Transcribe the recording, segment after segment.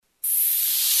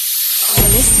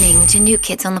listening to New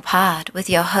Kids on the Pod with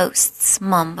your hosts,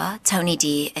 Mamba, Tony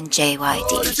D, and JYD.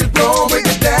 Break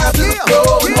it down to the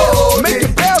floor. Make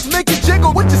it bounce, make it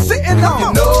jiggle. What you sitting on?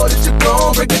 You know that you're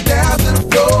gon' break it down to the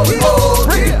floor.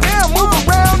 Break it down, move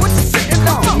around. What you sitting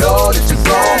on? You know that you're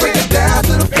gon' break it down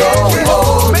to the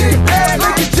floor. Make it bounce,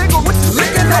 make it jiggle. What you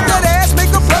sitting on? That ass make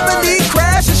a brother need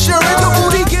crash. And sure, if the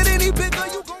booty get any bigger,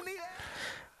 you gon' need.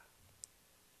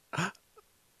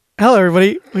 Hello,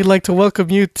 everybody. We'd like to welcome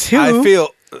you to... I feel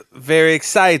very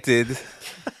excited.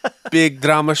 Big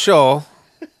drama show,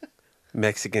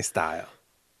 Mexican style.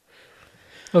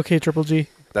 Okay, Triple G.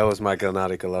 That was my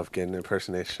Gennady Golovkin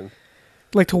impersonation.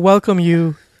 I'd like to welcome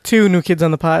you to New Kids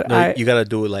on the Pod. No, you gotta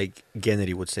do it like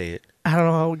Gennady would say it. I don't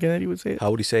know how Gennady would say it.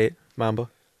 How would he say it, Mamba?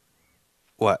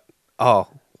 What? Oh,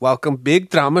 welcome, big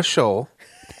drama show.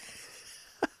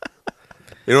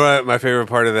 You know what? My favorite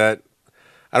part of that,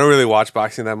 I don't really watch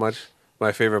boxing that much.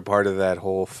 My favorite part of that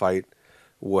whole fight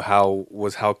was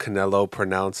how Canelo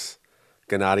pronounced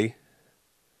Gennady.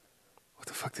 What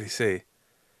the fuck did he say?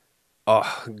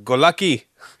 Oh, go lucky.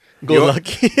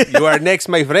 Lucky. You are next,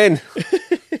 my friend.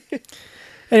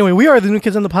 Anyway, we are the New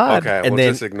Kids on the Pod. Okay, and well,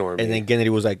 then just ignore me. And then Gennady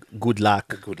was like, "Good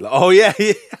luck." Good luck. Oh, yeah.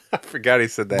 I forgot he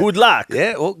said that. Good luck.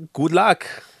 Yeah, well, good luck.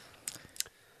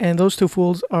 And those two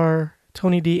fools are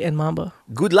Tony D and Mamba.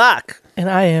 Good luck. And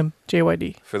I am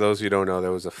JYD. For those who don't know,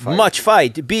 there was a fight. Much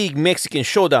fight. Big Mexican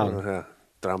showdown. Uh-huh.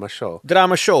 Drama show.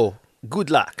 Drama show.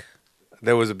 Good luck.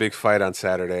 There was a big fight on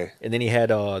Saturday. And then he had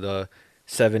the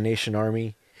Seven Nation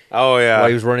Army. Oh, yeah. While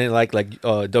he was running like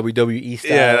WWE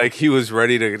style. Yeah, like he was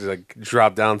ready to like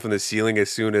drop down from the ceiling as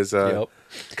soon as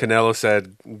Canelo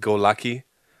said, go lucky.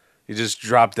 He just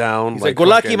dropped down. He's like, go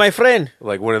lucky, my friend.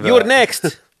 Like one of the... You're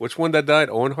next. Which one that died?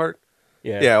 Owen Hart?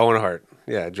 Yeah, Owen Hart.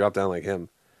 Yeah, dropped down like him.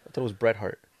 I thought it was Bret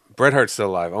Hart. Bret Hart's still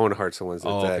alive. Owen Hart's the one's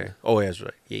that's dead. Okay. Oh, yeah, that's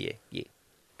right. Yeah.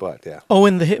 But, yeah.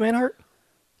 Owen the Hitman Hart?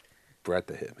 Bret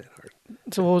the Hitman Hart.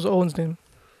 So what was Owen's name?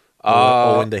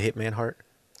 Owen the Hitman Hart.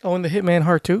 Owen the Hitman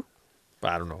Hart too?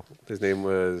 I don't know. His name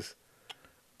was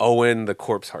Owen the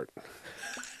Corpse Hart.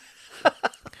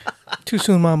 Too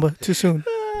soon, Mamba. Too soon.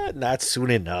 Not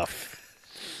soon enough.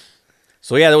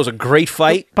 So, yeah, that was a great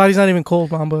fight. Body's not even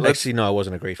cold, Mamba. Actually, no, it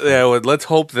wasn't a great fight. Yeah, well, let's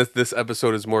hope that this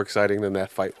episode is more exciting than that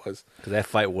fight was. Because that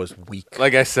fight was weak.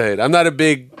 Like I said, I'm not a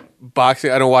big boxing.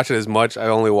 I don't watch it as much. I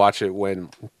only watch it when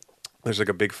there's like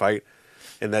a big fight.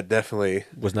 And that definitely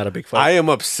Was not a big fight. I am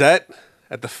upset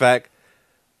at the fact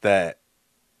that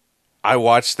I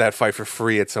watched that fight for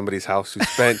free at somebody's house who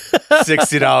spent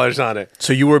 $60 on it.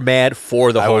 So you were mad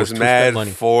for the I host was who spent mad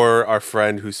money. for our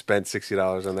friend who spent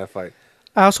 $60 on that fight.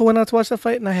 I also went out to watch that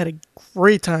fight, and I had a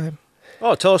great time.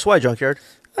 Oh, tell us why, Junkyard.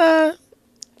 There's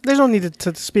no need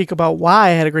to speak about why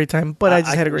I had a great time, but I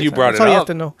just had a great you time. brought that's it all you up. have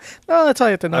to know. No, that's all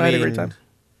you have to know. I had a great time.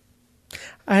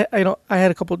 I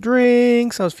had a couple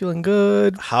drinks. I was feeling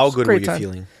good. How It was a good were great you time.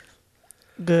 feeling?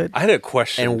 Good. I had a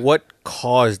question. And what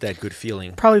caused that good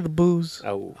feeling? Probably the booze.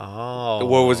 Oh. Oh.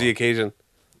 What was the occasion?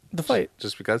 The fight.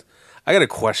 Just because? I got a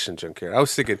question, Junkyard. I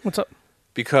was thinking, What's up?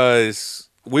 because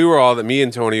we were all, me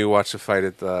and Tony watched the fight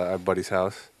at our buddy's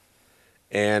house.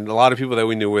 And a lot of people that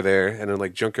we knew were there. And then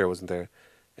like Junkyard wasn't there.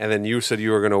 And then you said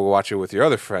you were going to watch it with your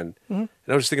other friend. Mm-hmm. And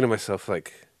I was just thinking to myself,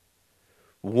 like,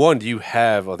 one, do you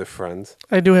have other friends?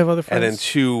 I do have other friends. And then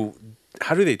two,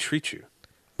 how do they treat you?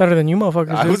 Better than you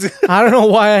motherfuckers I do. was- I don't know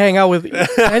why I hang out with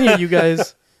any of you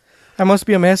guys. I must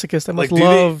be a masochist. I must Like,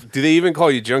 love... do they even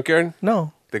call you Junkyard?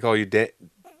 No. They call you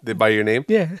by your name?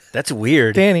 Yeah. That's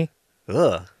weird. Danny.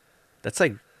 Ugh. That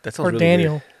sounds Or really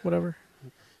Daniel. weird. Whatever.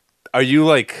 Are you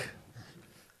like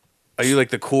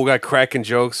the cool guy cracking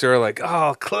jokes, or like,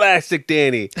 oh, classic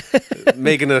Danny,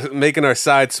 making our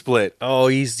side split? Oh,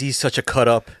 he's such a cut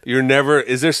up. You're never.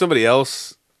 Is there somebody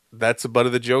else that's the butt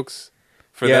of the jokes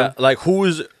for them? Like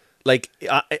who's like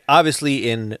obviously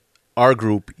in our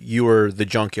group you were the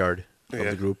junkyard of Yeah.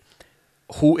 the group.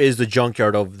 Who is the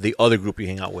junkyard of the other group you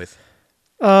hang out with?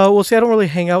 Well, see, I don't really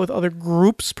hang out with other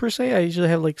groups per se. I usually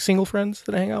have like single friends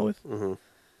that I hang out with. Mm-hmm.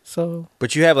 So,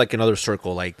 But you have like another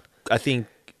circle. Like I think,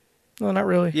 no, not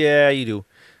really. yeah, you do.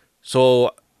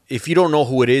 So if you don't know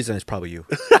who it is, then it's probably you.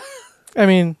 I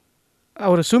mean, I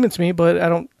would assume it's me, but I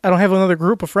don't have another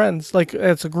group of friends. Like,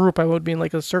 it's a group. I would be in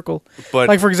like a circle. But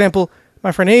Like, for example,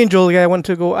 my friend Angel, the guy I went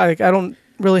to go, I don't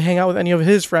really hang out with any of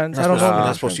his friends. I don't know. You're any of not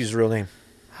his supposed to friends. use his real name.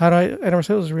 How do I never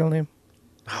said it was his real name.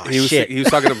 Oh, he was shit. he was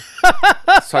talking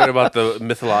about the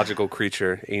mythological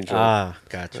creature angel. Ah,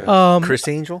 gotcha. Chris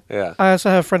Angel? Yeah. I also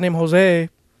have a friend named Jose.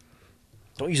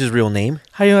 Don't use his real name.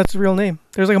 How do you know that's his real name?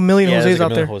 There's like a million Jose's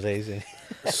out there.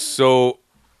 So,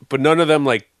 but none of them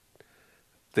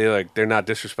they're not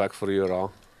disrespectful to you at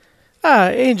all.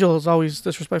 Angel is always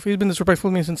disrespectful. He's been disrespectful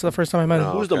to me since the first time I met him.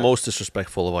 No. Who's the Okay. most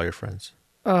disrespectful of all your friends?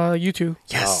 You two.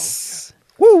 Yes.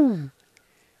 Woo!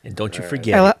 And don't you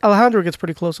forget. it. Alejandro gets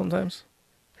pretty close sometimes.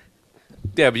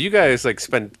 Yeah, but you guys like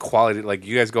spend quality. Like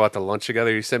you guys go out to lunch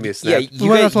together. You sent me a Yeah, snap. you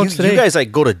went out guys, to lunch you today. guys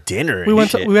like go to dinner. We and went.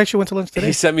 shit. We actually went to lunch He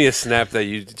today. sent me a snap that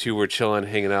you two were chilling,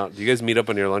 hanging out. Do you guys meet up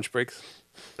on your lunch breaks?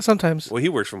 Sometimes. Well, he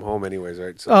works from home anyways,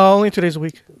 right? So Only 2 days a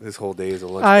week. this whole day is a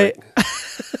lunch I-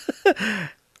 break.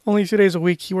 Only 2 days a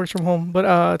week he works from home.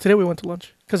 But today we went to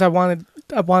lunch because I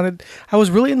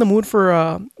was really in the mood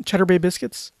for Cheddar Bay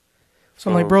biscuits. So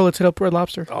I'm like, bro, let's hit up Red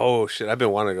Lobster. Oh shit! I've been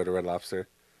wanting to go to Red Lobster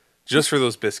just for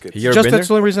those biscuits. You ever Just been that's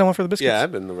there? the only reason I went for the biscuits. Yeah,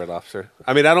 I've been to Red Lobster.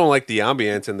 I mean, I don't like the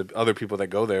ambience and the other people that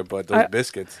go there, but those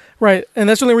biscuits. Right, and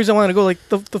that's the only reason I wanted to go. Like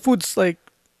the food's like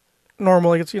normal.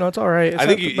 Like it's it's all right. It's I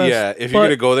think not the best. if you're But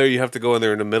gonna go there, you have to go in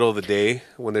there in the middle of the day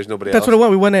when there's nobody That's else. what it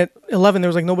went. We went at 11. There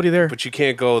was like nobody there. But you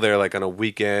can't go there like on a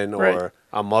weekend or Right.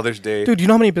 on Mother's Day. Dude, you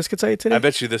know how many biscuits I ate today? I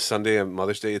bet you this Sunday on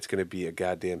Mother's Day it's gonna be a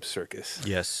goddamn circus.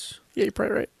 Yes. Yeah, you're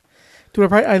probably right. Dude,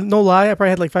 no lie, I probably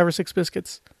had like 5 or 6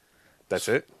 biscuits. That's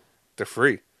it. They're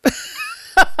free.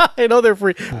 I know they're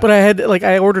free, but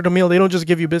I ordered a meal. They don't just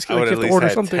give you I biscuits. would Like, at you have least to order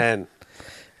had something. 10.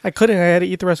 I couldn't. I had to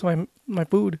eat the rest of my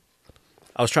food.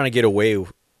 I was trying to get away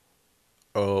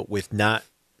with not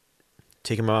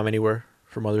taking my mom anywhere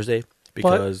for Mother's Day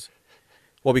because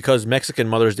Mexican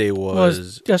Mother's Day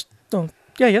was Yesterday.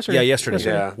 yesterday.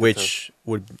 Yeah. Which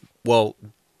would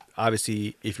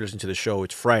obviously if you listen to the show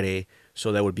it's Friday,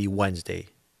 so that would be Wednesday,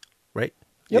 right?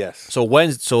 Yep. Yes.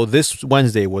 So this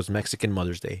Wednesday was Mexican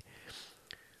Mother's Day.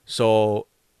 So,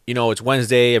 it's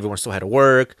Wednesday, everyone still had to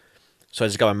work. So I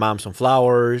just got my mom some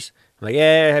flowers. I'm like,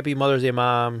 yeah, happy Mother's Day,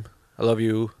 Mom. I love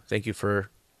you. Thank you for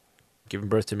giving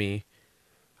birth to me.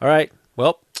 All right.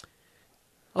 Well,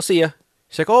 I'll see ya.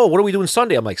 She's like, oh, what are we doing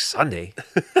Sunday? I'm like, Sunday?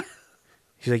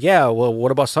 She's like, yeah, well,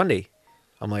 what about Sunday?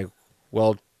 I'm like,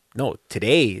 well, no,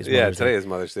 today is Mother's Day. Today is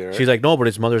Mother's Day, right? She's like, no, but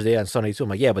it's Mother's Day on Sunday too. I'm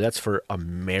like, yeah, but that's for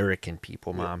American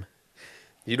people, Mom.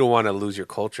 You don't want to lose your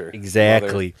culture.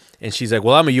 Exactly. And she's like,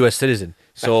 well, I'm a U.S. citizen.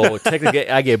 So technically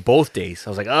I get both days.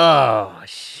 I was like, oh,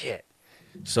 shit.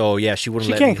 So, yeah, she wouldn't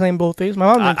She let can't me. claim both days. My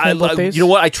mom didn't claim both days. You know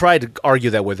what? I tried to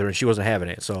argue that with her, and she wasn't having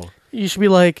it. So You should be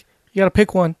like, you got to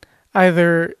pick one.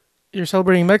 Either you're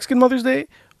celebrating Mexican Mother's Day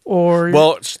or...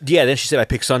 Well, yeah, then she said I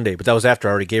picked Sunday, but that was after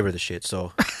I already gave her the shit,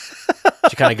 so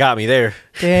she kind of got me there.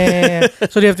 Damn.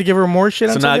 So do you have to give her more shit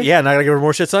So on now, Sunday? yeah, now I gotta give her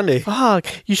more shit Sunday. Fuck.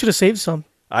 You should have saved some.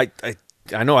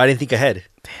 I know, I didn't think ahead.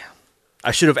 Damn.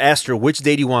 I should have asked her, which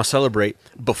day do you want to celebrate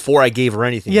before I gave her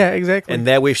anything? Yeah, exactly. And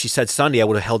that way, if she said Sunday, I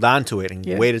would have held on to it and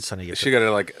Yeah. waited Sunday. to get She got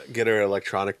to get her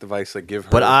electronic device, give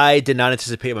her. But I did not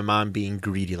anticipate my mom being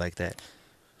greedy like that.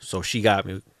 So she got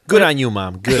me. Good on you,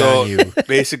 Mom. Good on you.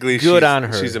 Basically, Good she's, on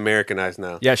her. She's Americanized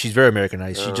now. Yeah, she's very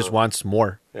Americanized. She just wants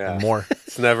more Yeah. and more.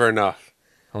 It's never enough.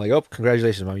 I'm like, oh,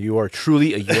 congratulations, Mom. You are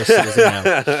truly a U.S.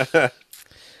 citizen now.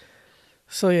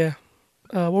 So, yeah.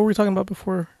 What were we talking about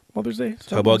before Mother's Day?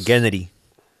 Talk about Kennedy.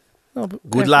 No, but-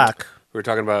 Good yeah. luck. We were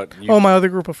talking about you. Oh, my other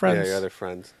group of friends. Yeah, your other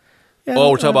friends. Yeah,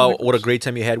 Oh, we're talking other about what a groups. great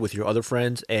time you had with your other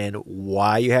friends and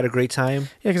why you had a great time.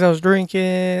 Yeah, because I was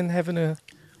drinking, having a...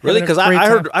 Really? having a Because great I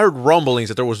time. heard rumblings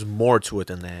that there was more to it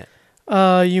than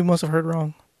that. You must have heard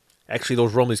wrong. Actually,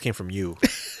 those rumblings came from you.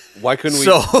 Why couldn't we?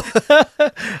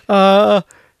 So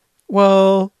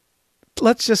Well,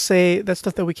 let's just say that's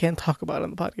stuff that we can't talk about on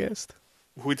the podcast.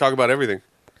 we talk about everything.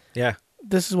 yeah,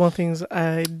 This is one of the things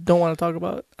I don't want to talk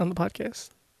about on the podcast.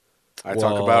 I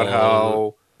talk about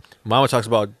how. Mama talks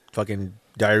about fucking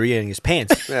diarrhea in his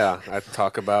pants. Yeah, I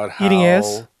talk about how. Eating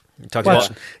ass? He talks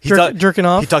What? about Jerking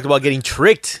off? He talked about getting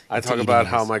tricked. I into talk eating about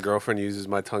ass. how my girlfriend uses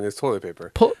my tongue as toilet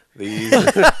paper. Pull, These.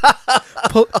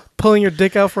 pulling your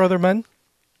dick out for other men?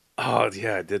 Oh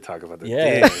yeah, I did talk about that.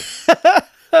 Yeah.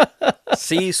 Damn.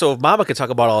 See, so if Mama could talk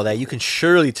about all that, you can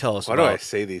surely tell us. Why do about I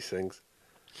say these things?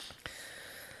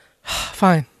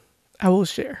 Fine. I will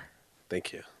share.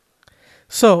 Thank you.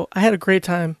 So, I had a great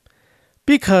time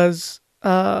because,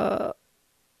 I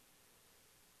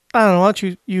don't know, why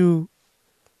don't you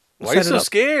Why are you set it so up.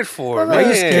 scared for? Why are you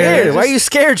man? scared? Why are you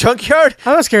scared, Junkyard?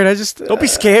 I'm not scared. I just... Don't be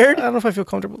scared. I don't know if I feel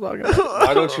comfortable talking about it.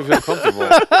 Why don't you feel comfortable?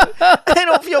 I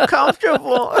don't feel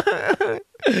comfortable. I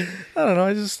don't know.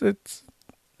 It's... Don't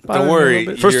bothering me a worry.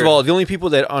 little bit. First of You're- all, the only people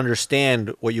that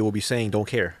understand what you will be saying don't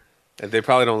care. And they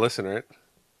probably don't listen, right?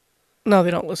 No,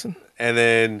 they don't listen. And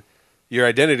then your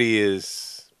identity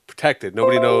is protected.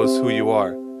 Nobody knows who you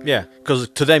are. Yeah, because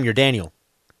to them you're Daniel.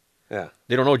 Yeah.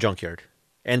 They don't know Junkyard,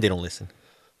 and they don't listen.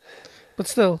 But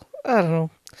still, I don't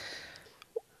know.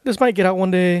 This might get out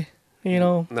one day, you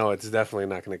know. No, it's definitely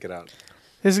not going to get out.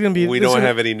 This is gonna be. We this is don't gonna-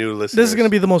 have any new listeners. This is gonna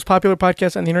be the most popular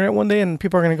podcast on the internet one day, and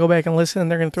people are gonna go back and listen, and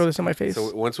they're gonna throw this in my face.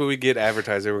 So once we get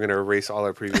advertising, we're going to erase all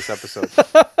our previous episodes.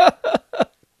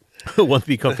 Once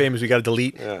we become famous, we got to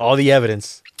delete Yeah. all the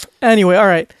evidence. Anyway, all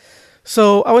right.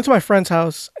 So I went to my friend's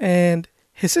house, and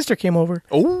his sister came over.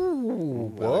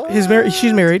 Oh, what?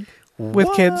 She's married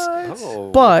with kids.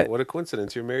 Oh, But- what a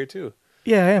coincidence! You're married too.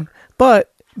 Yeah, I am.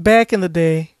 But back in the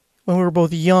day, when we were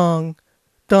both young,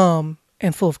 dumb,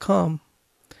 and full of cum,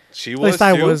 She at was. least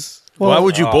I too? was. Why Well,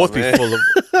 would you Oh, both man. be full of?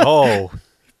 Oh,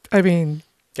 I mean,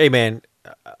 hey man,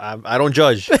 I don't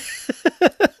judge.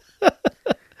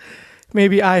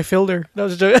 maybe I filled her. No, I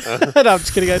was joking. No, I'm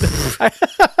just kidding.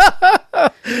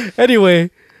 Anyway,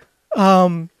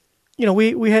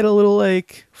 we had a little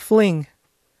like fling,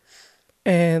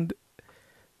 and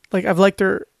like I've liked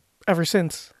her ever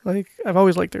since. Like I've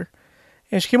always liked her,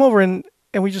 and she came over and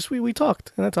we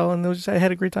talked, and that's all. And I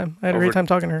had a great time. I had a Over- great time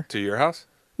talking to her. To your house?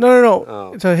 No.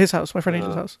 Oh. To his house, my friend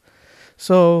Angel's house.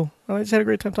 So I just had a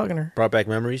great time talking to her. Brought back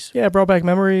memories. Yeah, it brought back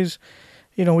memories.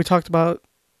 We talked about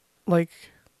like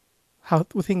how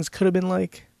things could have been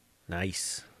like,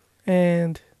 Nice.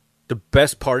 and The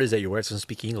best part is that your wife doesn't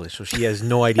speak English, so she has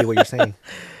no idea what you're saying.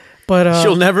 but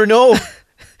She'll never know.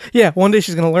 yeah, one day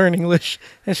she's gonna learn English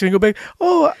and she's gonna go back.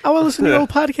 Oh, I want to listen to your old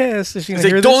podcast. And she's It's gonna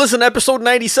hear like, don't this. listen to episode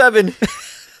 97.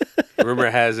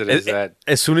 Rumor has it is that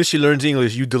As soon as she learns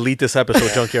English, you delete this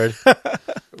episode, Junkyard.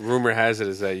 rumor has it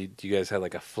is that you guys had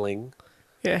like a fling.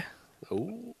 Yeah,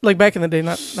 Oh, like back in the day,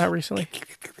 not recently.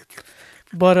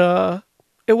 But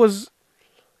it was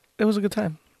a good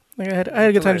time. Like I had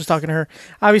a good time just talking to her.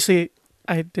 Obviously,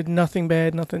 I did nothing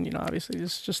bad, nothing. Obviously,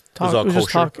 just talk. all It was just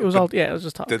kosher? talk. It was all yeah. It was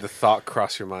just talk. did the thought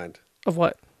cross your mind? Of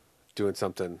what? Doing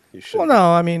something you should. Well,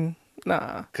 no, I mean,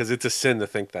 nah. because it's a sin to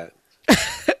think that.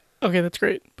 Okay, that's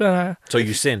great. But So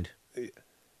you sinned.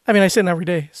 I mean, I sin every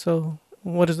day. So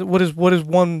what is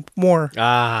one more?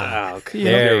 Ah. Okay,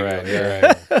 Yeah. There you're you right. go. You're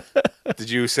right. Did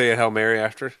you say a Hail Mary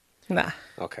after? Nah.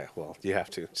 Okay, well, you have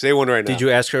to say one right now. Did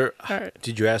you ask her? All right.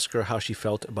 Did you ask her how she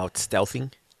felt about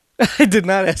stealthing? I did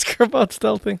not ask her about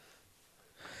stealthing.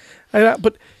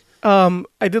 But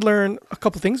I did learn a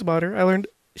couple things about her. I learned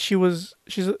she's.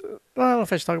 I don't know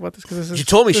if I should talk about this because this is. You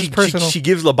told me this is personal. she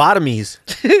gives lobotomies.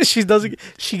 she doesn't.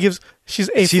 She's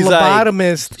a She's like-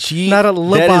 phlebotomist, not a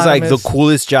lobotomist. That is like the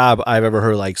coolest job I've ever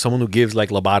heard. Like someone who gives like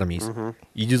lobotomies. Mm-hmm.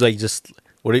 You do like just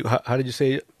what? How did you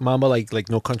say, it, Mama? Like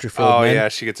No Country for Oh Old Men? yeah,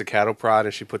 she gets a cattle prod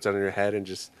and she puts it on your head and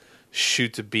just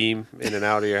shoots a beam in and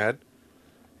out of your head.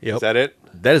 Yep. Is that it?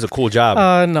 That is a cool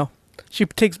job. No, she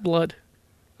takes blood.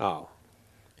 Oh,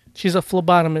 She's a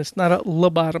phlebotomist, not a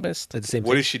lobotomist. That's the same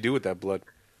what thing. does she do with that blood?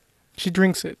 She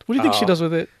drinks it. What do you think she Oh. does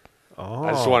with it? Oh.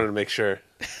 I just wanted to make sure.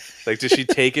 Like, does she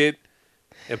take it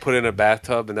and put it in a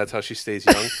bathtub and that's how she stays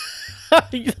young?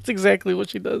 That's exactly what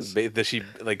she does. Does she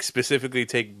like specifically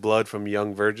take blood from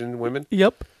young virgin women?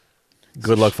 Yep.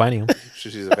 Good luck finding him.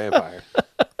 She's a vampire.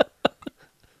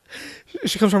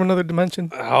 She comes from another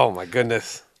dimension. Oh my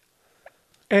goodness.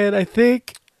 And I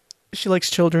think she likes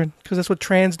children because that's what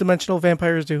trans-dimensional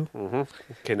vampires do.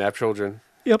 Kidnap children.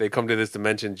 Yep. They come to this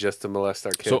dimension just to molest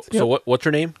our So, kids. so what's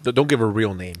her name? Don't give her a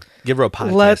real name. Give her a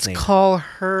podcast Let's name. call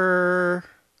her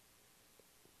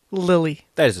Lily.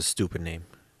 That is a stupid name.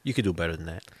 You could do better than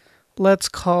that. Let's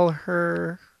call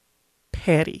her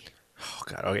Patty. Oh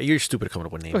God, okay, you're stupid at coming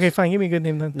up with names. Okay, fine. Give me a good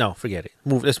name then. No, forget it.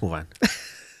 Let's move on.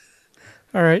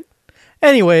 All right.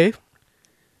 Anyway,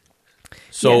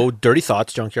 So, Yeah. dirty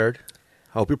thoughts, Junkyard.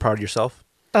 I hope you're proud of yourself.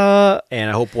 And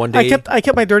I hope one day. I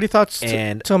kept my dirty thoughts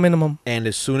And- to a minimum. And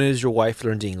as soon as your wife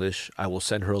learns English, I will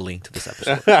send her a link to this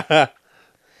episode.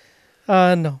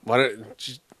 No. Why don't you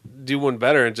just do one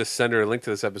better and just send her a link to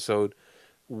this episode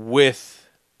with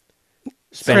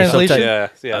Spanish Translation?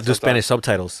 subtitles. yeah, I'll do Spanish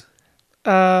subtitles.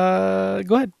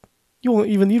 Go ahead.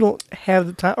 You don't have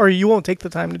the time, or you won't take the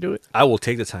time to do it. I will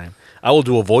take the time. I will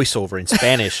do a voiceover in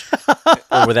Spanish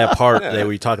over that part that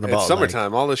we were talking about. It's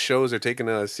summertime. All the shows are taking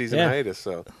a season Yeah. hiatus,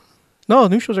 so No,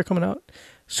 new shows are coming out.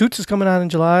 Suits is coming out in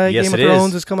July. Yes, Game of it is.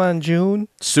 Thrones is coming out in June.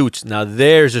 Suits. Now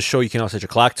there's a show you can also set your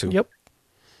clock to. Yep.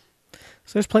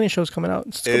 So there's plenty of shows coming out.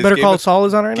 Is Better Game Call of- Saul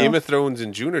is on right Game now. of Thrones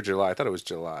in June or July? I thought it was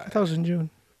July. I thought it was in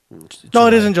June. It's No,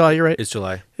 it July. is in July. You're right. It's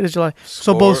July. It is July.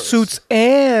 So both Scores. Suits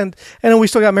and then we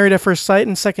still got Married at First Sight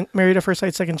and Married at First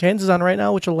Sight Second Chance is on right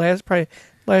now, which will probably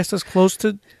last us close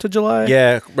to July.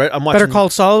 Yeah, right. I'm watching. Better Call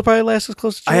Saul will probably last us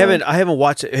close to July. I haven't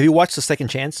watched it. Have you watched the Second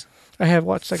Chance? I have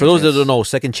watched Second For those Chance. that don't know,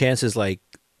 Second Chance is like,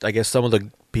 I guess some of the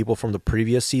people from the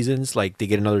previous seasons, like they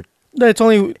get another. It's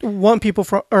only one people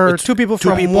from or It's two people two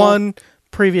from people. one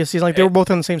previous season. Like they were both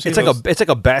in the same season. It's like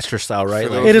a bachelor style, right?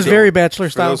 For Like, those It is who very don't- bachelor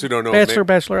For style. those who don't know, Bachelor,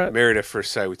 Bachelorette. Married at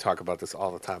First Sight, we talk about this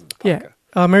all the time. On the Yeah.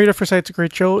 podcast. Married at First Sight's a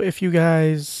great show. If you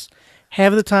guys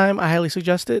have the time, I highly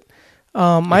suggest it.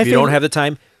 My if you don't favorite- have the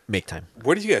time, make time.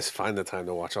 Where do you guys find the time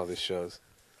to watch all these shows?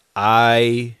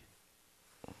 I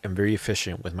am very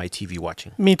efficient with my TV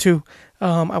watching. Me too.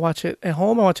 I watch it at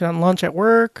home. I watch it on lunch at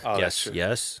work. Oh, that's yes, true.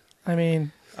 yes. I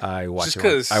mean, I watch Just it.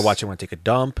 When, 'cause- I watch it when I take a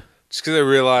dump. Just because I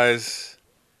realize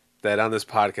that on this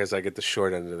podcast I get the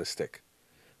short end of the stick.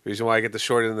 The reason why I get the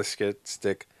short end of the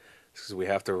stick is because we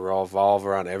have to revolve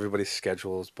around everybody's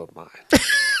schedules but mine.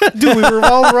 dude, we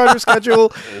revolve around your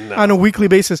schedule on a weekly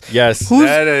basis. Yes. Who's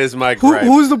That is my gripe.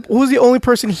 who's the only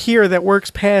person here that works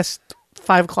past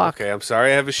 5 o'clock? Okay, I'm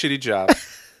sorry I have a shitty job.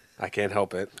 I can't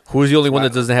help it. Who's the only one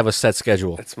that doesn't have a set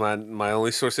schedule? That's my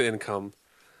only source of income.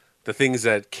 The things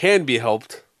that can be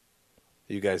helped,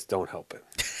 you guys don't help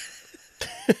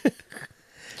it.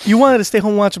 You wanted to stay home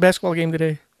and watch a basketball game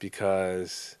today.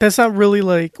 Because That's not really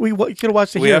like you could have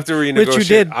watched it we here, have to renegotiate. which you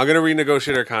did. I'm going to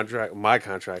renegotiate our contract. My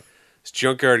contract. This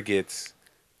Junkyard gets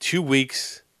 2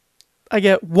 weeks I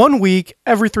get 1 week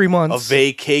every 3 of months.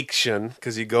 vacation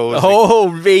because he goes. Oh,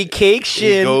 He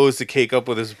vacation. goes to cake up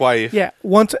with his wife Yeah,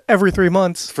 once every 3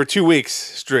 months. for 2 weeks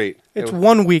straight. It's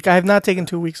 1 week. I have not taken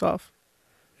 2 weeks off.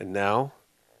 And now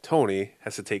Tony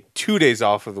has to take 2 days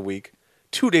off of the week.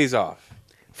 2 days off.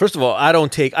 First of all,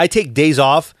 I take days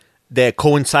off that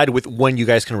coincide with when you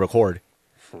guys can record.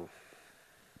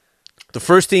 The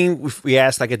first thing we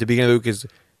asked like at the beginning of the week is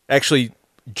actually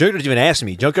Junkyard even asked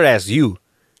me. Junkyard asked you,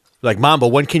 like, Mamba,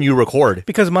 when can you record?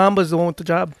 Because Mamba's the one with the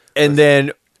job. And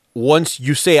then once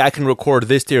you say I can record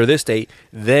this day or this date,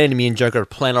 then me and Junkyard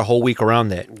plan our whole week around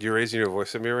that. You're raising your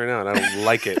voice at me right now, and I don't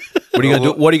like it. What are you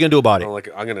gonna do? What are you gonna do about I don't it? like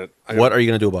it. I'm gonna. What are you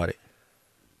gonna do about it?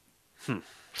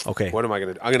 Okay. What am I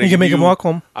gonna do? I'm gonna. You can give make him walk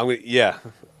home. I'm gonna. Yeah.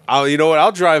 You know what?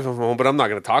 I'll drive him home, but I'm not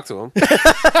gonna talk to him.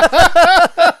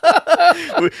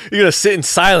 You're gonna sit in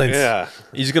silence. Yeah.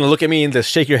 You're just gonna look at me and just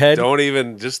shake your head. Don't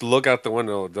even just look out the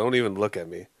window. Don't even look at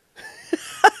me.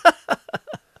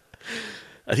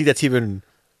 I think that's even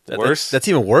Worse? That's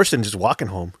even worse than just walking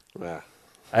home. Yeah.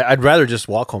 I'd rather just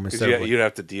walk home 'Cause instead of you'd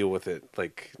have to deal with it.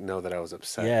 Like, know that I was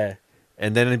upset. yeah.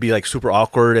 And then it'd be like super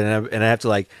awkward, and I have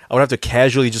to I would have to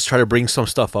casually just try to bring some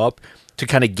stuff up to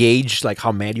kind of gauge like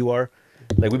how mad you are.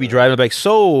 Like we'd be driving, like,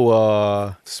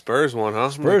 so Spurs won, huh?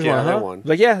 Spurs yeah, won, huh? They won.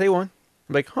 Like, yeah, they won.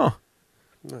 I'm like, huh.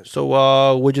 Nice.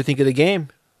 So what'd you think of the game?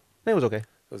 It was okay. It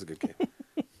was a good game.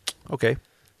 Okay.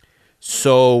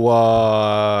 So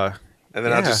And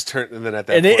then Yeah. I'll just turn. And then at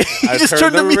that And then point, you I just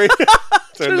turn turn the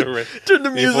turn the turn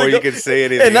the music before you up. can say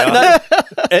anything.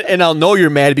 and, and I'll know you're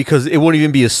mad because it won't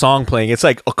even be a song playing. It's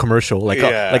like a commercial, like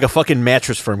Yeah. a fucking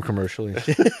mattress firm commercial. You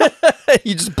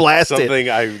just blast it. Something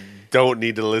I don't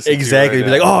need to listen Exactly. to.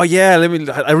 Be like, oh yeah,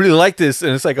 I really like this,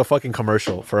 and it's like a fucking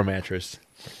commercial for a mattress.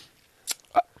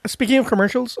 Speaking of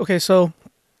commercials, okay, so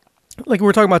like we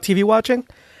were talking about TV watching.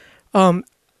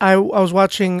 I was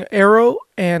watching Arrow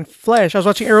and Flash. I was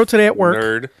watching Arrow today at work.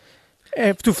 Nerd.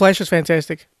 Dude, Flash is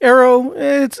fantastic. Arrow,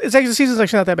 it's actually the season's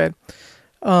actually not that bad.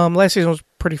 Last season was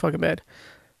pretty fucking bad.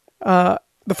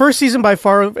 The first season by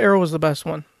far of Arrow was the best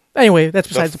one. Anyway, that's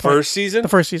besides the point. First season? The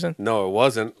first season. No, it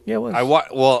wasn't. Yeah, it was. I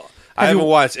Have you- haven't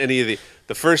watched any of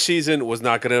the first season was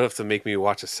not good enough to make me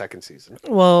watch a second season.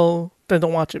 Well, then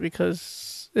don't watch it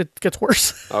because it gets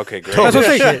worse. Okay, great. That's what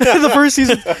I'm saying. The first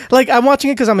season, like I'm watching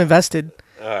it because I'm invested,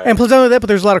 and plus not only that, but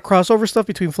there's a lot of crossover stuff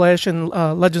between Flash and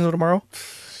Legends of Tomorrow.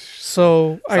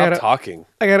 So Stop talking.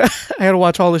 I gotta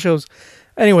watch all the shows.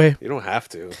 Anyway, You don't have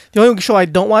to. the only show I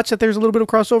don't watch that there's a little bit of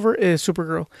crossover is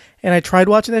Supergirl, and I tried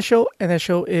watching that show, and that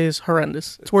show is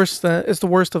horrendous. It's worse than it's the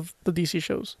worst of the DC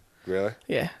shows. Really?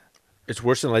 Yeah, It's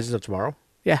worse than Legends of Tomorrow.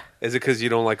 yeah. Is it because you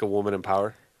don't like a woman in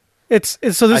power? It's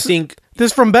so this I think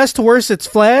this from best to worst. It's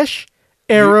Flash,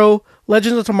 Arrow,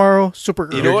 Legends of Tomorrow,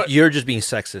 Supergirl. You know what? you're just being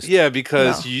sexist. Yeah,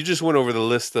 because No. you just went over the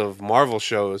list of Marvel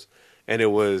shows, and it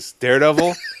was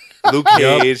Daredevil, Luke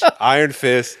Cage, Iron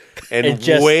Fist, and And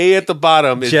Jess- way at the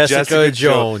bottom is Jessica Jessica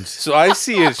Jones. So I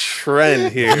see a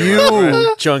trend here.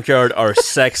 You, Junkyard, are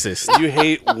sexist. You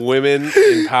hate women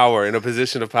in power, in a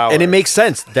position of power. And it makes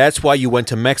sense. That's why you went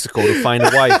to Mexico to find a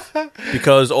wife.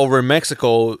 Because over in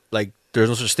Mexico, like, there's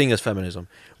no such thing as feminism.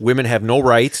 Women have no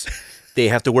rights. They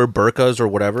have to wear burqas or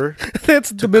whatever. That's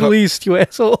the Middle East, you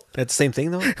asshole. That's the same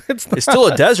thing, though. It's It's still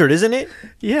a desert, isn't it?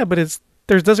 Yeah, but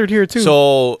there's desert here too.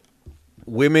 So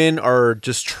women are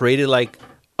just traded like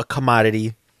a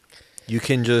commodity. You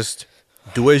can just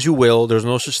do as you will. There's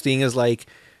no such thing as like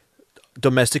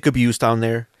domestic abuse down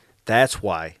there. That's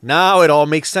why. Now it all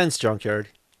makes sense, Junkyard.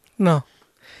 no,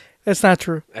 That's not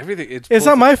true. Everything. It's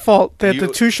not my fault that the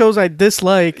You- two shows I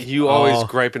dislike. You always Oh.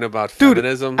 griping about Dude,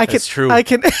 feminism. I can, That's true. I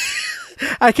can,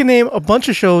 I can name a bunch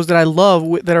of shows that I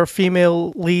love that are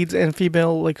female leads and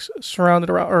female like surrounded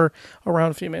around or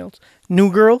around females.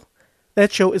 New Girl,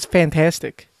 that show is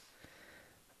fantastic.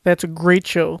 That's a great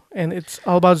show, and it's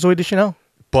all about Zoe Deschanel.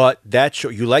 But that show,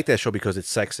 you like that show because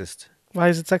it's sexist. Why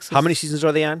is it sexist? How many seasons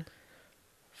are they on?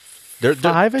 They're 5,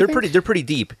 I they're think? pretty they're pretty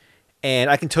deep, and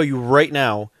I can tell you right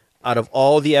now, out of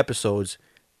all the episodes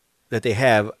that they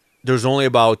have, there's only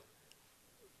about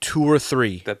 2 or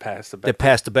 3 that passed the that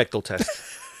passed the Bechdel test.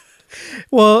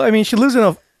 Well, I mean, she lives in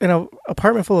a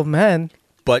apartment full of men.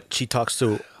 But she talks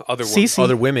to other ones. Cece.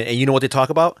 other women, and you know what they talk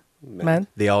about? Men.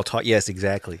 They all talk. Yes,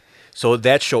 exactly. So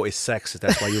that show is sexist.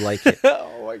 That's why you like it.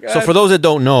 Oh my god. So for those that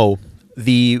don't know,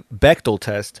 the Bechdel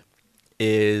test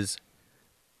is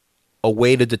a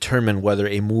way to determine whether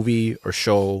a movie or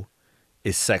show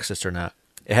is sexist or not.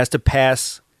 It has to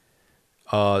pass.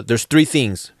 There's 3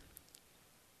 things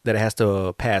that it has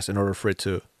to pass in order for it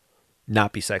to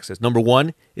not be sexist. Number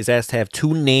 1 is it has to have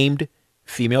 2 named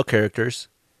female characters.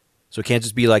 So it can't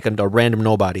just be like a random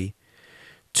nobody.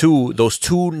 2, those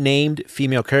 2 named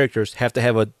female characters have to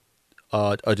have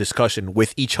a discussion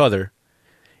with each other,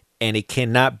 and it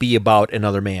cannot be about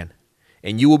another man.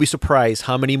 And you will be surprised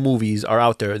how many movies are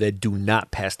out there that do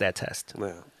not pass that test.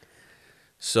 Yeah.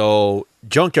 So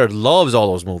Junkyard loves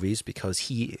all those movies because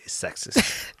he is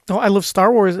sexist. No, I love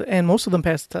Star Wars, and most of them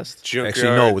passed the test.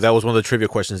 Actually, no, that was one of the trivia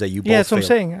questions that you both Yeah, that's what I'm failed.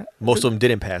 saying. Most of them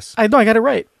didn't pass. I know I got it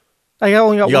right. I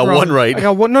only got You one got wrong. one right. I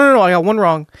got one. No, I got one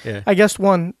wrong. Yeah. I guessed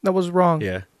one that was wrong.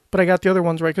 Yeah. But I got the other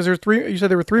ones right because there's 3. You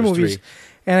said there were 3 There's movies, 3.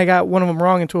 and I got one of them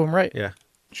wrong and 2 of them right. Yeah.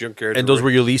 Junkyard. And those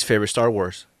were your least favorite Star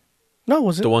Wars. No,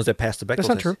 was it? The ones that passed the Bechdel That's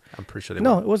not test. true. I'm pretty sure they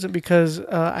No, were. it wasn't because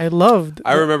I loved.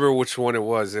 I remember which one it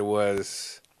was. It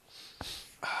was.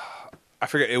 I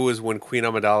forget. It was when Queen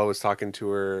Amidala was talking to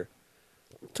her.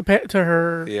 to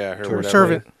her. Yeah, her to her whatever.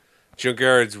 servant.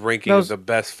 Junkyard's ranking That of was- the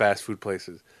best fast food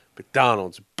places: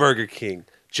 McDonald's, Burger King,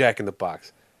 Jack in the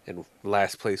Box, and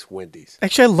last place Wendy's.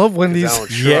 Actually, I love Wendy's. That one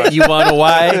Yeah, truck. you want to know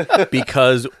why?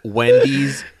 Because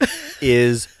Wendy's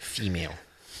is female.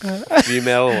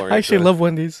 Female or I actually love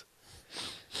Wendy's.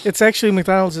 It's actually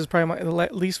McDonald's is probably my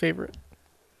least favorite.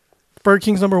 Burger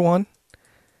King's number 1.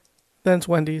 Then it's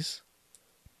Wendy's.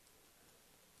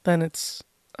 Then it's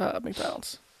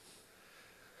McDonald's.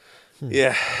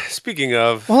 Yeah. Speaking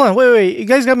of, Hold on, wait. You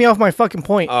guys got me off my fucking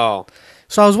point. oh,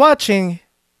 So I was watching,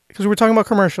 because we were talking about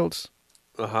commercials.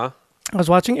 uh-huh. I was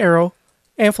watching Arrow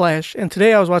and Flash, and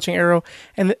today I was watching Arrow,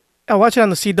 and I watch it on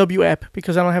the CW app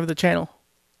because I don't have the channel.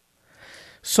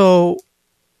 So,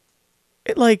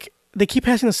 it like they keep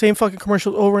passing the same fucking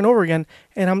commercials over and over again,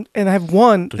 and I have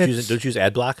one Don't you that's use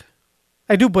ad block?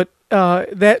 I do, but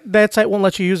that site won't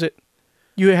let you use it.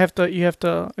 You have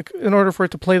to in order for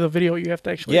it to play the video, you have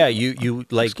to actually Yeah, you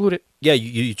like exclude it. Yeah,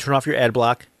 you turn off your ad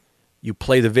block. You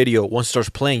play the video. Once it starts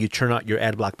playing, you turn out your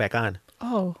ad block back on,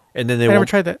 Oh, and then they I never won't-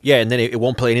 tried that. Yeah, and then it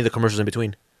won't play any of the commercials in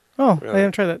between. oh, Really? I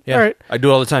didn't try that. Yeah, All right, I do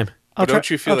it all the time. I'll But don't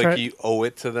try- you feel I'll try like it. you owe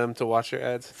it to them to watch your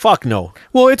ads? Fuck no.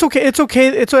 Well, it's okay. It's okay.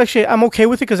 It's actually I'm okay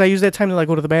with it because I use that time to like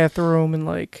go to the bathroom and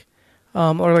like,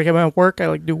 or like I'm at work. I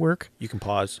like do work. You can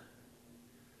pause.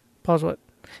 Pause what?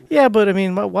 Yeah, but I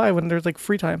mean, why when there's like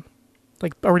free time,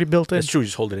 like already built in? That's true.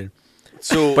 Just hold it in.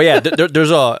 So But yeah,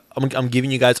 there's I'm giving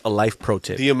you guys a life pro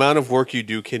tip. the amount of work you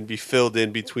do can be filled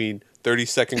in between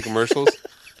 30-second commercials.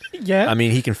 Yeah, I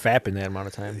mean, he can fap in that amount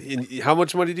of time. And how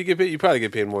much money do you get paid? You probably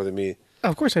get paid more than me.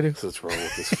 of course I do. So what's wrong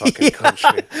with this fucking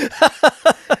country?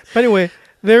 But anyway,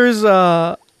 there's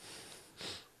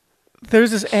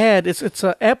this ad. It's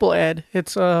a Apple ad.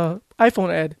 It's a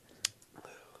iPhone ad,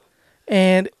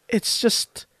 and it's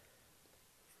just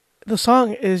the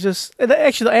song is just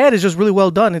actually the ad is just really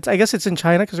well done. I guess it's in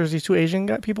China because there's these 2 Asian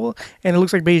people, and it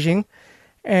looks like Beijing,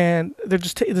 and they're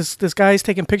just this guy's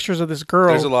taking pictures of this girl.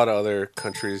 There's a lot of other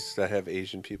countries that have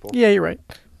Asian people. Yeah, you're right.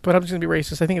 But I'm just gonna be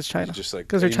racist. I think it's China. Just like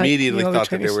 'Cause they're immediately they're thought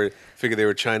that Chinese. figured they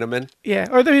were Chinamen. Yeah,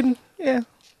 or they yeah,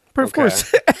 but of Okay.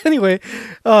 course. Anyway,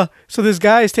 so this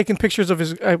guy is taking pictures of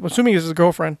his. I'm assuming it's his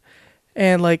girlfriend,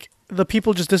 and like the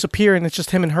people just disappear, and it's just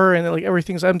him and her, and like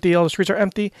everything's empty. All the streets are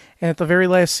empty, and at the very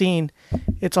last scene,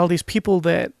 it's all these people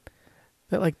that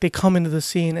like they come into the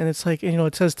scene, and it's like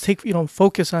it says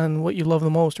focus on what you love the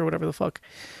most or whatever the fuck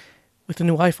with the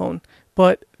new iPhone,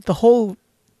 but the whole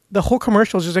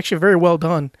commercial is just actually very well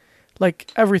done.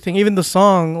 Like everything, even the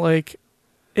song, like,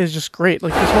 is just great.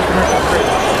 Like this whole commercial is great.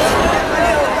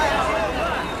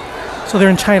 So they're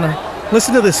in China.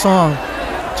 Listen to this song.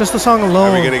 Just the song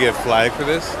alone. Are we gonna get flagged for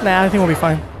this? Nah, I think we'll be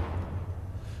fine.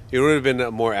 It would have been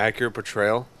a more accurate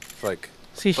portrayal. Like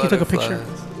See, she took a picture.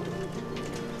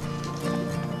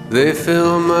 They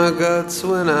fill my guts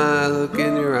when I look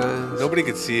in your eyes. Nobody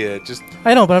could see it. Just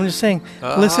I know, but I'm just saying.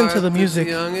 A Listen to heart the that's music.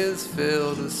 young is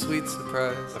filled with sweet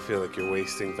surprise. I feel like you're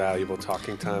wasting valuable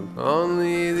talking time.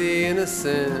 Only the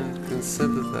innocent can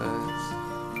sympathize.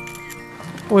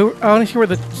 Wait, I want to hear where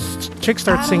the chick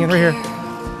starts singing right here.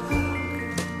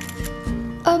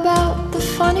 About the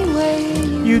funny way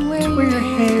You wear your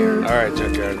hair. All right,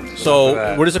 Junkyard. So, Enough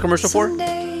of what that. is the commercial for?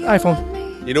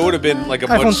 iPhone. You know what would have been like a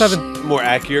iPhone much 7. more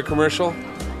accurate commercial?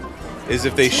 Is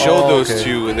if they showed those okay.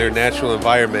 two in their natural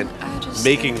environment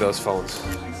making those phones.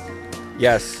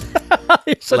 Yes.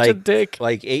 You're such like, a dick.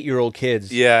 Like 8-year-old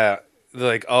kids. Yeah. They're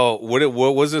like, oh,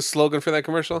 what was the slogan for that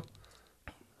commercial?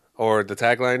 Or the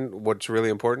tagline, what's really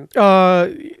important?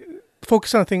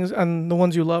 Focus on things, on the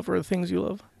ones you love or the things you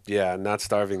love. Yeah, not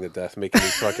starving to death, making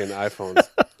these fucking iPhones.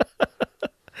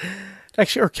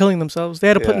 Actually, or killing themselves. They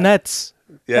had to put Yeah. nets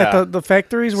Yeah. at the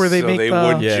factories where they so make they the...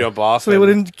 wouldn't Yeah. jump off. So they and-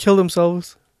 wouldn't kill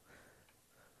themselves.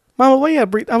 Mama, why you gotta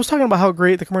breathe? I was talking about how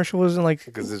great the commercial was and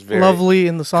like 'Cause it's very- lovely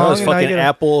in the song. Because and now you fucking gotta-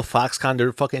 Apple, Foxconn,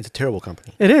 they're fucking, it's a terrible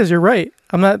company. It is. You're right.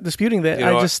 I'm not disputing that. You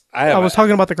know I what? just I was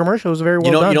talking about the commercial. It was very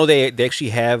well done. You know they actually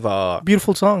have,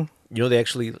 Beautiful song. they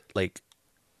actually, like,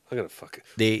 I'm gonna fucking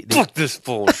they fuck this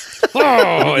phone.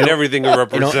 Oh, and everything it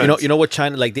represents. you know what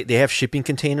China, like, they have shipping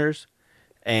containers,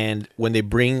 and when they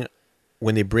bring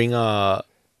the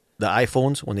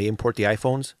iPhones, when they import the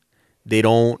iPhones, they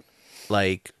don't,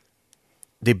 like,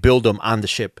 they build them on the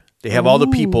ship. They have all the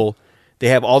people, they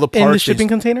have all the parts In the shipping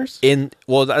containers?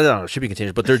 well, I don't know, shipping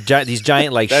containers, but they're these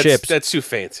giant like that's, ships. That's too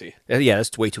fancy. Yeah,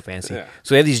 that's way too fancy. Yeah.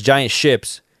 So they have these giant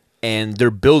ships, and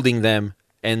they're building them,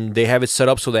 and they have it set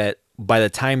up so that by the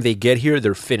time they get here,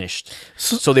 they're finished.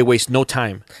 So they waste no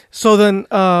time. So then,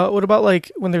 what about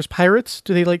like when there's pirates?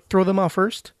 Do they like throw them out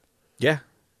first? Yeah.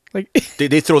 Like,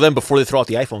 They throw them before they throw out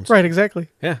the iPhones. right, exactly.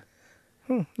 Yeah.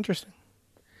 Interesting.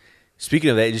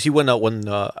 Speaking of that, did you see when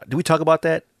did we talk about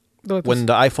that? What When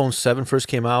the iPhone 7 first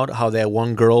came out, how that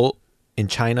one girl in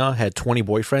China had 20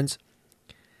 boyfriends,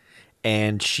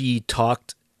 and she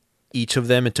talked each of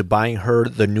them into buying her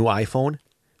the new iPhone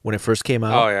when it first came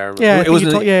out. Oh yeah, I remember. Yeah, I It think was you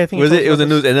in- told- yeah, I think you was told it was us the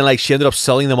news, and then like she ended up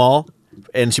selling them all,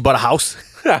 and she bought a house.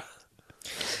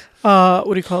 what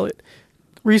do you call it?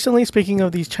 Recently, speaking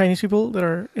of these Chinese people that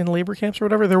are in labor camps or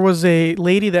whatever, there was a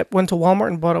lady that went to Walmart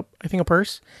and bought a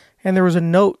purse, and there was a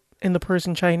note in the purse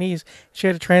in Chinese. She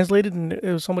had to translate it, and it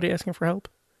was somebody asking for help.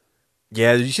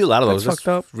 Yeah, you see a lot of That's those. fucked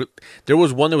up. There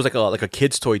was one that was like a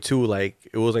kid's toy too. Like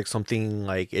it was like something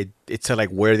like it said like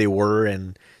where they were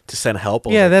and to send help. I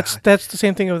was Yeah, like, that's "God, that's the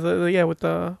same thing with with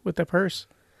the purse.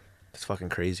 that's fucking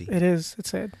crazy. It is. It's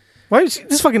sad. Why is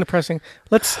this is fucking depressing?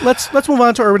 Let's move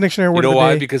on to Urban Dictionary You word know of the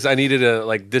why? day. Because I needed to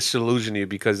like disillusion you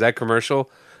because that commercial.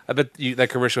 I bet that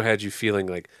commercial had you feeling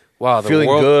like, wow, the Feeling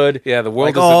world, good. Yeah, the world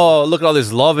Like, is oh, look at all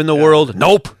this love in the world.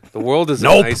 Nope. the world is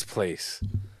Nope. a nice place.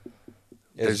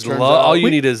 There's turns love. out- All you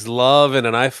need is love and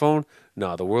an iPhone.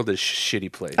 No, the world is a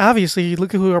shitty place. Obviously,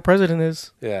 look at who our president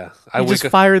is. Yeah, I He wake just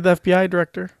up. fired the FBI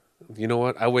director. You know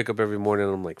what? I wake up every morning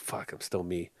and I'm like, fuck, I'm still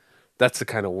me. That's the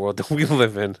kind of world that we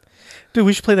live in. Dude,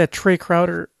 we should play that Trey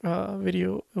Crowder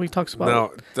video that we talks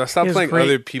about. No, stop It's playing great.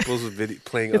 other people's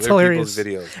playing It's other hilarious.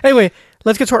 people's videos. Anyway,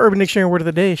 let's get to our Urban Dictionary word of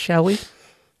the day, shall we?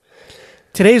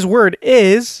 Today's word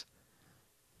is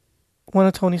one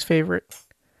of Tony's favorite,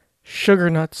 sugar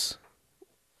nuts.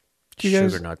 Do you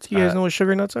guys, Sugar nuts. Do you guys know what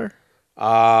sugar nuts are?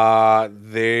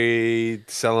 They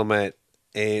sell them at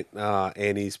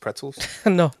Annie's Pretzels.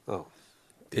 No, Oh,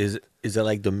 Is that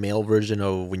like the male version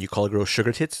of when you call a girl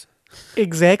sugar tits?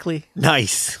 exactly.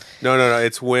 Nice. no.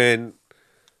 It's when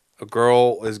a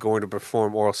girl is going to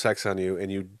perform oral sex on you,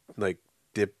 and you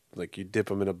dip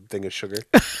them in a thing of sugar.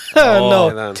 No,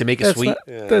 And then- To make it that's sweet. not,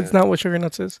 Yeah. that's not what sugar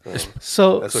nuts is.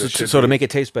 So, That's what it should So to be. make it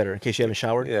taste better, in case you haven't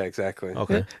showered. Yeah, exactly.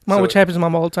 Okay. Mom, So- which happens to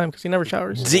Mom all the time because he never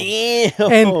showers.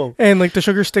 Damn. And like the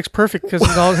sugar sticks perfect because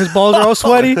his balls are all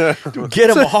sweaty. Get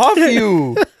him off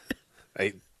you.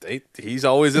 He's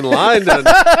always in line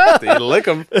to you lick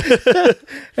him.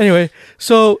 Anyway,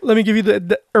 so let me give you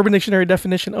the Urban Dictionary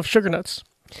definition of sugar nuts.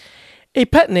 A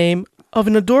pet name of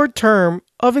an adored term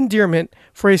of endearment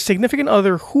for a significant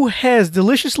other who has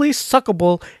deliciously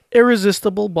suckable,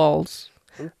 irresistible balls.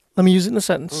 Let me use it in a I don't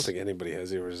sentence. think anybody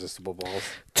has irresistible balls.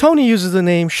 Tony uses the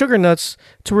name sugar nuts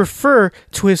to refer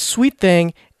to his sweet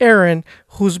thing, Aaron,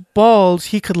 whose balls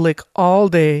he could lick all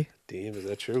day. Damn, is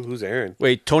that true? Who's Aaron?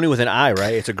 Wait, Tony with an I,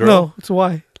 right? It's a girl. No, it's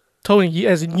why. Tony,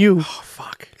 as in you. Oh,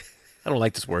 fuck. I don't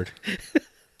like this word.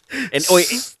 And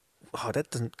wait. Oh, that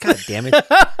doesn't. God damn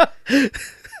it.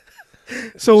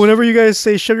 So whenever you guys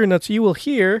say sugar nuts, you will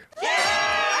hear. You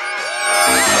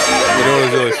know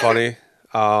what was really funny?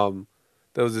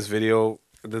 There was this video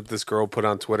that this girl put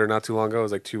on Twitter not too long ago. It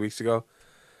was like 2 weeks ago.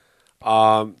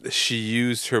 She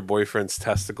used her boyfriend's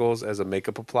testicles as a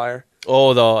makeup applier. Oh,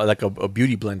 like a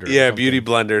beauty blender. or Yeah, something. beauty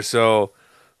blender. So,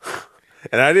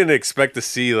 and I didn't expect to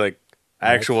see like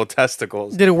actual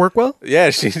testicles. Did it work well?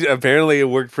 Yeah, she apparently it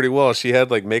worked pretty well. She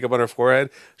had like makeup on her forehead.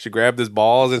 She grabbed his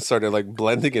balls and started like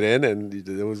blending it in, and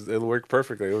it worked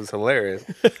perfectly. It was hilarious.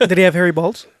 Did he have hairy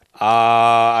balls?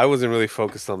 I wasn't really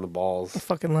focused on the balls.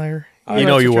 Fucking liar. You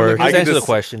know you were. I Just answer the des-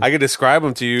 question. I could describe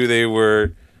them to you. They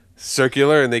were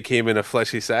circular and they came in a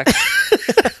fleshy sack.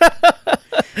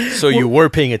 So you were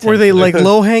paying attention. Were they like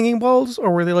low hanging balls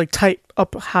or were they like tight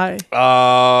up high?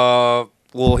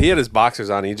 Well, he had his boxers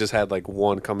on. He just had like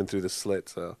one coming through the slit,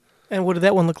 so And what did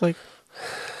that one look like?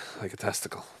 like a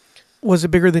testicle. Was it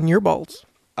bigger than your balls?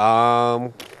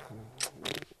 My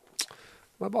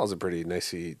balls are pretty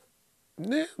nicey.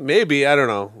 Maybe, I don't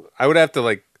know. I would have to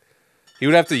like. He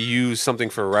would have to use something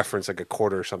for reference, like a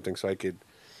quarter or something, so I could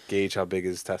gauge how big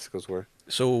his testicles were.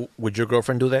 So would your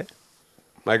girlfriend do that?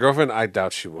 My girlfriend, I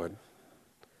doubt she would.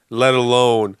 Let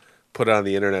alone put it on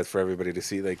the internet for everybody to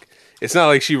see. Like, it's not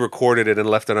like she recorded it and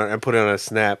left it on and put it on a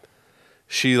snap.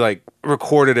 She like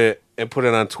recorded it and put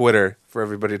it on Twitter for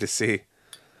everybody to see.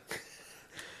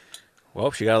 Well,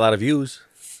 she got a lot of views.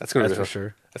 That's gonna That's be for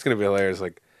sure. That's gonna be hilarious.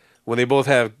 Like when they both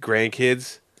have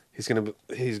grandkids, he's gonna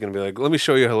be like, "Let me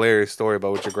show you a hilarious story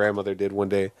about what your grandmother did one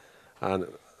day on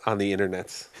the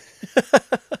internets."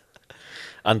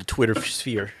 On the Twitter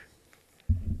sphere.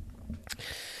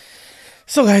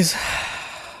 So, guys,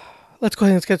 let's go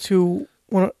ahead and let's get to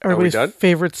one of everybody's done?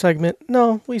 favorite segment.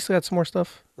 No, we still got some more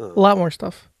stuff. A lot more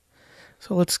stuff.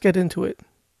 So let's get into it.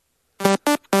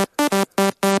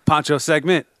 Poncho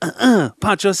segment.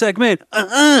 Poncho segment.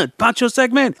 Poncho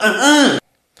segment.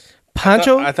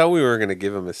 Pancho? I thought we weren't gonna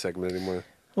give him a segment anymore.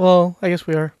 Well, I guess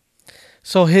we are.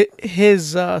 So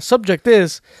his subject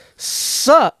is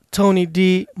Sup, Tony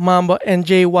D, Mamba, and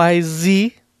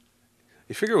JYZ,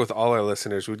 You figure with all our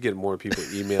listeners, we'd get more people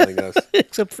emailing us.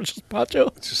 except for just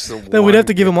Pancho. Just the Then we'd have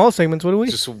to give him all segments, wouldn't we?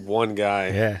 just one guy.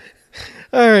 Yeah.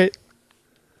 All right.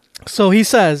 So he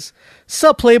says,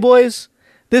 Sup, Playboys?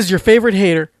 This is your favorite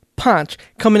hater, Ponch,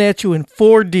 coming at you in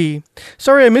 4D.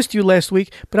 Sorry I missed you last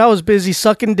week, but I was busy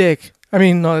sucking dick. I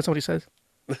mean, no, that's not what he says.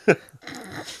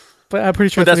 But I'm pretty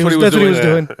sure But that's what he was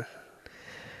doing. Yeah.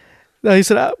 No, he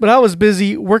said, but I was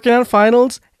busy working on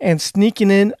finals and sneaking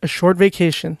in a short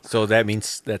vacation. So that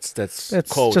means that's That's just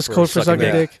code for sucking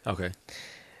dick. Okay.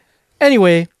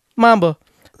 Anyway, Mamba,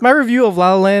 my review of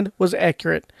La La Land was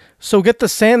accurate. So get the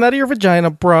sand out of your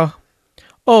vagina, bruh.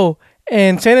 Oh,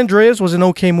 and San Andreas was an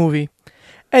okay movie.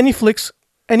 Any flick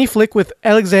with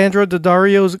Alexandra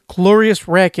Daddario's glorious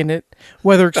rack in it,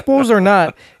 whether exposed or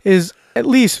not, is at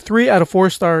least 3 out of 4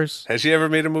 stars. Has she ever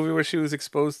made a movie where she was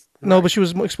exposed? No, but she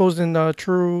was exposed in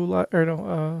True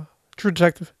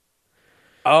Detective.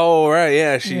 Oh right,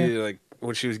 yeah. She Yeah. like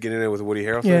when she was getting it with Woody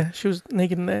Harrelson. Yeah, she was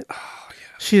naked in that. Oh, yeah.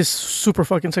 She is super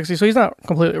fucking sexy, so he's not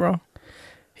completely wrong.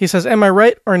 He says, am I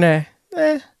right or nah?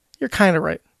 You're kind of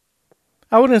right.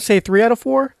 I wouldn't say 3 out of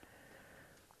 4.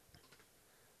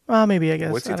 Maybe, I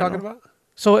guess. What's he I don't talking know. about?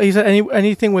 So he said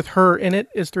anything with her in it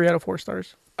is 3 out of 4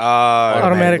 stars.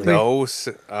 Automatically. No,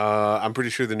 I'm pretty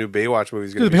sure the new Baywatch movie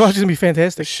is going Dude, to the be Baywatch is going to be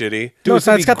fantastic. shitty. No, it's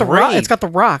not. It's got the Rock. great. It's got the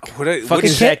Rock. What Fucking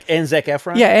which, Zac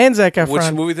Efron? Yeah, and Zac Efron.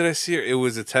 which movie did I see? It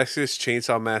was a Texas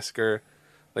Chainsaw Massacre,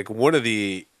 like one of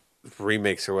the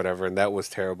remakes or whatever, and that was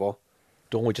terrible.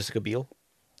 Don't with Jessica Biel.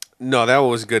 No, that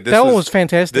one was good. This That one was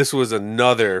fantastic. This was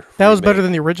another. That was remake. better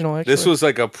than the original, actually. This was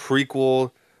like a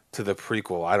prequel to the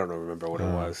prequel. I don't remember what it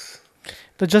was.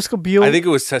 the Jessica Biel. I think it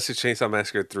was Texas Chainsaw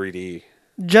Massacre 3D.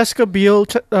 Jessica Biel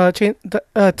Texas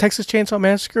Chainsaw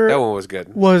Massacre That one was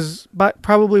good. was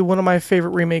probably one of my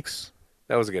favorite remakes,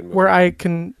 That was a good movie. where I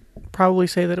can probably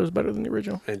say that it was better than the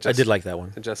original. And I did like that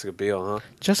one. and Jessica Biel, huh?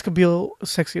 Jessica Biel,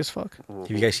 sexy as fuck.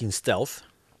 Have you guys seen Stealth?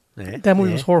 That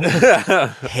movie was horrible.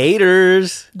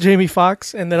 Haters. Jamie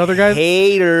Foxx and that other guy that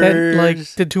Haters.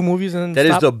 like did 2 movies and That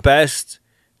is stopped. the best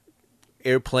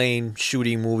airplane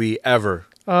shooting movie ever.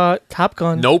 Top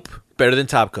Gun. Nope. Better than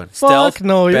Top Gun. Stealth.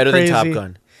 no, you're better crazy. than Top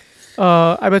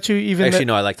Gun. I bet you even Actually, that,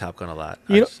 no, I like Top Gun a lot.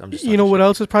 you I'm just know, you know talking what shit.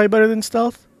 else is probably better than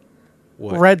Stealth?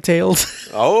 What? Red Tails.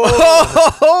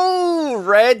 Oh,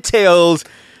 Red Tails.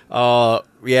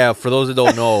 Yeah, for those that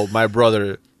don't know, my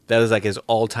brother, that is like his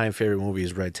all-time favorite movie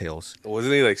is Red Tails.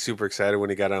 wasn't he like super excited when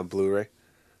he got it on Blu-ray?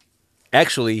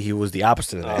 Actually, he was the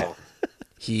opposite of that. Oh.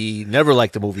 He never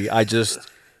liked the movie. I just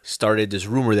started this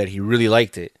rumor that he really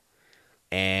liked it,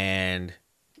 and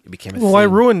it became a Well, why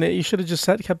thing. ruin it? You should have just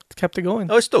kept it going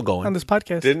Oh, it's still going. on this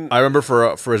podcast. Didn't I remember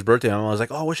for his birthday, I was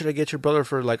like, "Oh, what should I get your brother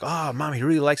for?" Like, "Oh, mom, he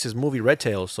really likes his movie Red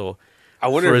Tails." So I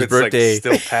wonder for if his it's birthday. like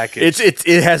still packaged.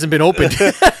 It hasn't been opened.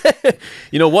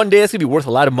 One day it's gonna be worth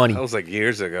a lot of money. That was like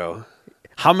years ago.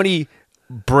 How many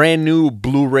brand new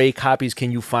Blu-ray copies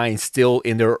can you find still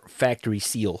in their factory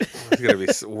seal? It's gonna be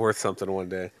worth something one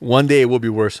day. One day it will be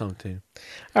worth something.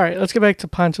 All right, let's get back to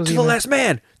Pancho's To the email. last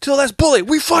man, to the last bullet.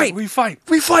 We fight. We fight.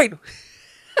 We fight.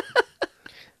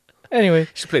 Anyway,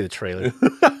 Should play the trailer.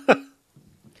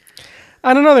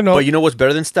 on another note, But you know what's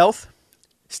better than stealth?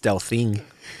 Stealthing.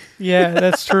 yeah,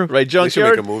 that's true. Right, They should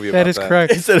make Junkyard? a movie about That is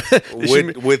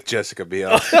correct. with Jessica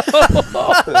Biel.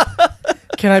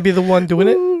 Can I be the one doing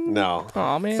it? No.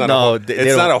 Oh man. It's not, No, a, they it's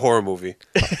don't- not a horror movie.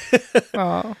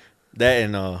 Aw. That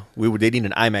and they need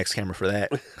an IMAX camera for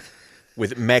that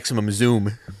with maximum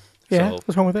zoom. Yeah. So,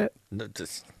 What's wrong with that? it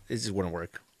just wouldn't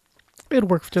work. It'd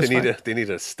work just fine. They need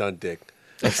a stunt dick.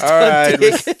 All right,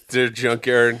 Mr.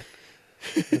 Junkyard.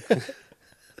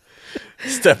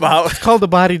 Step out. It's called the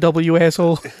body double, you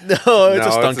asshole. No, it's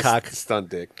a stunt it's cock. Stunt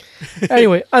dick.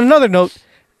 Anyway, on another note,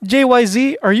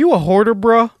 JYZ, are you a hoarder,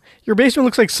 bruh? Your basement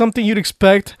looks like something you'd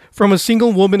expect from a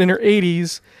single woman in her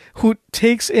 80s who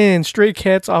takes in stray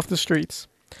cats off the streets.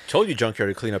 Told you, Junkyard,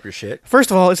 to clean up your shit.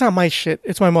 First of all, it's not my shit.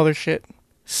 It's my mother's shit.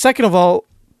 Second of all,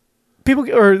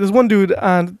 there's one dude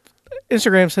on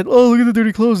Instagram said, "Oh, look at the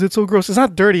dirty clothes. It's so gross." It's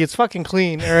not dirty. It's fucking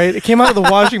clean. All right. It came out of the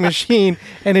washing machine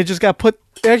and it just got put.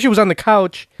 It actually was on the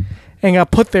couch and got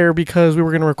put there because we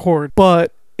were going to record.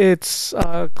 But it's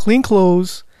clean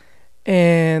clothes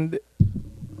and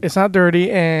it's not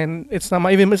dirty and it's not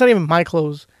even my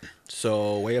clothes.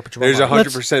 So, way up. There's a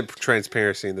 100%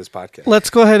 transparency in this podcast. Let's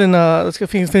go ahead and let's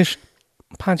finish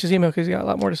Ponch's email because he got a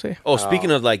lot more to say. Oh, speaking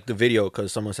of like the video,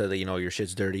 because someone said that your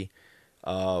shit's dirty.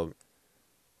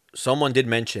 Someone did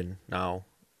mention. Now,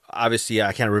 obviously,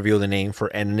 I can't reveal the name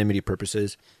for anonymity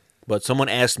purposes, but someone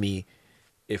asked me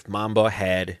if Mamba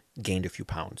had gained a few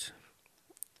pounds.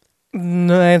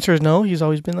 No, the answer is no. He's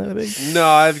always been that big. No,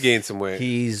 I've gained some weight.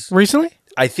 He's. Recently?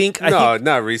 I think.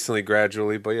 Not recently,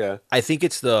 gradually, but yeah. I think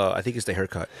it's the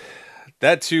haircut.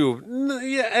 That too.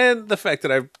 Yeah, and the fact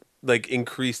that I've like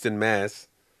increased in mass.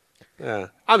 Yeah.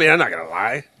 I mean, I'm not going to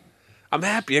lie. I'm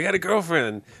happy. I got a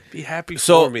girlfriend. Be happy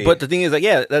So, for me. but the thing is, like,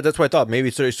 yeah, that's what I thought. Maybe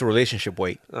it's a relationship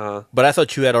weight. But I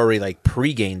thought you had already like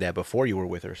pre-gained that before you were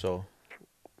with her. So,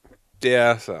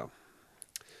 yeah, so.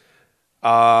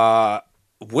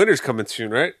 Winter's coming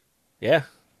soon, right? yeah.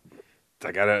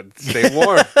 I got to stay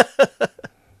warm.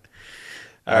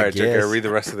 All right, Jake, guess. read the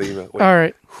rest of the email. Wait, All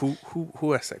right.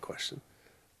 Who asked that question?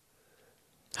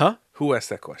 Huh? Who asked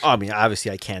that question? I mean, obviously,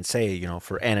 I can't say,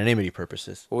 for anonymity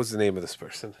purposes. What was the name of this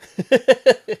person?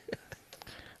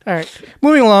 All right.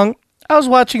 Moving along. I was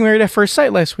watching Married at First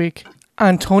Sight last week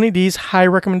on Tony D's high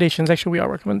recommendations. Actually, we all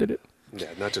recommended it. Yeah,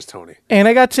 not just Tony. And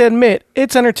I got to admit,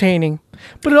 it's entertaining.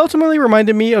 But it ultimately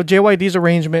reminded me of JYD's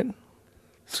arrangement.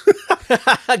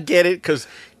 I get it, because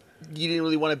you didn't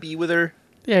really want to be with her.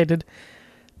 Yeah, I did.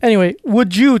 Anyway,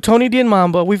 would you, Tony D and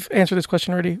Mamba, we've answered this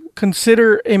question already,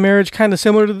 consider a marriage kind of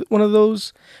similar to one of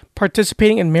those,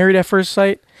 participating in Married at First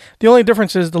Sight? The only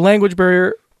difference is the language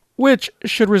barrier, which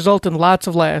should result in lots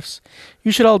of laughs.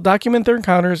 You should all document their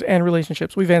encounters and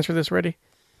relationships. We've answered this already.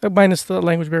 Minus the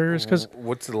language barriers, because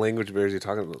What's the language barriers you're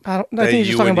talking about? I That think he's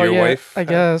you just talking and about your wife? I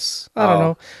guess I don't Oh.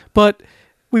 know, but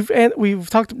we've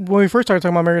talked when we first started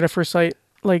talking about Married at First Sight,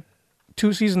 like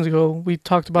 2 seasons ago. We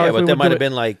talked about Yeah, if we but that would might do have it.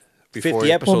 been like Before 50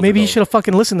 you- episodes Well, maybe ago. you should have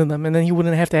fucking listened to them, and then you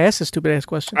wouldn't have to ask this stupid ass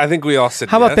question. I think we all said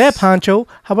How about yes. that, Pancho?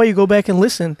 How about you go back and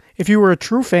listen? If you were a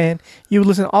true fan, you would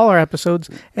listen to all our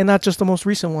episodes and not just the most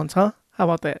recent ones, huh? How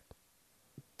about that?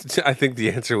 I think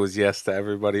the answer was yes to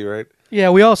everybody, right?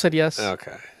 Yeah, we all said yes.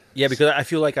 Okay. Yeah, because I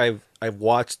feel like I've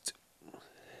watched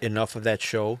enough of that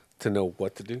show To know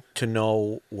what to do. to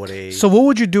know what a... So what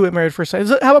would you do at Married at First Sight?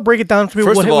 How about break it down for me?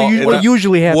 First What, of all, what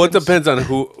usually happens? Well, it depends on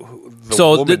who the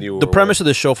So woman you were the premise with. of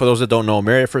the show, for those that don't know,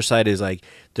 Married at First Sight is like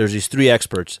there's these 3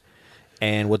 experts,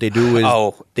 and what they do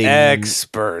is they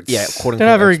experts. Yeah, quote They're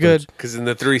not unquote very experts. good. Because in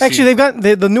the 3 Actually, they've gotten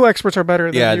the new experts are better.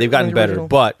 Than Yeah, the- they've gotten than the better, original.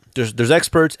 but there's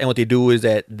experts, and what they do is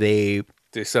that they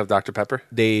Do you still have Dr. Pepper?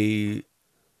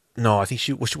 no, I think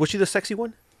she was she the sexy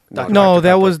one. No,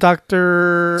 that was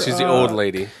Doctor. She's the old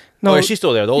lady. No, Oh, she's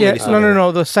still there. The old yeah, lady's still no, there.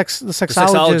 no, the The sexologist,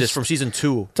 sexologist from season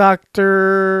 2.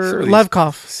 Doctor Some of these-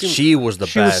 Levkov. She was the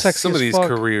She was best. sexy. Some of as these fuck.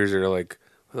 careers are like,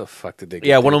 what the fuck did they get?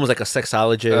 Yeah, one of them was like a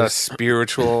sexologist.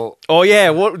 Spiritual. Oh yeah,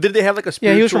 what did they have like a Yeah,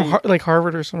 spiritual? he was from like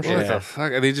Harvard or some What shit. the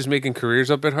fuck? Are they just making careers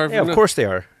up at Harvard? Yeah, of now? course they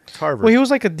are. It's Harvard. Well, he was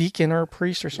like a deacon or a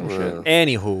priest or some shit.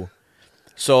 Anywho,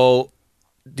 so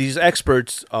these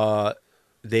experts,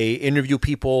 they interview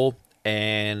people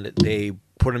and they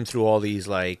put them through all these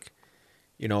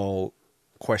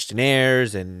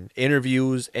questionnaires and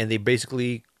interviews, and they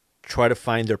basically try to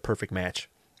find their perfect match.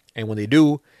 And when they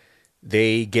do,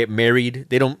 they get married.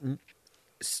 They don't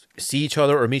see each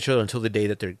other or meet each other until the day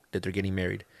that they're getting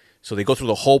married. So they go through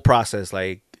the whole process.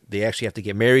 Like, they actually have to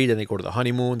get married, and they go to the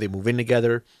honeymoon. They move in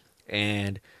together.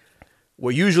 And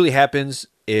what usually happens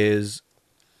is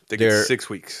They get 6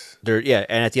 weeks. and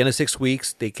at the end of 6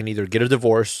 weeks, they can either get a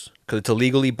divorce because it's a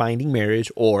legally binding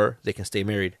marriage, or they can stay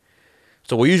married.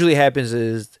 So what usually happens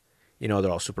is, they're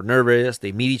all super nervous.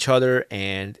 They meet each other,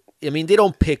 and I mean, they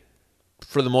don't pick,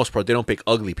 for the most part, they don't pick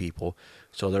ugly people.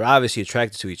 So they're obviously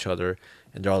attracted to each other,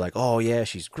 and they're all like, "Oh yeah,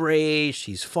 she's great.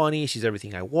 She's funny. She's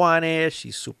everything I wanted.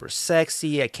 She's super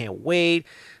sexy. I can't wait."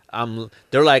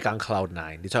 They're like on cloud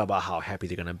 9. They talk about how happy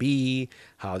they're gonna be,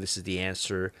 how this is the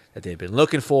answer that they've been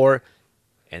looking for,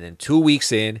 and then 2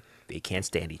 weeks in, they can't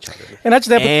stand each other. And that's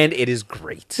that. And it is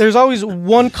great. There's always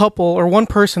one couple or one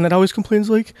person that always complains,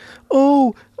 like,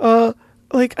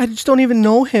 like, I just don't even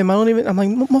know him. I'm like,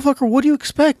 motherfucker, what do you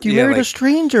expect? You Yeah, married a like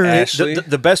stranger. Ashley.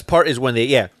 The best part is when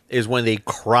they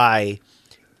cry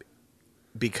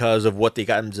because of what they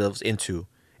got themselves into,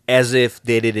 as if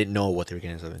they didn't know what they were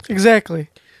getting themselves into. Exactly.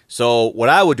 So what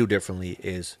I would do differently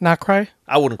is Not cry.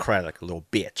 I wouldn't cry like a little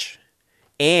bitch,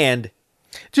 and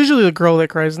It's usually the girl that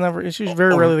cries. It's usually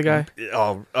very rarely the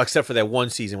guy. except for that one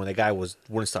season when the guy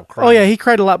wouldn't stop crying. Oh yeah, he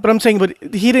cried a lot. But I'm saying,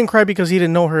 he didn't cry because he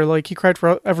didn't know her. Like, he cried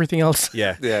for everything else.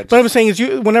 yeah, Yeah. But I'm saying is,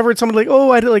 whenever it's somebody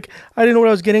like, I didn't know what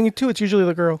I was getting into. It's usually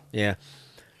the girl. yeah.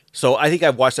 So I think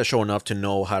I've watched that show enough to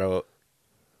know how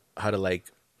to like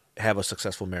have a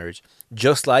successful marriage.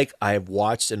 Just like I have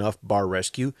watched enough Bar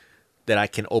Rescue that I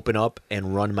can open up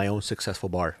and run my own successful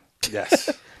bar. Yes.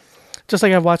 Just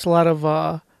like I've watched a lot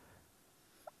of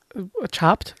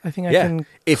Chopped. I think I can.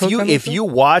 If cook on if myself. you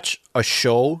watch a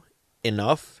show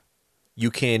enough,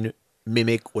 you can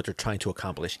mimic what they're trying to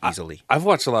accomplish easily. I've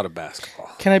watched a lot of basketball.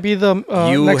 Can I be the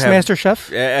You next have- Master Chef?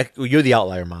 You're the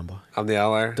outlier, Mamba. I'm the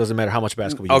outlier. Doesn't matter how much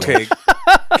basketball you Okay.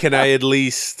 know. Can I at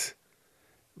least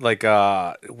would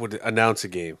announce a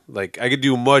game? Like, I could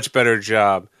do a much better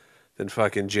job than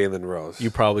fucking Jalen Rose. You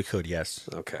probably could, yes.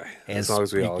 Okay. And As long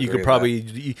as we all you agree could on probably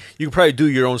that. you could probably do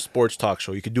your own sports talk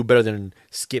show. You could do better than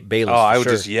Skip Bayless. Oh, I for would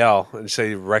sure. just yell and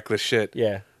say reckless shit.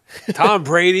 Yeah. Tom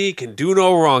Brady can do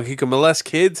no wrong. He can molest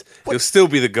kids. He'll still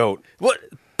be the GOAT. What?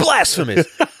 Blasphemous.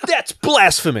 That's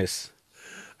blasphemous.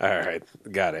 All right.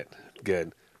 Got it.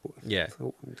 Good. Yeah.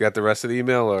 You got the rest of the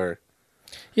email, or?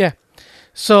 Yeah.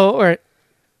 So, all right.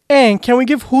 And can we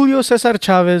give Julio Cesar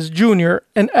Chavez Jr.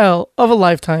 an L of a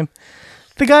lifetime?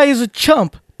 The guy is a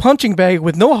chump, punching bag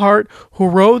with no heart, who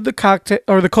rode the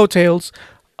coattails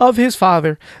of his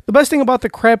father. The best thing about the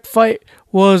crap fight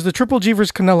was the Triple G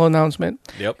vs. Canelo announcement.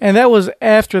 Yep. And that was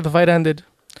after the fight ended.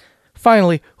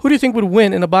 Finally, who do you think would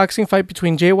win in a boxing fight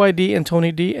between JYD and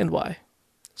Tony D, and why?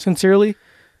 Sincerely,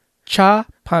 Cha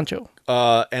Pancho.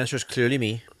 Answer is clearly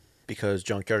me, because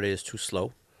Junkyard is too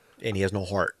slow and he has no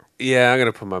heart. Yeah, I'm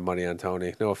going to put my money on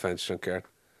Tony. No offense, Junkyard.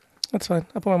 That's fine.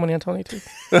 I put my money on Tony too.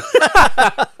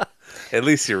 At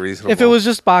least you're reasonable. If it was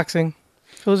just boxing,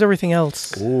 if it was everything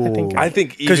else, I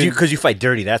think Because even, you fight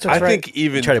dirty. That's why. I think You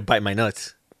even try to bite my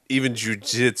nuts. even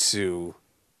jujitsu,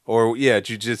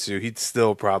 jujitsu, he'd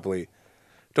still probably.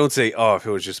 Don't say, oh, if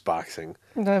it was just boxing.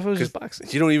 nah, if it was 'Cause just boxing.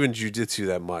 You don't even jujitsu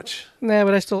that much. Nah,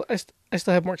 but I still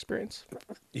have more experience.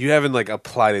 You haven't like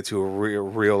applied it to a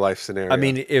real life scenario. I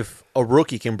mean, if a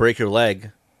rookie can break your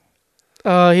leg, He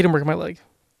didn't break my leg.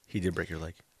 he did break your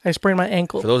leg. I sprained my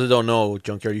ankle. For those that don't know,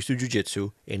 Junkyard used to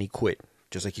jujitsu and he quit,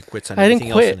 just like he quits on I didn't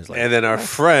everything else quit. in his life. and then our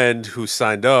friend who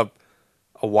signed up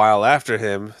a while after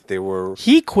him, they were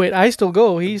He quit. I still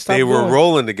go. He stopped. they were going.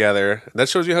 rolling together. That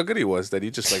shows you how good he was. That he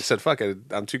just like said, "Fuck it,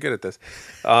 I'm too good at this."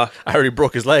 I already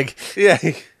broke his leg. Yeah.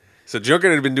 So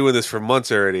Junker had been doing this for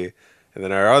months already, and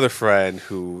then our other friend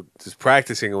who was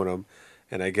practicing with him,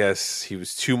 and I guess he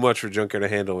was too much for Junker to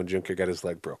handle when Junker got his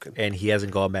leg broken. And he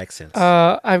hasn't gone back since.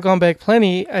 I've gone back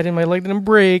plenty. My leg didn't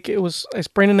break. I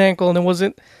sprained an ankle, and it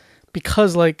wasn't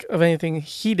because of anything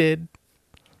he did.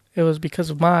 It was because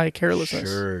of my carelessness.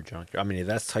 Sure, Junkyard. I mean, if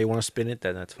that's how you want to spin it,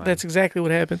 then that's fine. That's exactly what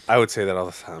happened. I would say that all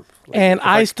the time. Like, And if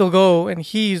I still go, and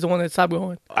he's the one that stopped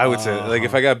going. I would say like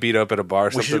if I got beat up at a bar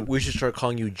or we something. should start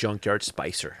calling you Junkyard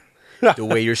Spicer. The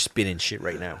way you're spinning shit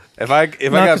right now. If I No,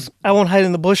 'cause I won't hide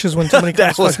in the bushes when somebody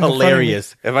That comes was fucking in front of me.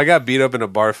 hilarious. if I got beat up in a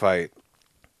bar fight,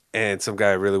 and some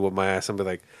guy really whooped my ass, I'd be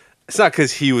like, it's not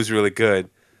because he was really good.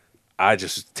 I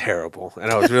just was terrible, and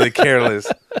I was really careless.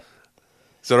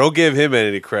 So don't give him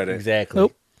any credit. Exactly.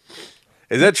 Nope.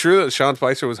 Is that true that Sean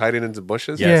Spicer was hiding into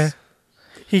bushes? Yes.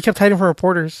 Yeah. He kept hiding from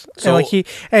reporters. So-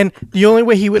 and the only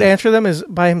way he would answer them is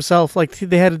by himself. Like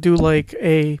they had to do like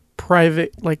a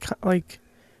private like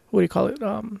what do you call it?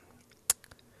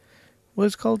 what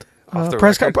is it called? Off the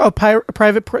Press record?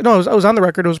 private. No, I was on the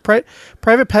record. It was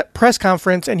press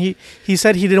conference, and he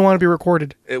said he didn't want to be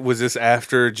recorded. Was this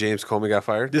after James Comey got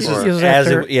fired? This Or- This is is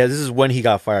after- this is when he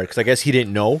got fired because I guess he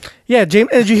didn't know. Yeah, James.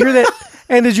 And did you hear that?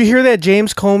 And did you hear that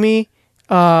James Comey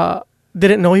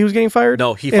didn't know he was getting fired?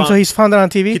 No, he and found- so he's found it on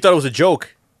TV. He thought it was a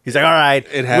joke. He's like, all right,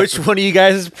 It happened. which one of you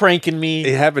guys is pranking me?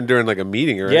 It happened during like a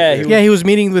meeting, right? Yeah, Yeah, he was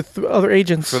meeting with other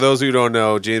agents. For those who don't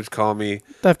know, James Comey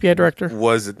The FBI director.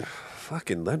 was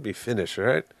fucking. Let me finish, all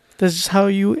right? This is how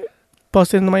you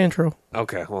busted into my intro.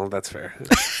 Okay, well that's fair.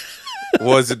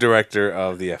 Was the director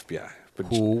of the FBI, but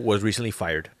Who was recently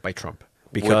fired by Trump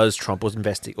because Trump was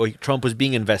Trump was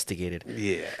being investigated.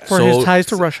 yeah, For his ties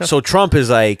to Russia. So Trump is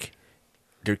like,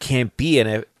 there can't be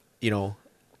an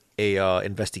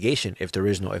investigation if there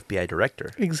is no FBI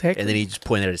director. Exactly. And then he just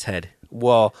pointed at his head.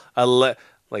 well,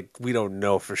 like we don't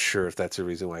know for sure if that's the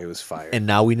reason why he was fired. And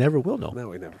now we never will know. No,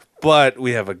 we never. But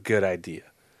we have a good idea.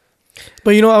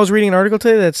 But I was reading an article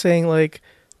today that's saying like,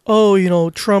 oh,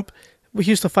 Trump, he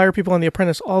used to fire people on The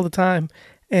Apprentice all the time,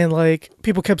 and like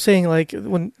people kept saying like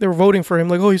when they were voting for him,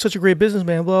 like, oh, he's such a great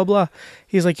businessman, blah blah.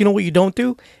 He's like, what you don't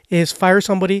do is fire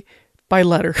somebody by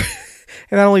letter,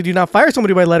 and not only do you not fire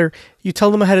somebody by letter, you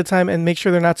tell them ahead of time and make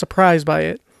sure they're not surprised by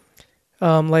it.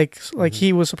 Like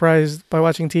he was surprised by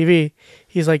watching TV.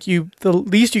 He's like, the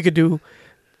least you could do.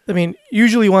 I mean,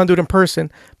 usually you want to do it in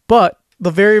person, but the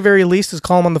very, very least is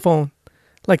call him on the phone.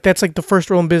 Like, that's like the first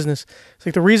rule in business. It's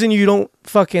like the reason you don't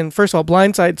fucking, first of all,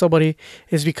 blindside somebody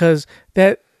is because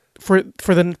that, for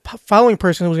the following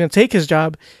person who's going to take his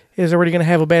job is already going to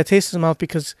have a bad taste in his mouth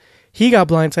because he got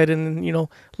blindsided and,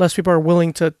 less people are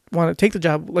willing to want to take the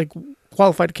job, like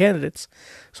qualified candidates.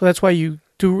 So that's why you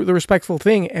do the respectful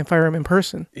thing and fire him in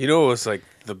person. You know what was like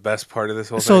the best part of this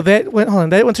whole So thing?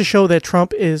 that went to show that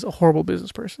Trump is a horrible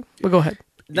business person. But go ahead.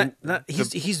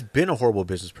 He's been a horrible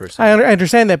business person. I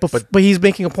understand that, but he's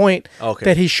making a point Okay.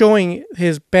 that he's showing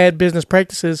his bad business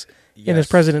practices in his Yes.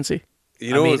 presidency.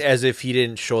 You know I mean, what's- as if he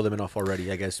didn't show them enough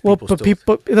already. I guess. Well, People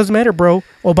but still, it doesn't matter, bro.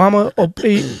 Obama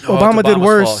did Obama's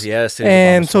worse, fault. Yes, it is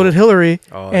and Obama's so did fault. Hillary,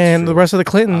 Oh, that's and the true. rest of the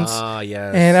Clintons,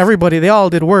 yes. and everybody. They all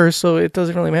did worse, so it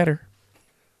doesn't really matter.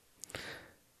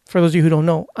 For those of you who don't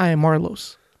know, I am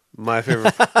Marlos. my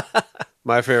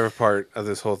favorite part of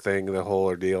this whole thing, the whole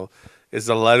ordeal, is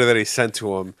the letter that he sent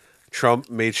to him. Trump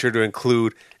made sure to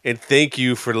include, and thank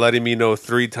you for letting me know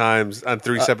 3 times on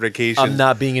 3 separate occasions. I'm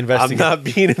not being investigated. I'm not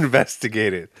being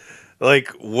investigated. Like,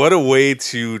 what a way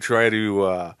to try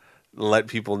to let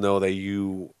people know that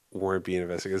you weren't being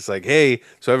investigated. It's like, hey,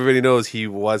 so everybody knows he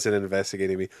wasn't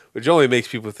investigating me, which only makes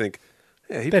people think,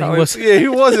 yeah, he That he probably was. Yeah, he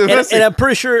was and investigated. I'm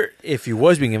pretty sure if he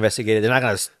was being investigated, they're not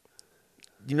gonna.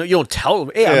 You don't tell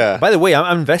them. Hey, Yeah. by the way,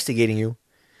 I'm investigating you.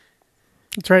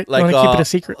 That's right. Like, you want to keep it a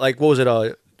secret. Like, what was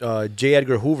it? J.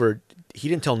 Edgar Hoover. He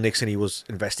didn't tell Nixon he was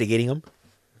investigating him.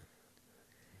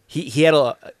 He had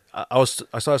a. I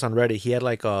saw this on Reddit. He had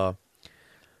like a.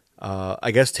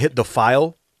 I guess to hit the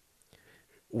file.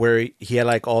 Where he had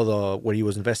like all the when he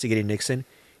was investigating Nixon,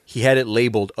 he had it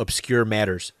labeled obscure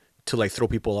matters to like throw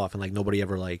people off and like nobody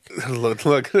ever like.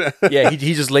 look. Yeah,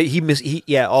 he just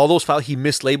all those files he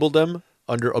mislabeled them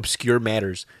under obscure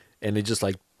matters, and it just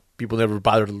like people never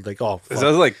bothered to like fuck. Is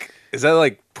that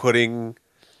like putting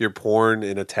your porn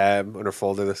in a tab on a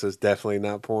folder that says definitely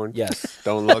not porn? Yes.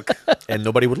 Don't look. And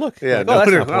nobody would look. Yeah, Like, oh,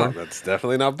 that's nobody. not porn. That's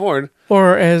definitely not porn.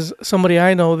 Or as somebody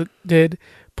I know that did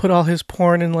put all his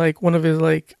porn in like one of his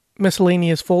like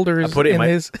miscellaneous folders. I put it in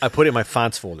his. I put it in my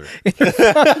fonts folder.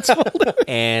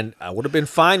 And I would have been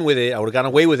fine with it. I would have gotten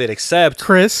away with it, except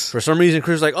Chris. for some reason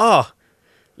Chris was like, oh,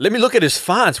 let me look at his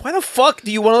fonts. Why the fuck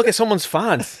do you want to look at someone's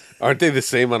fonts? Aren't they the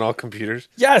same on all computers?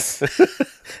 Yes.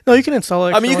 No, you can install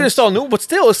it. I mean, you can install new, but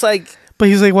still, it's like, But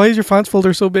he's like, why is your fonts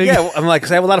folder so big? yeah, I'm like,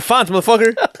 'cause I have a lot of fonts,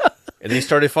 motherfucker. And then he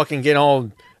started fucking getting all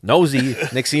nosy.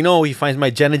 Next thing you know, he finds my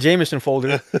Jenna Jameson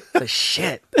folder. It's like,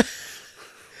 shit.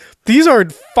 These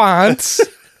aren't fonts.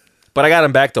 But I got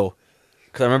him back, though.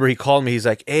 Because I remember he called me. He's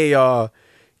like, hey,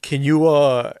 can you...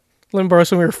 Let me borrow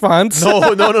some of your fonts.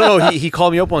 No. He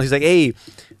called me up once. He's like, hey,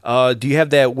 do you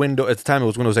have that window... At the time, it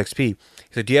was Windows XP. He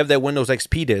said, do you have that Windows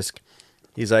XP disk?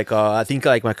 He's like, I think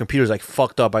like my computer's like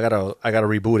fucked up. I gotta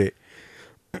reboot it.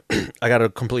 I gotta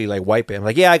completely like wipe it. I'm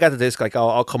like, yeah, I got the disk. Like,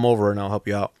 I'll come over and I'll help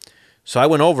you out. So I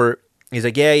went over. He's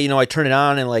like, yeah, I turned it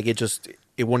on and like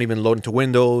it won't even load into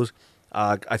Windows.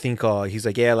 I think he's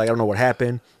like, yeah, like I don't know what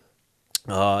happened.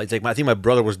 He's like, I think my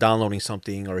brother was downloading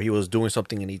something or he was doing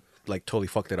something and he like totally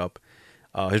fucked it up.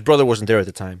 His brother wasn't there at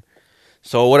the time.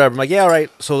 So whatever. I'm like, yeah, all right.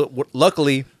 So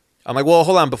luckily, I'm like, well,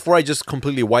 hold on. Before I just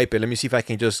completely wipe it, let me see if I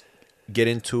can just get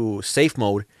into safe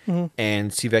mode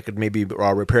and see if I could maybe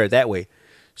repair it that way.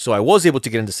 So I was able to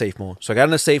get into safe mode. So I got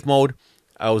into safe mode.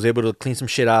 I was able to clean some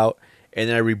shit out, and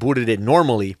then I rebooted it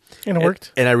normally. And it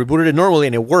worked? And I rebooted it normally,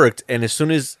 and it worked. And as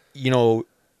soon as,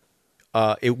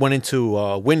 it went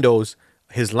into Windows,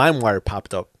 his LimeWire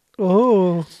popped up.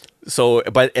 Oh. So,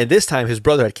 but at this time, his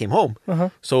brother had came home. Uh-huh.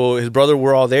 So his brother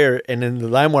were all there, and then the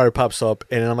LimeWire pops up,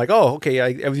 and I'm like, oh, okay,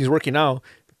 everything's working now.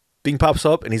 Bing pops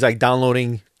up, and he's like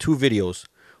downloading 2 videos.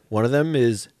 One of them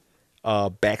is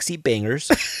Backseat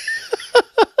Bangers,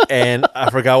 and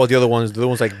I forgot what the other one is. The other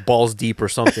one's like Balls Deep or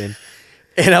something.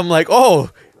 And I'm like,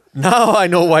 oh, now I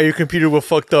know why your computer was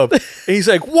fucked up. And he's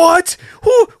like, what?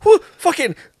 Who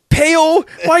fucking Peo?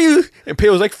 Why you? And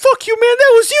Peo's like, fuck you, man,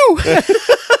 that was you.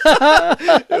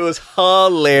 It was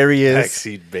hilarious.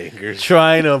 Backseat Bangers.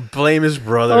 Trying to blame his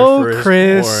brother Oh, for his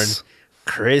Chris. porn.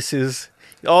 Chris is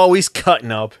always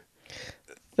cutting up.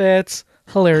 That's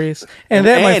hilarious. And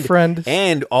that, my friend.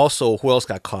 And also, who else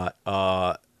got caught?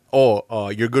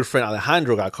 Your good friend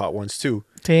Alejandro got caught once too.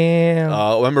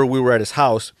 Damn. Remember we were at his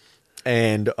house,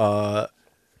 and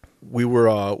we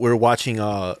were watching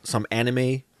some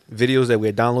anime videos that we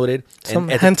had downloaded. Some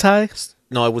and hentai?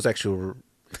 No, it was actually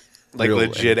Like real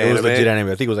legit anime. It was anime? legit anime.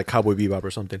 I think it was like Cowboy Bebop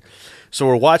or something. So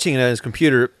we're watching it on his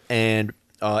computer, and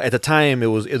at the time there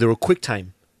were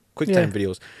QuickTime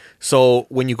videos. So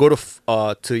when you go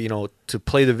to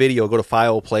play the video, go to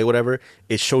file, play, whatever,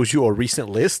 it shows you a recent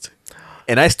list,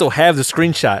 and I still have the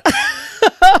screenshot,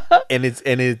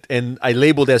 and I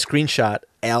labeled that screenshot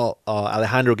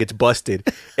Alejandro gets busted,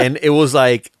 and it was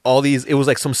like all these. It was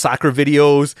like some soccer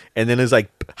videos, and then it's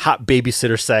like hot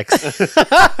babysitter sex.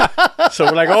 So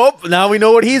we're like, oh, now we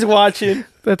know what he's watching.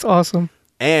 That's awesome.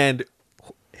 And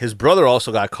his brother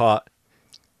also got caught.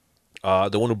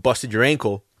 The one who busted your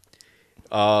ankle.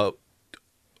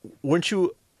 Weren't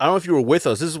you? I don't know if you were with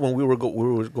us. This is when we were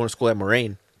going to school at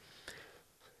Moraine.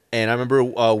 And I remember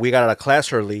we got out of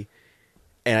class early,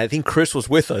 and I think Chris was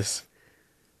with us.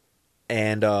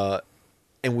 And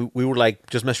we were like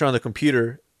just messing around on the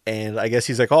computer, and I guess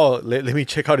he's like, oh, let me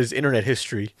check out his internet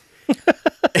history.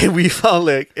 And we found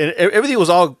and everything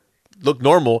looked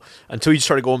normal until you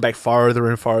started going back farther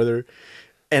and farther.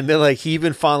 And then he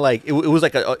even found it was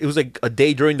like a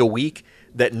day during the week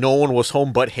that no one was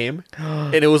home but him,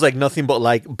 and it was like nothing but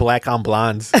black on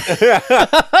blondes.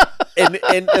 and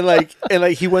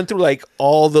he went through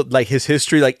all the his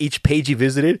history, each page he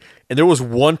visited, and there was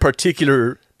one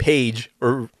particular page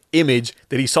or image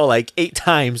that he saw 8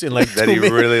 times in that 2 he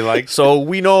minutes. really liked. So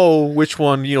we know which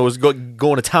one was going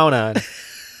to town on.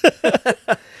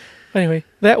 Anyway,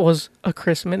 that was a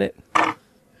Chris minute.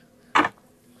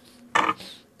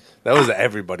 That was an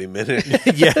everybody minute.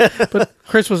 Yeah, But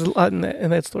Chris was a lot in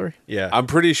that story. yeah. I'm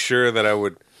pretty sure that I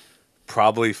would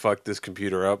probably fuck this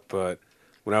computer up, but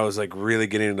when I was really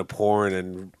getting into porn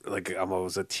and I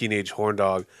was a teenage horn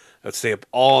dog, I'd stay up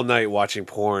all night watching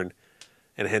porn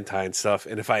and hentai and stuff.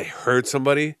 And if I heard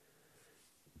somebody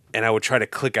and I would try to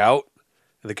click out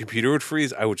and the computer would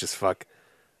freeze, I would just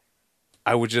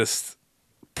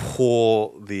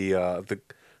pull the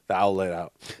outlet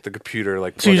out, the computer.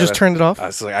 So you just turned it off?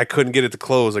 I couldn't get it to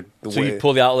close. So you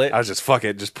pull the outlet. I was just fuck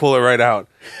it, just pull it right out,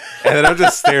 and then I'm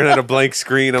just staring at a blank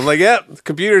screen. I'm like, "Yep, the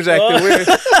computer's acting weird."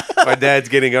 My dad's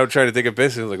getting up trying to take a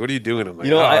piss. He's like, "What are you doing?" I'm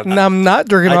like, I'm not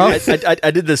jerking off.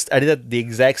 I did this. I did the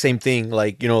exact same thing.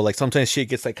 Sometimes shit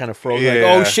gets kind of frozen.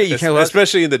 Yeah. Oh shit, you can't.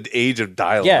 Especially in the age of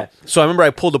dial-up. Yeah. So I remember I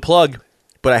pulled the plug,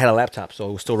 but I had a laptop,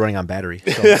 so it was still running on battery.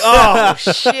 So. Oh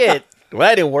shit! Well,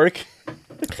 that didn't work.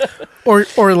 Or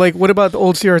what about the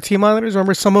old CRT monitors?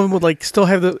 Remember, some of them would still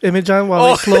have the image on while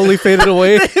they slowly faded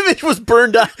away. The image was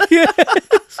burned out. Yeah.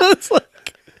 So it's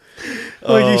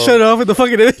you shut it off and the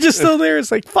fucking image is still there. It's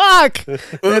fuck.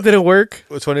 That didn't work.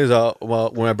 What's funny is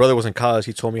when my brother was in college,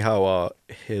 he told me how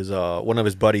his one of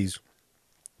his buddies,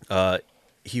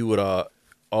 he would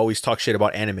always talk shit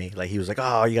about anime. He was like,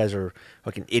 "Oh, you guys are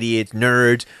fucking idiots,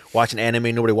 nerds, watching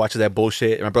anime. Nobody watches that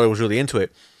bullshit." And my brother was really into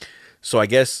it, so I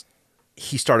guess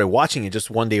he started watching it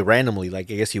just one day randomly. I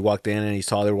guess he walked in and he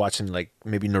saw they were watching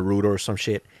maybe Naruto or some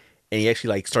shit, and he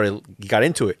actually he got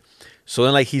into it. So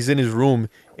then he's in his room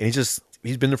and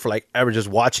he's been there for ever just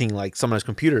watching some on his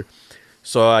computer.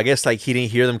 So I guess he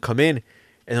didn't hear them come in,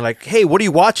 and they're like, "Hey, what are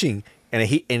you watching?" And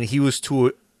he was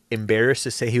too embarrassed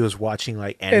to say he was watching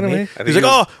anime. He's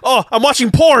like, "Oh, I'm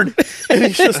watching porn," and he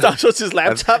just stopped his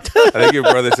laptop. I think your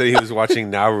brother said he was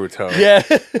watching Naruto. Yeah,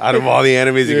 Out of all the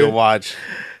animes you can watch.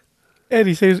 And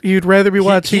he says he'd rather be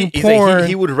watching he's porn.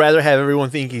 he would rather have everyone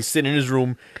think he's sitting in his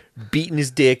room, beating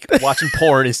his dick, watching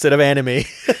porn instead of anime.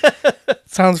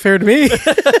 Sounds fair to me.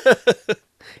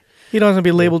 He doesn't want to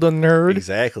be labeled a nerd.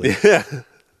 Exactly.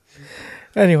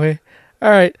 Anyway, all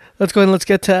right, let's go ahead and let's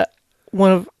get to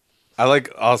one of I like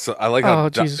how Oh,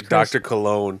 Jesus Christ. Dr.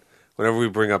 Cologne, whenever we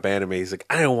bring up anime, he's like,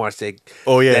 I don't watch that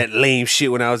yeah. that lame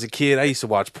shit when I was a kid. I used to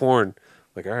watch porn.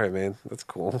 Like, all right, man, that's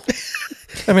cool.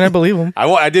 I mean, I believe him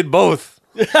I did both.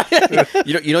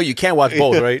 You can't watch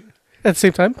both, right? at the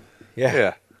same time.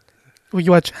 Yeah. Well,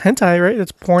 you watch hentai, right?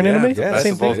 That's porn anime. yeah, Best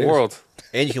Same of both thing. worlds.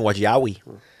 And you can watch yaoi.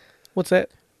 What's that?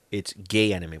 It's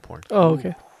gay anime porn. Oh,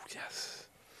 okay. Yes.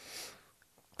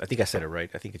 I think I said it right.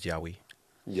 I think it's yaoi.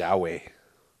 Yahweh.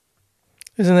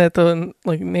 Isn't that the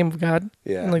like name of God?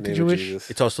 Yeah. And, like the name of Jewish. Jesus.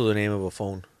 It's also the name of a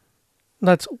phone.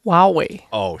 That's Huawei.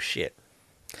 Oh shit.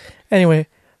 Anyway,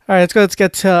 all right. Let's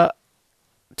get to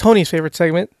Tony's favorite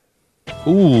segment.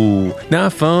 Ooh,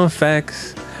 not fun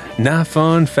facts. Not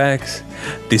fun facts.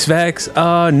 These facts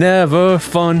are never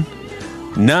fun.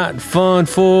 Not fun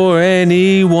for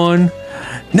anyone.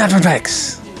 Not fun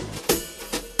facts.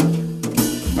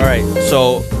 All right,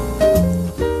 so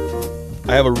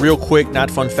I have a real quick, not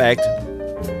fun fact.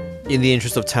 In the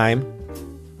interest of time,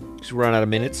 because we're running out of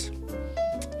minutes.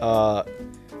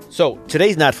 So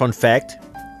today's not fun fact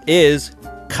is,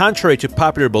 contrary to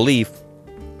popular belief,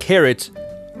 carrots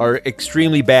are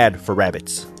extremely bad for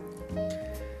rabbits.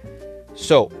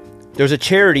 So, there's a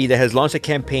charity that has launched a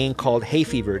campaign called Hay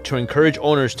Fever to encourage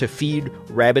owners to feed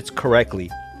rabbits correctly.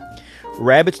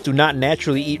 Rabbits do not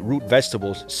naturally eat root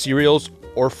vegetables, cereals,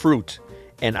 or fruit,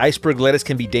 and iceberg lettuce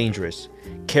can be dangerous.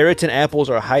 Carrots and apples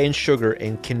are high in sugar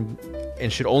and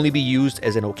should only be used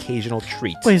as an occasional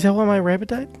treat. Wait, is that why my rabbit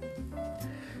died?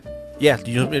 Yeah,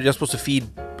 you're supposed to feed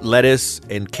lettuce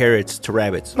and carrots to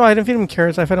rabbits. No, I didn't feed him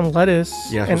carrots. I fed him lettuce.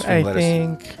 You're not and supposed to feed him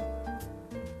I lettuce. think.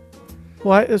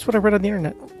 Well, that's what I read on the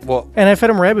internet. Well, And I fed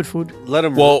him rabbit food. let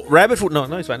him. Well, rabbit food, no,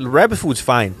 it's fine. Rabbit food's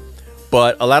fine,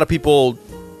 but a lot of people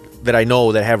that I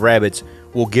know that have rabbits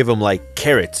will give them like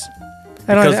carrots.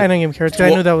 I Because- don't give him carrots.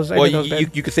 'Cause I knew that was. I well, knew that was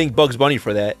bad. you could thank Bugs Bunny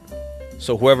for that.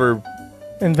 So whoever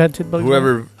Invented Bugs Bunny.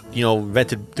 whoever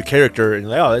invented the character and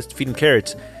like, oh, let's feed him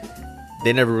carrots,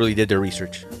 they never really did their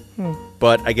research.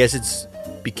 But I guess it's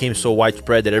became so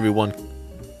widespread that everyone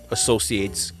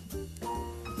associates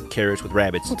carrots with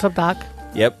rabbits. What's up, Doc?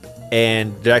 Yep.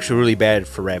 And they're actually really bad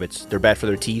for rabbits. They're bad for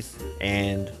their teeth,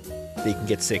 and they can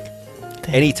get sick.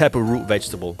 Any type of root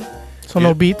vegetable. So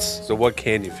no beets. So what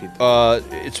can you feed them?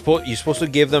 You're supposed to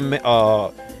give them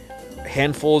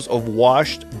handfuls of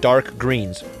washed dark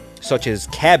greens, such as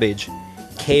cabbage,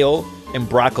 kale, and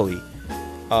broccoli,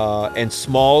 and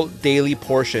small daily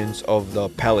portions of the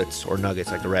pellets or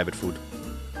nuggets, like the rabbit food.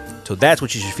 So that's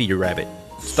what you should feed your rabbit.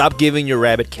 Stop giving your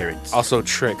rabbit carrots. Also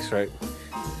tricks, right?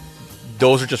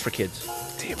 Those are just for kids.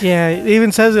 Yeah, it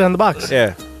even says it on the box.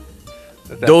 Yeah.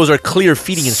 Those are clear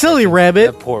feeding Silly instructions.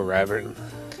 rabbit. That poor rabbit.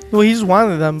 Well, he just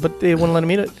wanted them, but they wouldn't let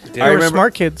him eat it. They I were remember-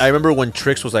 smart kids. I remember when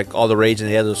Trix was like all the rage and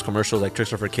they had those commercials like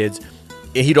Trix are for kids.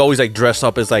 And he'd always like dress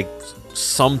up as like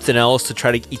something else to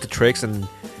try to eat the Trix, and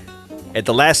at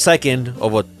the last second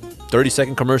of a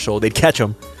 30-second commercial, they'd catch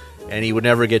him and he would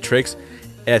never get Trix.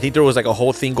 And I think there was like a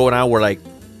whole thing going on where like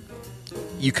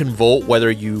you can vote whether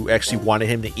you actually wanted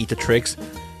him to eat the Trix,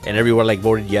 and everyone like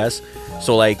voted yes.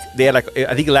 So like they had like,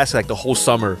 I think it lasted like the whole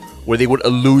summer where they would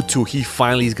allude to he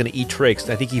finally is going to eat Trix.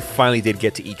 And I think he finally did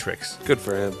get to eat Trix. Good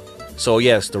for him. So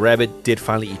yes, the rabbit did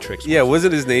finally eat Trix. Yeah,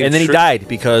 wasn't his name? And then he died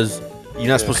because you're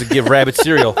not supposed to give rabbits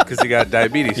cereal. because he got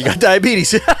diabetes. He got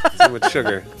diabetes. too much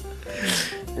sugar.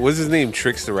 Was his name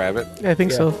Trix the Rabbit? I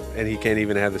think so. And he can't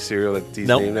even have the cereal that he's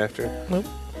Nope. named after?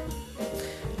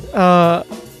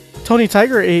 Tony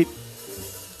Tiger ate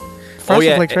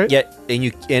Frosted Flakes, right?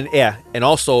 Yeah, and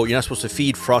also you're not supposed to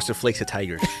feed Frosted Flakes to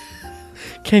tigers.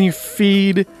 Can you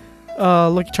feed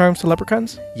Lucky Charms to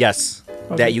leprechauns? Yes,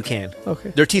 Okay. that you can. Okay.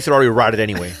 Their teeth are already rotted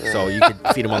anyway, so you can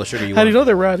feed them all the sugar you How want. do you know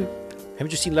they're rotted?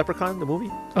 Haven't you seen Leprechaun, the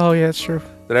movie? Oh yeah, that's true.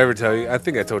 Did I ever tell you? I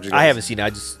think I told you guys. I haven't seen it. I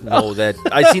just know that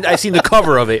I seen the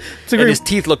cover of it, a and great- his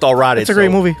teeth looked all rotted. it's a great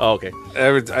movie. Oh, okay.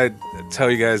 I tell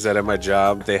you guys that at my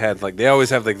job, they had they always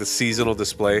have the seasonal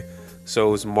display. So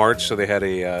it was March, so they had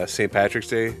a St. Patrick's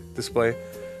Day display.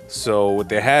 So what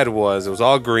they had was, it was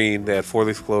all green. They had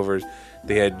 4-leaf clovers.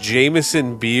 They had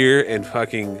Jameson beer and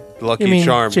fucking Lucky You mean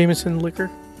Charm. Jameson liquor?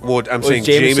 Well, I'm Was saying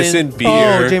Jameson? Jameson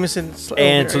beer. Oh, Jameson.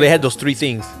 And so they had those three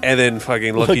things. And then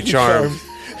fucking Lucky, Lucky Charms.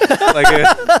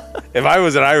 If I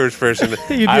was an Irish person,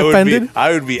 You'd be I would offended?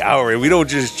 I would be outraged. We don't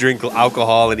just drink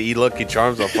alcohol and eat Lucky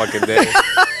Charms all fucking day.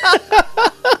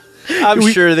 I'm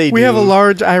sure they do. We have a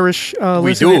large Irish We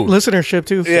listenership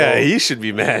too. so- Yeah, he should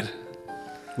be mad.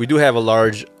 We do have a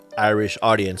large Irish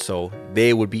audience, so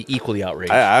they would be equally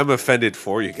outraged. I'm offended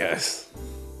for you guys.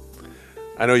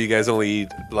 I know you guys only eat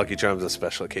Lucky Charms on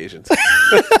special occasions.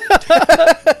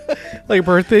 like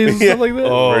birthdays and stuff like that.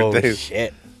 oh, birthdays.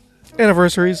 shit.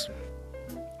 Anniversaries.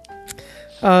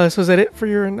 So is that it for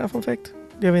your not fun fact? Do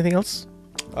you have anything else?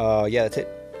 Yeah, that's it.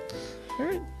 All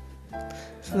right.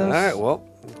 So All that was- right. Well,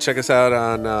 check us out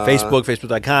on Facebook,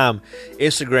 facebook.com,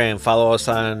 Instagram. Follow us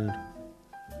on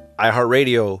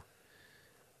iHeartRadio.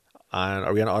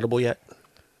 Are we on Audible yet?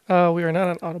 we are not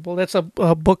on Audible. That's a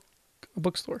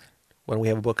bookstore. When do we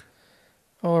have a book?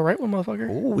 Oh, right one, motherfucker.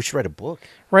 Ooh, we should write a book.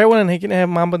 Right one, and he can have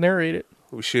Mamba narrate it.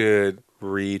 We should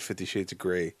read 50 Shades of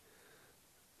Grey.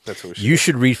 That's what we should. You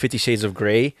should read 50 Shades of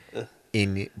Grey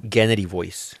in Gennady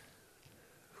voice.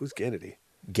 Who's Gennady?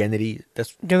 Gennady,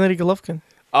 that's Gennady Golovkin.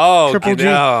 Oh, Triple G.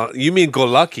 no. You mean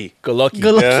Golucky. Golucky.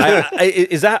 Golucky.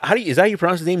 Is that how you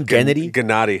pronounce his name? Gennady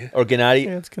Gennady. or Gennady?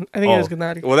 Yeah, I think it is Oh.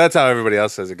 Gennady. Well, that's how everybody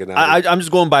else says it, Gennady. I'm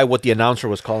just going by what the announcer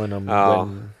was calling him. Oh.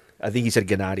 When, I think he said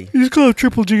Gennady. You just call it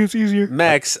Triple G. It's easier.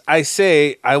 Max, I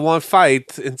say I want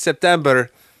fight in September.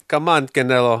 Come on,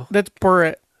 Canelo. That's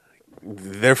Borat.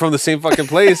 They're from the same fucking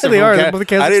place. They They're are. from They're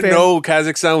from I didn't Kazakhstan. know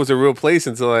Kazakhstan was a real place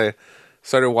until I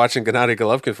started watching Gennady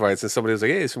Golovkin fights, and somebody was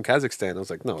like, "Hey, he's from Kazakhstan." I was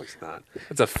like, "No, he's not.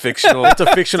 It's a fictional. It's a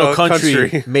fictional country,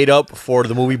 country." made up for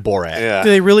the movie Borat. Yeah. Do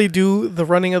they really do the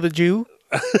running of the Jew?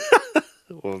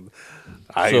 Well,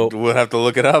 I So- will have to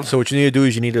look it up. So what you need to do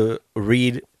is you need to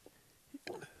read.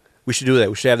 We should do that.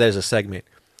 We should have that as a segment.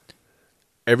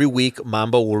 Every week,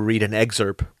 Mamba will read an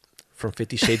excerpt from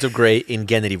 50 Shades of Grey in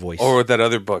Gennady voice. Or with that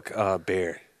other book,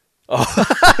 Bear.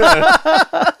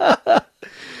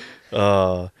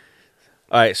 All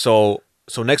right, so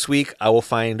next week I will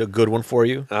find a good one for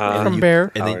you. From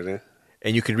Bear. And, then, Alright.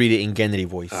 and you can read it in Gennady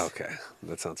voice. Okay,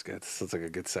 that sounds good. Sounds like a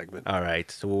good segment. All right,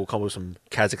 so we'll come up with some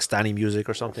Kazakhstani music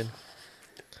or something.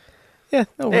 Yeah.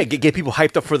 that'll Hey, work. get people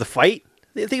hyped up for the fight.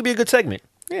 I think it'd be a good segment.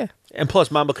 Yeah. And plus,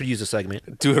 Mamba could use a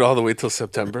segment. Do it all the way till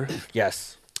September.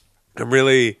 Yes. I'm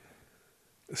really.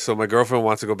 So my girlfriend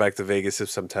wants to go back to Vegas in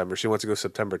September. She wants to go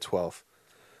September 12th,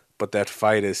 but that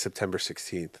fight is September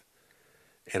 16th,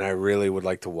 and I really would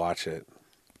like to watch it.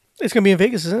 It's gonna be in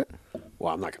Vegas, isn't it?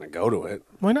 Well, I'm not going to go to it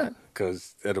Why not?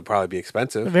 because it'll probably be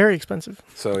expensive. Very expensive.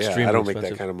 So yeah, Extremely I don't make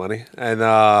expensive. that kind of money, and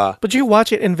But you can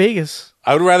watch it in Vegas.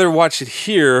 I would rather watch it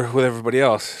here with everybody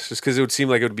else, just because it would seem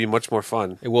like it would be much more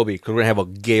fun. It will be, because we're going to have a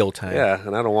gale time. Yeah,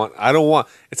 and I don't want.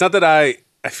 It's not that I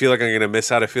feel like I'm going to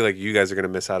miss out. I feel like you guys are going to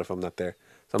miss out if I'm not there.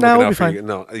 So I'm No, looking we'll out be for fine. you.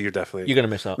 No, you're definitely. You're going to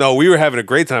miss out. No, we were having a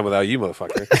great time without you,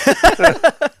 motherfucker.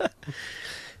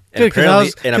 And Good, 'cause I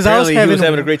was- apparently, 'cause I was he was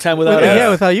having a great time without Yeah,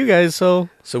 us. without you guys. So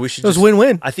So we should it was just,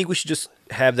 win-win. I think we should just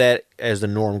have that as the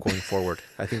norm going forward.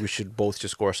 I think we should both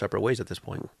just go our separate ways at this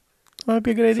point. That'd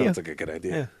be a good idea. Sounds like a good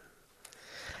idea. Yeah.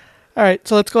 All right,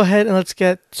 so let's go ahead and let's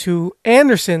get to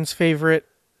Anderson's favorite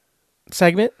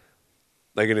segment.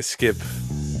 They're gonna skip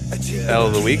L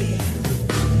of the week.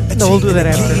 No, we'll do that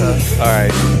after. All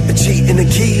right, A cheat in the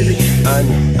key.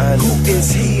 Who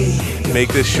is he? make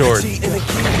this short.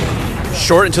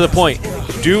 Short and to the point.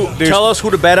 Tell us who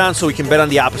to bet on so we can bet on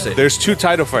the opposite. There's 2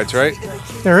 title fights, right?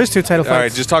 There is 2 title All right,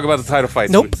 fights. just talk about the title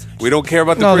fights. Nope. We don't care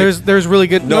about the. No, pre- there's really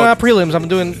good. No, No. not prelims. I'm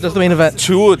doing just the main event.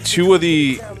 two of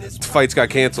the fights got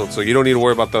canceled, so you don't need to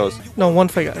worry about those. No, one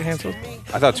fight got canceled.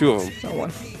 I thought 2 of them. Not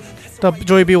one. The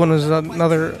Joey B one was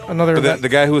another But event. the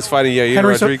guy who was fighting Yair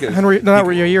Henry, Rodriguez. not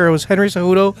Yair. It was Henry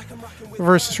Cejudo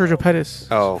versus Sergio Pettis.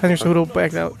 Oh. Henry Cejudo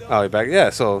backed out Oh, he back. Yeah.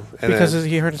 So and because then,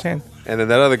 he hurt his hand. and then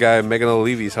that other guy, Megan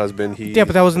O'Leary's husband. He. Yeah,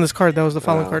 but that was in this card. That was the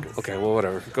following Oh, card. Okay. Well,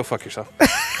 whatever. Go fuck yourself.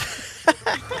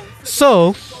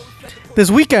 So, this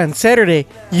weekend, Saturday,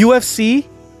 UFC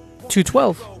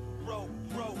 212.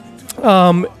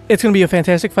 It's gonna be a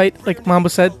fantastic fight, like Mamba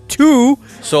said. 2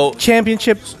 So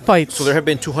championship fights. there have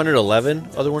been 211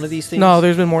 other one of these things? No,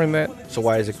 there's been more than that. So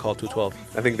why is it called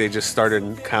 212? I think they just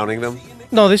started counting them.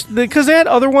 No, because they had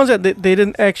other ones that they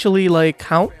didn't actually like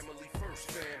count.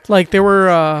 Like there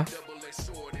were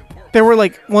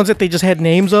like ones that they just had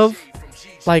names of,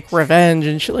 like Revenge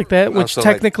and shit like that, which so,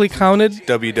 like, technically counted,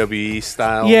 WWE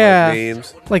style Yeah. like,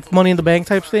 names. like Money in the Bank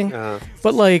type thing.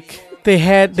 But like they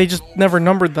just never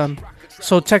numbered them.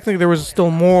 So technically there was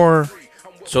still more.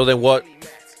 So then what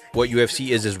UFC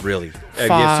is really? UFC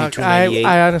Fuck, 298?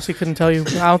 I honestly couldn't tell you. I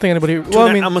don't think anybody. Well,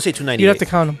 I mean, I'm going to say 298. you'd have to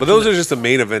count them. But those are just the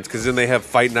main events because then they have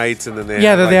fight nights and then they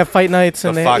Yeah, have, they have fight nights the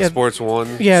and they Fox yeah, Sports one.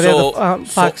 Yeah, they so, have the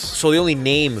Fox. So they only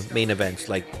name main events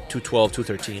like 212,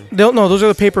 213. No, those are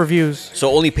the pay-per-views. So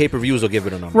only pay-per-views will give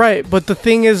it a number. Right, but the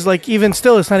thing is, like, even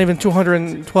still, it's not even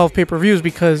 212 pay-per-views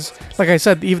because, like I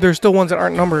said, there's still ones that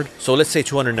aren't numbered. So let's say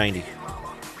 290.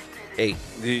 8.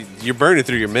 You're burning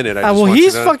through your minute. I just Well, want you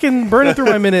he's to know. fucking burning through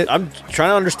my minute. I'm trying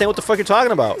to understand what the fuck you're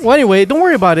talking about. Well, anyway, don't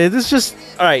worry about it. It's just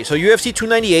All right, so UFC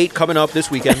 298 coming up this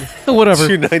weekend. whatever.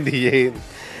 298.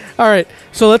 All right,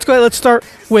 so let's go ahead. Let's start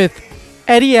with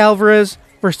Eddie Alvarez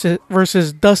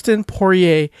versus Dustin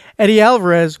Poirier. Eddie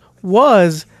Alvarez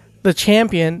was the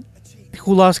champion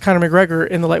who lost Conor McGregor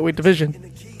in the lightweight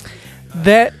division.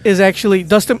 That is actually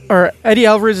Eddie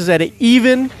Alvarez is at an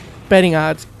even betting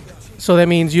odds. So that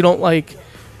means you don't like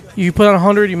you put on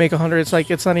 100, you make 100. It's like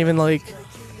it's not even like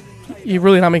you're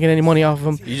really not making any money off of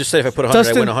him. You just said if I put 100,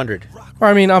 I win 100. Or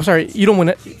I mean, I'm sorry, you don't win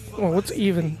it. Well, what's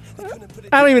even?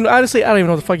 I don't even know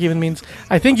what the fuck even means.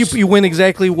 I think you win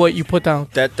exactly what you put down.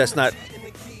 That's not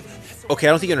okay.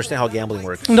 I don't think you understand how gambling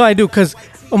works. No, I do because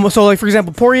so like for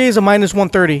example, Poirier is a minus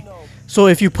 130. So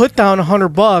if you put down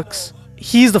 $100,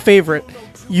 he's the favorite.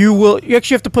 You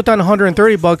actually have to put down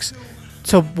 $130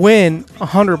 to win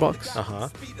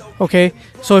 $100. Okay,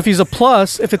 so if it's a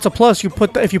plus, if you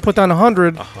put down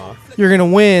 100, you're gonna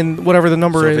win whatever the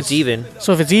number is. If it's even.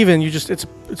 So if it's even,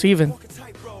 it's even.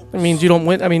 It means you don't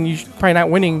win. I mean, you're probably not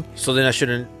winning. So then I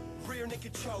shouldn't.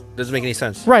 Doesn't make any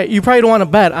sense. Right. You probably don't want to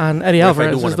bet on Eddie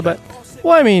Alvarez as the bet.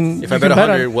 Well, I mean, if I bet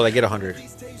 100, will I get 100?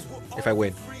 If I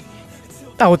win,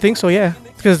 I would think so. Yeah,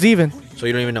 because it's even. So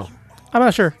you don't even know. I'm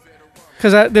not sure.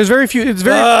 Because there's very few. It's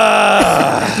very.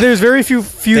 There's very few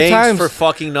Thanks times for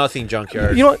fucking nothing,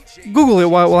 Junkyard. You know what? Google it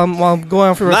while I'm going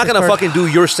on for. I'm not gonna fucking do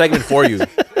your segment for you.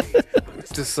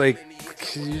 Just like,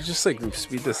 can you just like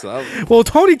speed this up? Well,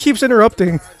 Tony keeps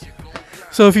interrupting.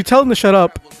 So if you tell him to shut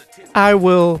up, I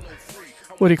will.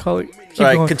 What do you call it? Keep All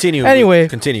right, going. continue. Anyway,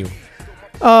 continue.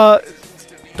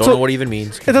 Don't know what it even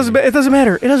means. It doesn't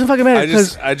matter. It doesn't fucking matter.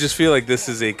 I just feel like this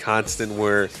is a constant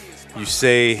where you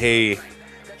say, "Hey,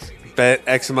 bet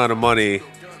X amount of money,"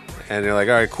 and they're like,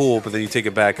 "All right, cool," but then you take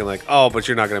it back and like, "Oh, but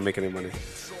you're not gonna make any money."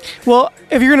 Well,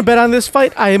 if you're gonna bet on this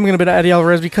fight, I am gonna bet on Eddie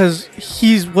Alvarez because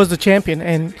he was the champion.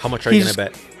 And how much are you gonna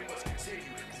bet?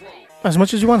 As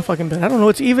much as you want to fucking bet. I don't know.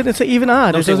 It's even. It's an even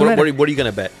odd. No, it doesn't matter. What are you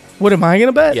gonna bet? What am I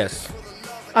gonna bet? Yes.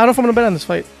 I don't know if I'm gonna bet on this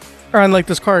fight or on like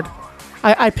this card.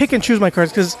 I pick and choose my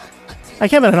cards because I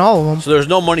can't bet on all of them. So there's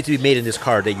no money to be made in this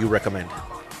card that you recommend.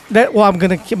 I'm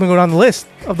gonna go down the list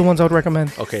of the ones I would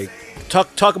recommend. Okay,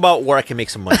 talk about where I can make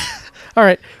some money. All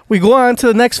right, we go on to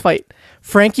the next fight: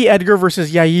 Frankie Edgar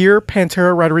versus Yair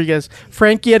Pantera Rodriguez.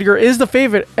 Frankie Edgar is the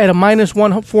favorite at a minus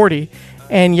 140,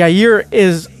 and Yair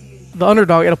is the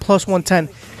underdog at a plus 110.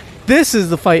 This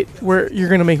is the fight where you're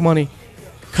gonna make money.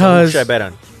 Who should I bet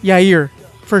on? Yair,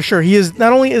 for sure. He is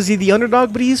not only is he the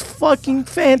underdog, but he's fucking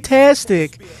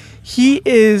fantastic. He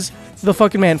is the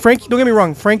fucking man. Frankie, don't get me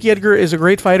wrong. Frankie Edgar is a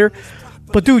great fighter,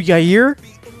 but dude, Yair,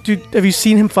 have you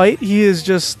seen him fight? He is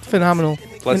just phenomenal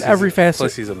in every facet.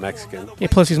 Plus, he's a Mexican. Yeah,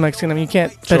 plus he's Mexican. I mean, you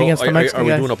can't bet against the Mexican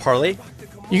guy. Are we doing a parlay?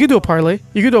 You could do a parlay.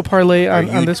 You could do a parlay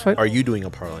on this fight. Are you doing a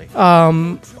parlay?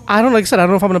 I don't like I said. I don't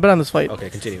know if I'm gonna bet on this fight. Okay,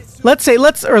 continue.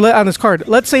 On this card.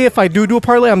 Let's say if I do a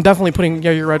parlay, I'm definitely putting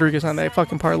Yair Rodriguez on that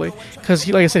fucking parlay because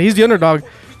like I said, he's the underdog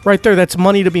right there. That's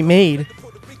money to be made.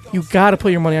 You gotta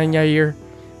put your money on Yair.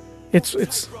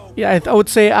 It's yeah. I would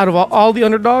say out of all the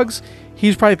underdogs,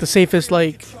 he's probably the safest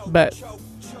like bet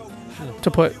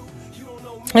to put.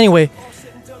 Anyway,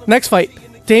 next fight.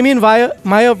 Damian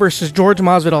Maia versus George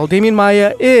Masvidal. Damian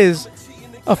Maia is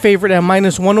a favorite at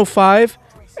minus 105.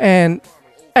 And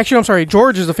actually, I'm sorry.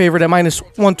 George is the favorite at minus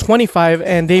 125.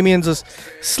 And Damian's a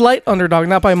slight underdog,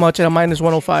 not by much, at a minus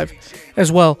 105 as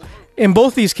well. In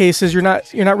both these cases, you're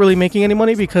not really making any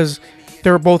money because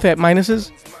they're both at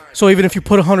minuses. So even if you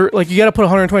put 100, like you got to put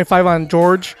 125 on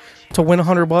George to win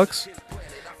 $100.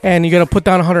 And you got to put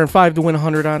down 105 to win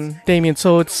 100 on Damian.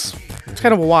 So it's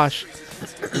kind of a wash.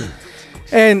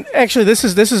 And actually, this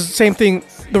is the same thing.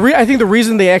 I think the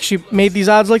reason they actually made these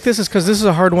odds like this is because this is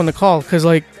a hard one to call. Because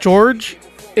like George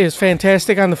is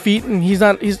fantastic on the feet, and he's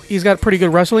got pretty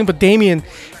good wrestling. But Damian,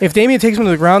 if Damian takes him to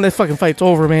the ground, that fucking fight's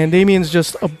over, man. Damian's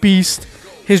just a beast.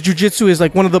 His jiu-jitsu is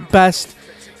like one of the best.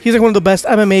 He's like one of the best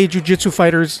MMA jiu-jitsu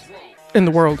fighters in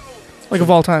the world, like of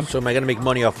all time. So am I gonna make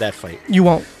money off that fight? You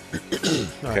won't. All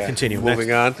right, continue.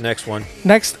 Moving on. Next one.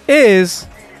 Next is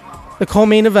the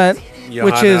co-main event,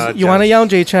 which is Joanna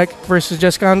Jędrzejczyk versus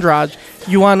Jessica Andrade.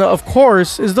 Joanna, of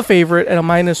course, is the favorite at a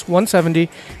minus 170.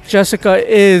 Jessica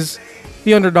is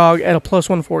the underdog at a plus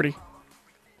 140.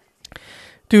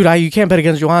 Dude, you can't bet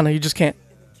against Joanna. You just can't.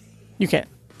 You can't.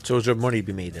 So is there money to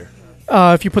be made there?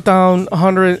 If you put down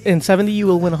 170, you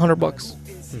will win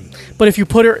 $100. But if you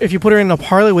put her in a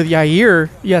parlay with Yair,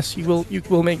 yes, you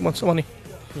will make much money.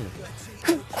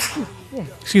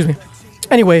 Excuse me.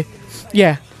 Anyway,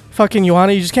 yeah. Fucking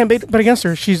Joanna, you just can't bet against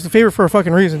her. She's the favorite for a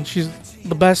fucking reason. She's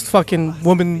the best fucking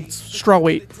woman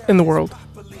strawweight in the world.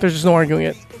 There's just no arguing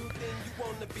it.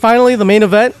 Finally, the main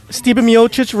event, Stipe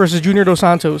Miocic versus Junior Dos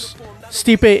Santos.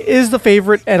 Stipe is the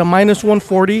favorite at a minus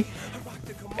 140,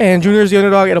 and Junior is the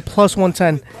underdog at a plus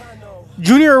 110.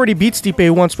 Junior already beat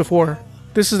Stipe once before,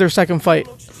 this is their second fight.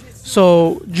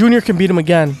 So Junior can beat him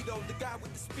again.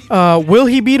 Will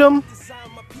he beat him?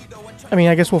 I mean,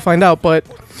 I guess we'll find out. But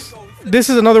this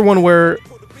is another one where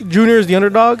Junior is the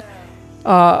underdog.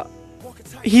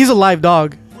 He's a live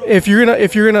dog. If you're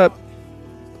gonna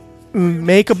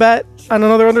make a bet on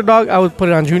another underdog, I would put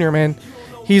it on Junior, man.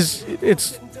 It's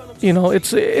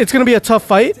gonna be a tough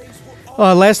fight.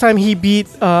 Last time he beat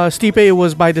Stipe, it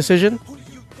was by decision.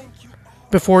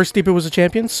 Before Stipe was a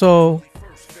champion, so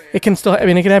it can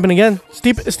happen again.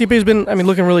 Stipe's been,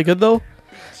 looking really good though.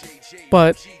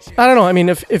 But I don't know. I mean,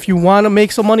 if you want to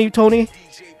make some money, Tony,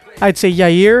 I'd say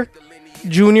Yair,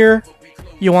 Junior,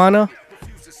 Joanna.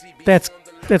 That's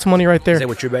money right there. Is that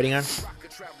what you're betting on?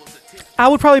 I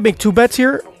would probably make 2 bets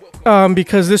here,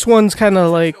 because this one's kind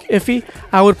of like iffy.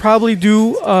 I would probably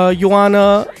do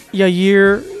Joanna,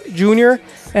 Yair, Junior,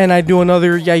 and I'd do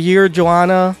another Yair,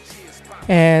 Joanna,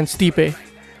 and Stipe.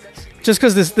 Just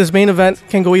because this main event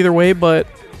can go either way, but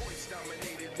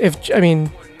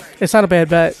it's not a bad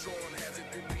bet.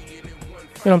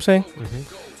 You know what I'm saying? Mm-hmm.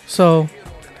 So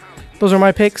those are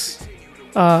my picks.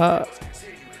 Like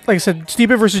I said,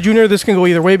 Stipe versus Junior, this can go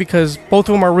either way because both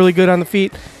of them are really good on the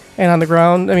feet and on the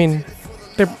ground. I mean,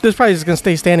 this probably is going to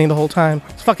stay standing the whole time.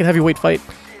 It's a fucking heavyweight fight.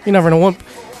 You never know.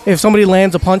 If somebody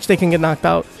lands a punch, they can get knocked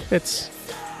out. It's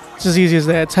as easy as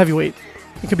that. It's heavyweight.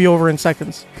 It could be over in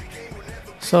seconds.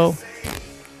 So,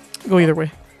 go either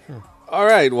way. All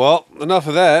right, well, enough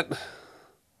of that.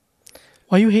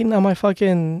 Why are you hating on my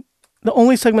fucking... The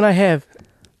only segment I have.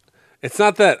 It's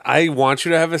not that I want you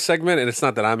to have a segment, and it's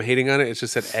not that I'm hating on it. It's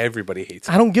just that everybody hates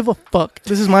it. I don't give a fuck.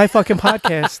 This is my fucking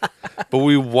podcast. But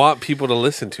we want people to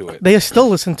listen to it. They still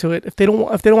listen to it. If they don't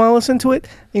want to listen to it,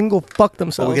 they can go fuck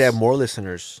themselves. Well, we could have more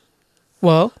listeners.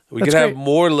 Well, we could have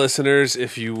more listeners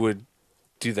if you would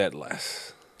do that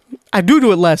less. I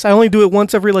do it less. I only do it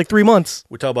once every 3 months.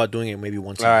 We talk about doing it maybe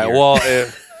once a year. All right,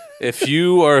 well, if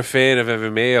you are a fan of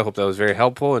MMA, I hope that was very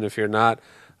helpful. And if you're not,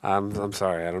 I'm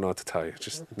sorry. I don't know what to tell you.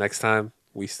 Just next time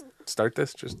we start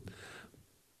this, just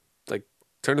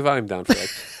turn the volume down for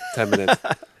 10 minutes.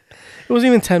 It wasn't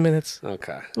even 10 minutes.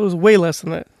 Okay. It was way less than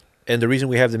that. And the reason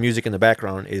we have the music in the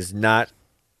background is not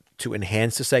to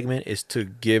enhance the segment, is to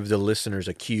give the listeners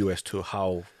a cue as to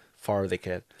how far they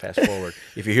can fast forward.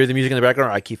 If you hear the music in the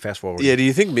background, I keep fast forward. Yeah, do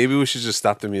you think maybe we should just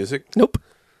stop the music? Nope.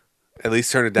 At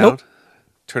least turn it down? Nope.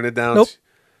 Turn it down? Nope.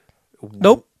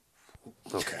 Nope.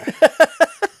 Okay.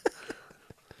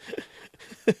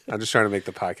 I'm just trying to make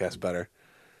the podcast better.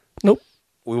 Nope.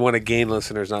 We want to gain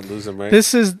listeners, not lose them, right?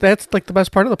 That's the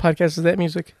best part of the podcast is that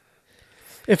music.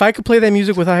 If I could play that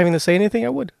music without having to say anything, I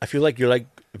would. I feel like you're like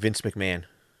Vince McMahon.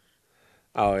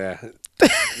 Oh, yeah.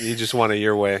 You just want it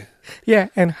your way. Yeah,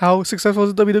 and how successful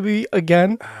is WWE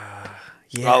again?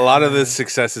 Yeah. A lot of this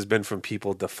success has been from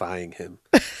people defying him.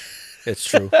 It's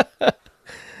true.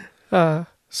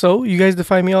 So, you guys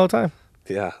defy me all the time.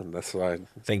 Yeah, that's why.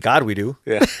 Thank God we do.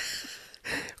 Yeah.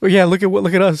 Well, yeah, look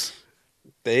at us.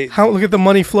 Look at the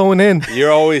money flowing in.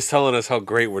 You're always telling us how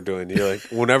great we're doing. You're like,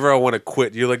 whenever I want to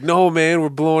quit, you're like, no, man, we're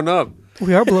blowing up.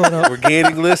 We are blowing up. We're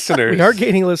gaining listeners. We are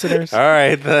gaining listeners. All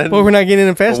right, then. But we're not getting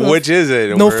them fast enough. Which is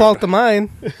it? No fault of mine.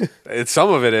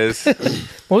 Some of it is.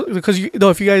 Well, because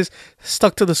if you guys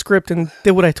stuck to the script and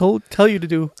did what I tell you to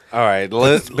do. All right.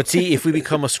 But see, if we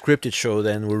become a scripted show,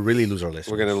 then we'll really lose our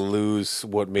listeners. We're going to lose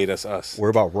what made us us. We're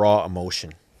about raw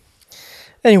emotion.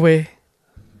 Anyway,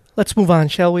 let's move on,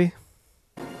 shall we?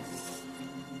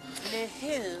 The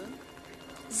who?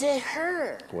 The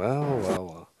her.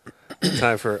 Well.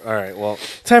 Time for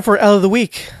L of the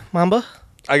week, Mamba.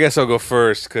 I guess I'll go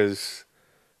first because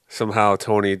somehow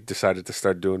Tony decided to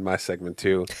start doing my segment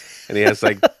too, and he has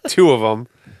 2 of them.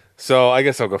 So I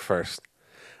guess I'll go first.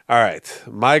 All right,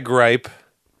 my gripe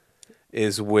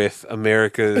is with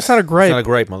America's. It's not a gripe. It's not a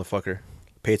gripe, motherfucker.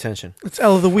 Pay attention. It's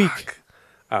L of the week.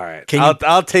 All right,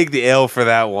 I'll take the L for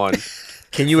that one.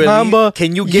 Can you Mamba,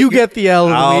 get the L of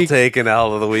the week. I'll take an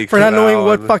L of the week for not knowing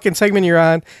what fucking segment you're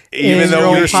on. Even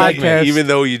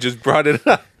though you just brought it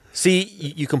up. See,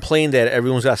 you complain that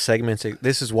everyone's got segments.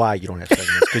 This is why you don't have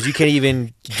segments, because you can't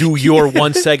even do your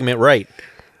one segment right.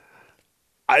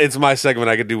 It's my segment.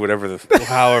 I can do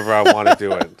however I want to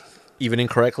do it. Even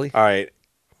incorrectly? All right.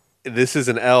 This is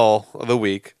an L of the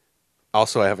week.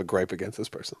 Also, I have a gripe against this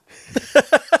person.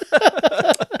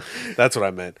 That's what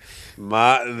I meant.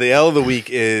 The L of the week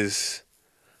is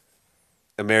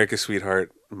America's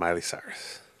sweetheart, Miley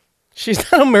Cyrus.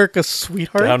 She's not America's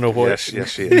sweetheart. I don't know what. Yes,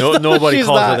 she is. Nobody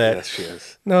calls her that. Yes, she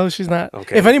is. No, she's not.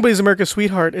 Okay. If anybody's America's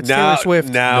sweetheart, it's Taylor Swift.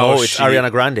 No, it's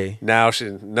Ariana Grande. Not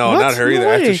her either.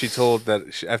 After she told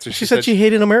that, she said she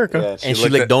hated America, and she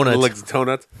licked donuts. Licked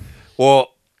donuts.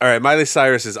 Well, all right, Miley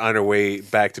Cyrus is on her way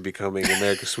back to becoming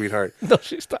America's sweetheart. No,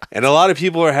 she's not. And a lot of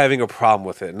people are having a problem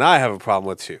with it. And I have a problem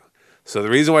with it too. So the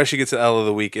reason why she gets the L of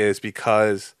the week is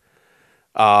because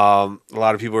a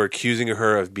lot of people are accusing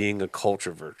her of being a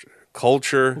culture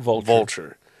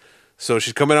vulture. So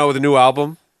she's coming out with a new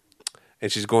album,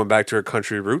 and she's going back to her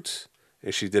country roots.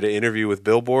 And she did an interview with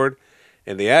Billboard,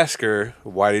 and they asked her,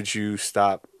 why did you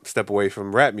step away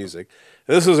from rap music?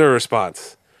 And this was her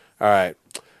response. All right.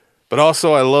 But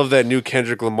also, I love that new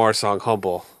Kendrick Lamar song,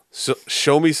 Humble. So,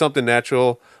 show me something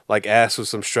natural, like ass with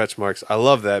some stretch marks. I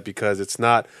love that because it's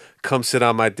not come sit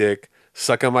on my dick,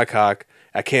 suck on my cock.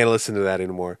 I can't listen to that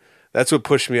anymore. That's what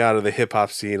pushed me out of the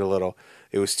hip-hop scene a little.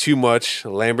 It was too much.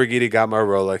 Lamborghini got my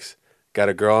Rolex. Got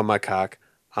a girl on my cock.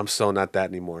 I'm so not that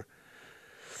anymore.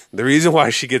 The reason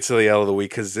why she gets to the L of the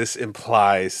week, because this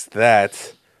implies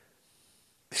that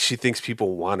she thinks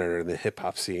people want her in the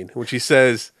hip-hop scene. When she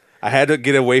says, I had to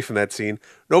get away from that scene.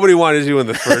 Nobody wanted you in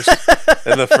the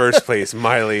first place,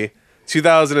 Miley.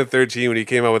 2013, when he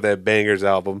came out with that Bangers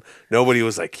album, nobody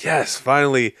was like, yes,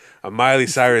 finally a Miley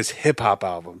Cyrus hip-hop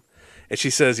album. And she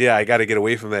says, yeah, I got to get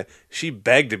away from that. She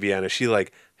begged to be on it. She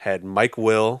had Mike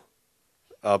Will,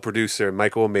 producer.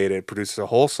 Mike Will made it, produced the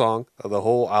whole song, the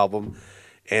whole album.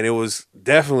 And it was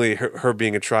definitely her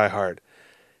being a try-hard.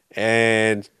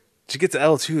 And she gets to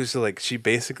L too, so she's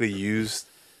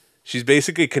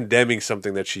basically condemning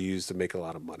something that she used to make a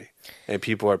lot of money. And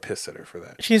people are pissed at her for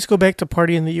that. She needs to go back to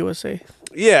party in the USA.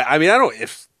 Yeah, I mean, I don't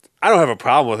have a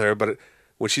problem with her, but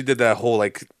when she did that whole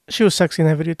she was sexy in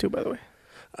that video too, by the way.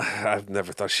 I've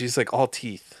never thought she's like all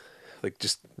teeth,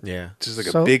 just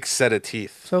So? a big set of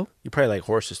teeth. So You probably like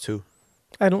horses too.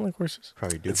 I don't like horses.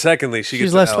 Probably do. And secondly, She's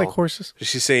gets less L. like horses.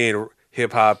 She's saying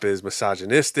hip hop is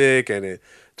misogynistic and it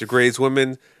degrades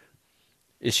women.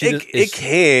 Is she? It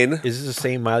can. Is this the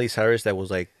same Miley Cyrus that was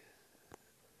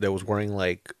wearing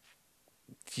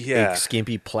a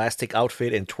skimpy plastic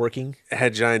outfit and twerking?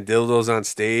 Had giant dildos on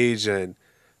stage and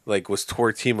was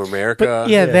twerk Team America. But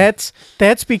yeah, that's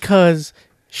because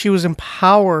she was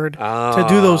empowered to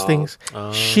do those things.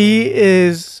 She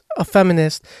is a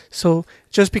feminist, so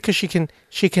just because she can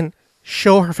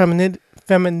show her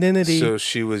femininity. So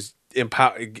she was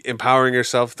empowering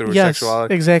herself through her Yes,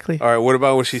 sexuality. exactly. All right. What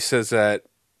about when she says that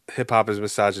hip hop is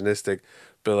misogynistic,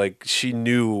 but she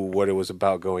knew what it was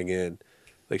about going in?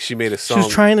 She made a song. She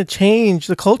was trying to change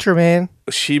the culture, man.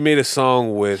 She made a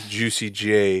song with Juicy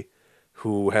J,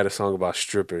 who had a song about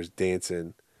strippers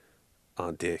dancing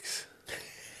on dicks.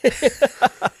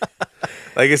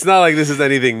 It's not like this is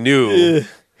anything new.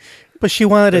 But she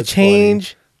wanted to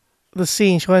change the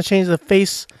scene. She wanted to change the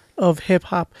face of hip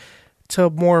hop to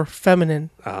more feminine.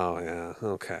 Oh yeah.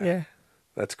 Okay. Yeah.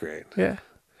 That's great. Yeah.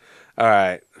 All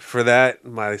right. For that,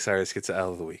 Miley Cyrus gets the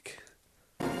L of the week.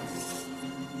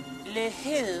 Le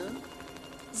who?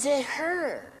 The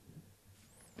her.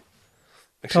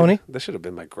 Actually, Tony? That should have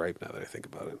been my gripe now that I think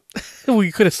about it. Well,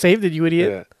 you could have saved it, you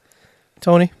idiot. Yeah.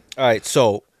 Tony? All right,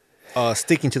 so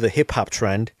sticking to the hip hop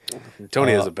trend,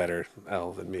 Tony has a better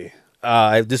L than me.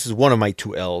 this is one of my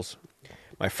two L's.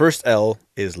 My first L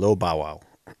is Lil Bow Wow,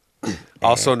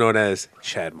 Also known as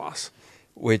Chad Moss.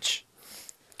 which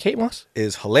Kate Moss?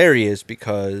 is hilarious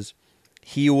because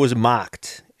he was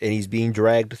mocked and he's being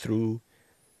dragged through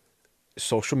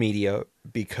social media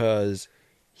because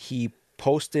he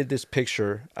posted this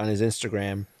picture on his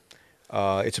Instagram.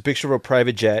 It's a picture of a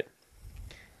private jet,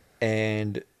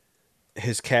 and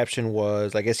his caption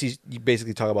was, I guess he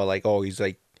basically talking about he's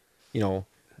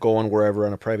going wherever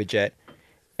on a private jet,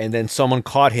 and then someone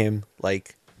caught him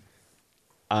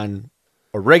on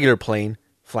a regular plane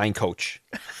flying coach.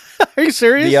 Are you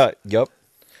serious? Yeah, yep.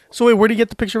 So wait, where did he get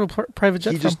the picture of a private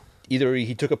jet He from? just either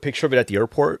he took a picture of it at the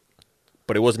airport,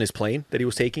 but it wasn't his plane that he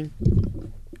was taking.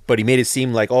 But he made it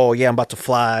seem like, oh yeah, I'm about to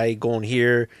fly, going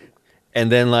here,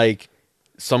 and then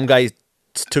some guy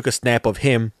took a snap of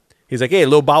him. He's like, hey,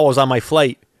 Lil Bow Wow's on my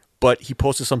flight, but he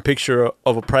posted some picture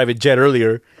of a private jet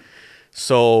earlier,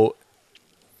 so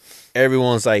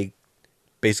everyone's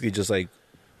basically just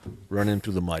running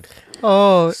through the mud.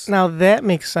 Oh, now that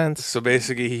makes sense. So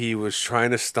basically, he was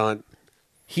trying to stunt.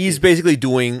 He's basically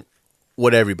doing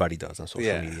what everybody does on social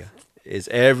Yeah. media. Is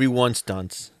everyone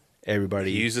stunts.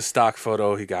 Everybody. He used a stock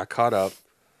photo. He got caught up.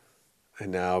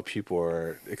 And now people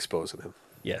are exposing him.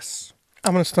 Yes.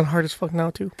 I'm going to stun hard as fuck now,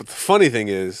 too. But the funny thing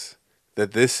is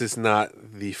that this is not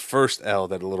the first L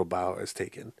that a Little Bow has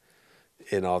taken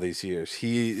in all these years.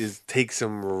 He takes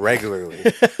them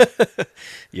regularly.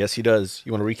 Yes, he does.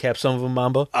 You want to recap some of them,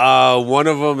 Mamba? One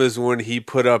of them is when he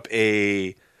posted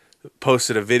a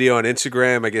video on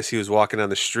Instagram. I guess he was walking down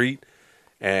the street.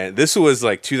 And this was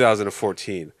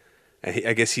 2014. and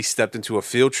I guess he stepped into a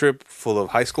field trip full of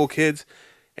high school kids,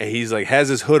 and he's like has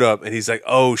his hood up, and he's like,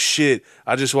 "Oh shit!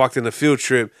 I just walked in a field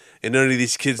trip, and none of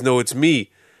these kids know it's me."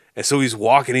 And so he's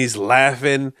walking, he's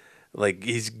laughing, like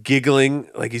he's giggling,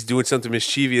 like he's doing something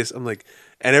mischievous. I'm like,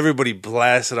 and everybody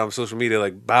blasted on social media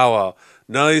like, "Bow Wow!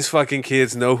 None of these fucking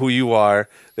kids know who you are.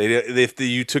 If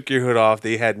you took your hood off,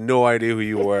 they had no idea who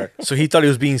you were." So he thought he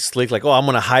was being slick, like, "Oh, I'm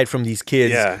gonna hide from these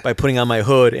kids Yeah. by putting on my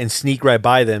hood and sneak right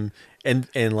by them," and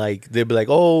like they'd be like,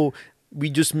 "Oh, we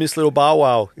just missed little Bow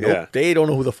Wow." Nope, Yeah. they don't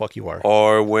know who the fuck you are.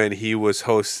 Or when he was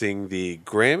hosting the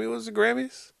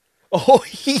Grammys, Oh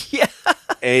yeah,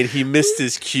 and he missed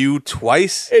his cue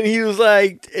twice. and he was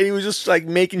just like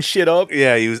making shit up.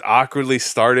 Yeah, he was awkwardly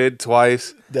started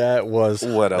twice. That was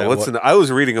I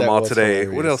was reading them that all was today.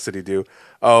 hilarious. What else did he do?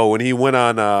 Oh, when he went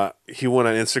on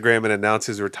Instagram and announced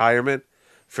his retirement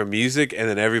from music, and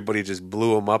then everybody just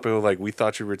blew him up and was like, "We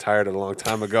thought you retired a long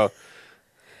time ago."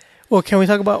 Well, can we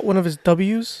talk about one of his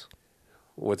W's?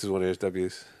 What's one of his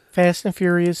W's? Fast and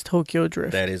Furious Tokyo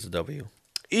Drift. That is a W.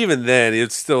 Even then,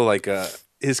 it's still like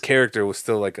his character was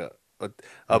still like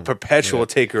a perpetual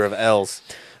taker of L's.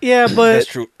 Yeah, but That's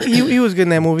true. he was good in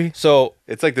that movie. So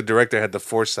It's like the director had the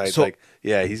foresight, So- like,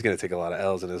 yeah, he's gonna take a lot of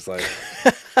L's in his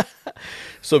life.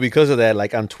 So because of that,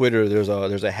 like on Twitter, there's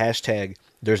a hashtag.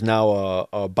 There's now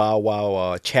a Bow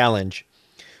Wow challenge.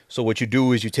 So what you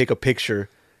do is you take a picture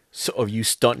of you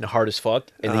stunting hard as fuck,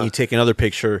 and then you take another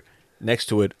picture next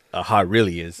to it, how it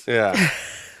really is. Yeah,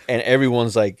 And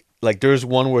everyone's like there's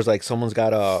one where it's like someone's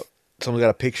got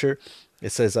a picture.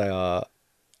 It says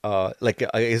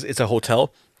it's a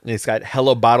hotel, and it's got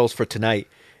hella bottles for tonight,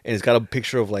 and it's got a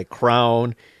picture of like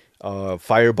Crown,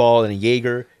 Fireball, and a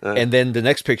Jaeger, and then the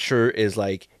next picture is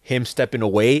like him stepping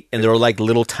away, and they're like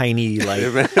little tiny like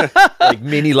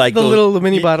mini like The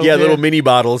mini bottles, yeah, yeah. little mini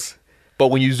bottles. But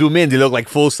when you zoom in, they look like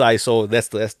full size. So that's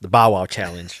the Bow Wow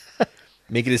challenge.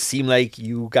 Making it seem like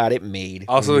you got it made.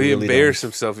 Also, when you he really embarrassed don't.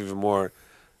 himself even more.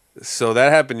 So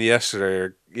that happened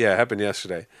yesterday. Yeah, it happened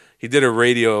yesterday. He did a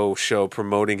radio show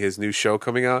promoting his new show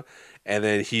coming out, and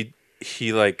then he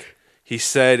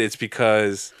said it's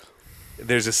because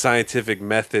there's a scientific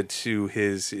method to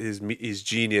his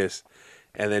genius,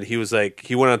 and then he was like,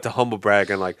 he went on to humble brag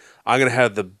and like, "I'm gonna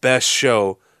have the best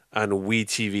show on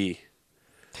WeTV."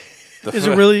 Is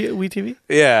it really WeTV?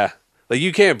 Yeah. Like,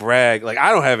 you can't brag. Like, I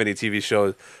don't have any TV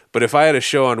shows, but if I had a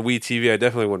show on WeTV, I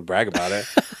definitely wouldn't brag about it.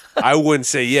 I wouldn't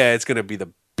say, yeah, it's going to be the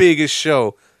biggest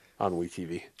show on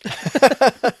WeTV.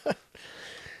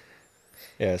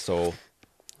 Yeah, so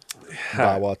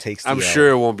Bow Wow takes the I'm L. sure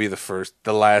it won't be the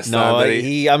last time No,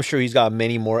 that I'm sure he's got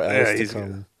many more L's Yeah, to he's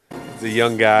come. the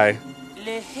young guy.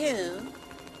 Le who?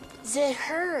 The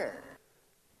her.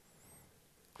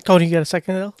 Tony, you got a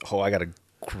second L? Oh, I got a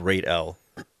great L.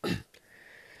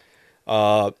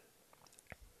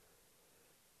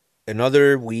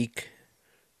 Another week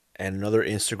and another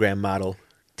Instagram model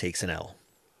takes an L.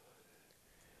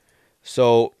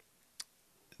 So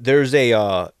there's a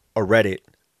Reddit.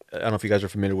 I don't know if you guys are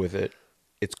familiar with it.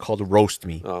 It's called Roast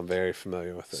Me. Oh, I'm very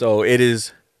familiar with it. So it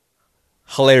is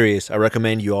hilarious. I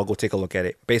recommend you all go take a look at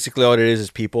it. Basically, all it is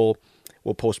people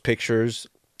will post pictures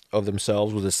of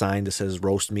themselves with a sign that says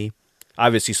 "Roast Me."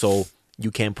 Obviously, so you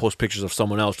can't post pictures of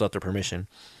someone else without their permission.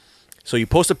 So you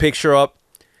post a picture up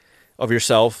of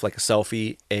yourself, like a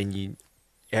selfie, and it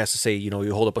has to say, you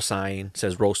hold up a sign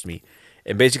says "Roast Me,"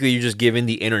 and basically you're just giving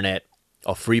the internet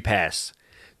a free pass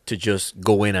to just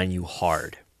go in on you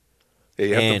hard. Yeah,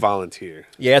 you have to And- volunteer.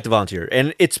 Yeah, you have to volunteer.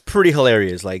 And it's pretty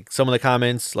hilarious. Like, some of the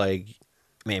comments, like,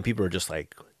 man, people are just,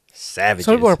 like, savages.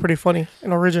 Some people are pretty funny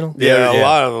and original. Yeah, Yeah. a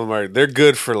lot of them they're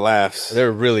good for laughs.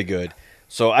 They're really good.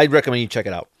 So I'd recommend you check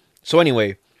it out. So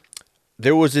anyway,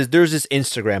 there's this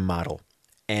Instagram model,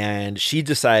 and she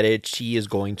decided she is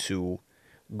going to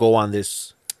go on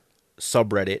this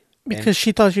subreddit. Because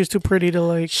she thought she was too pretty to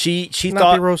like. She not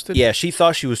thought be roasted. Yeah, she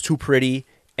thought she was too pretty,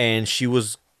 and she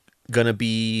was gonna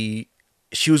be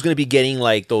getting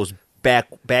like those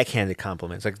backhanded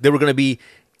compliments. Like, they were gonna be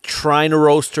trying to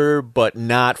roast her, but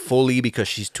not fully because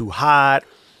she's too hot.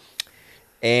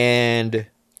 And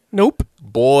Nope.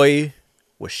 boy,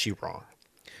 was she wrong.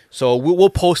 So we'll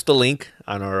post the link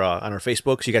on our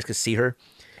Facebook so you guys can see her.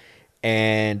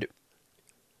 And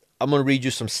I'm gonna read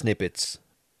you some snippets.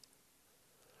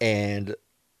 And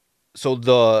so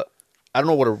I don't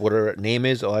know what her name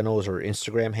is. All I know is her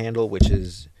Instagram handle, which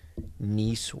is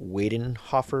Niece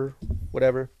Weidenhofer,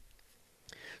 whatever.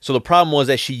 So the problem was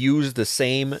that she used the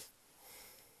same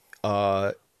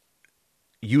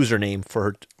username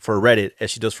for Reddit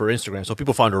as she does for Instagram. So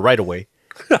people found her right away.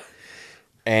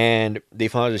 And they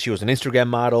found out that she was an Instagram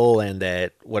model and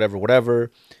that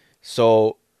whatever.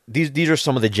 So these are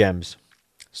some of the gems.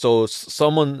 So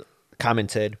someone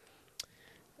commented,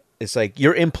 it's like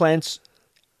your implants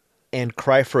and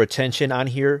cry for attention on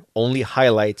here only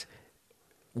highlight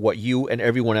what you and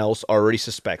everyone else already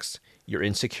suspects, your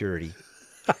insecurity.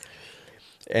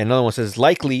 And another one says,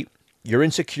 likely your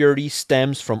insecurity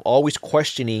stems from always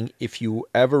questioning if you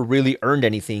ever really earned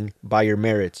anything by your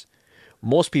merits.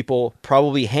 Most people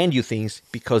probably hand you things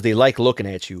because they like looking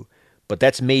at you, but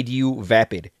that's made you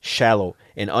vapid, shallow,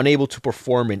 and unable to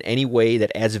perform in any way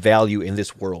that adds value in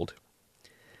this world.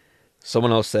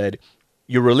 Someone else said,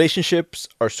 your relationships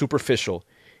are superficial.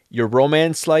 Your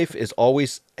romance life is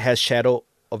always has shadow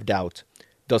of doubt.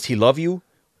 Does he love you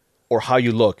or how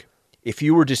you look? If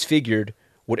you were disfigured,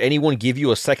 would anyone give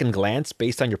you a second glance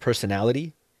based on your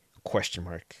personality? Question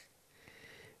mark.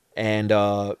 And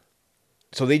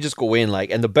so they just go in like,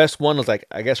 and the best one was like,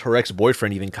 I guess her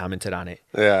ex-boyfriend even commented on it.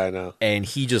 Yeah, I know. And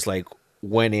he just like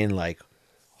went in like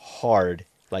hard,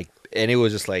 like, and it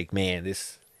was just like, man,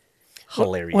 this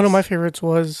hilarious. One of my favorites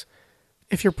was,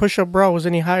 if your push-up bra was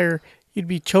any higher, you'd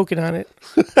be choking on it.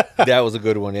 That was a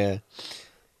good one, yeah.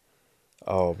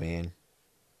 Oh man.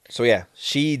 So yeah,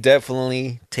 she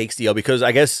definitely takes the L because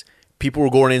I guess people were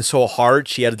going in so hard,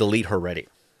 she had to delete her Reddit.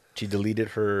 She deleted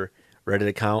her Reddit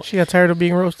account. She got tired of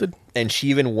being roasted. And she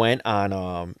even went on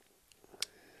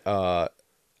her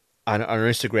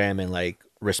Instagram and like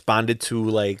responded to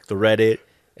like the Reddit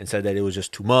and said that it was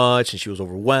just too much and she was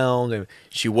overwhelmed and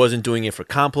she wasn't doing it for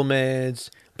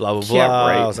compliments, blah blah blah. Yeah,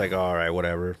 right. I was like, all right,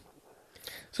 whatever.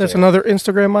 So that's another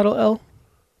Instagram model L.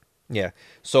 Yeah.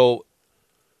 So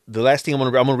the last thing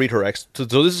I'm gonna read her ex. So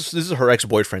this is her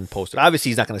ex-boyfriend posted. Obviously,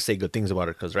 he's not gonna say good things about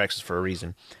her because her ex is for a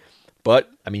reason.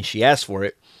 But I mean, she asked for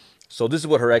it. So this is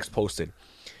what her ex posted.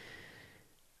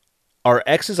 Are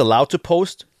exes allowed to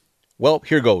post? Well,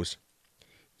 here goes.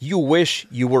 You wish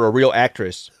you were a real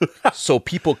actress, so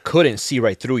people couldn't see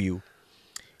right through you.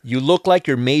 You look like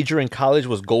your major in college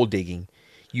was gold digging.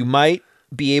 You might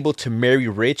be able to marry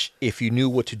rich if you knew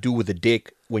what to do with a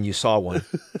dick when you saw one.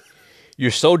 You're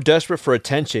so desperate for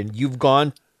attention, you've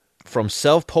gone from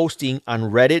self-posting on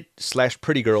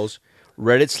Reddit/Prettygirls,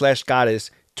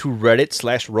 Reddit/Goddess, to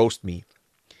Reddit/Roast Me.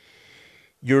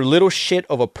 Your little shit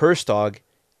of a purse dog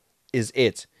is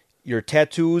it. Your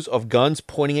tattoos of guns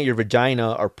pointing at your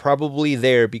vagina are probably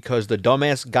there because the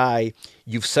dumbass guy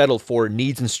you've settled for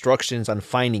needs instructions on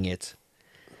finding it.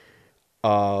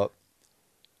 You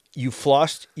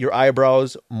flossed your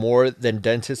eyebrows more than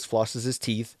dentist flosses his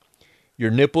teeth.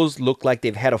 Your nipples look like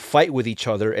they've had a fight with each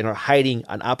other and are hiding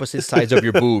on opposite sides of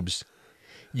your boobs.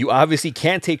 You obviously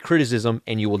can't take criticism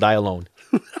and you will die alone.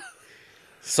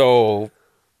 So,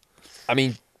 I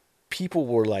mean, people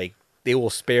were like, they will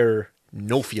spare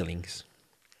no feelings.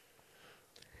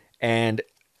 And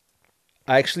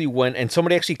I actually went, and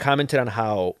somebody actually commented on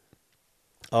how,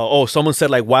 someone said,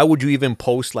 like, why would you even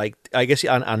post, like, I guess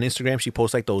on Instagram, she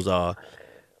posts, like, those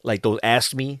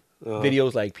Ask Me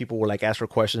videos, like, people were, like, ask her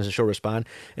questions and she'll respond.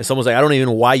 And someone's like, I don't even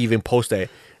know why you even post that.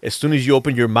 As soon as you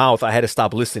opened your mouth, I had to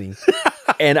stop listening.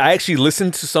 And I actually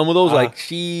listened to some of those, like,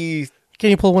 she... Can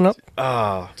you pull one up?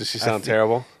 Does she sound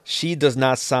terrible? She does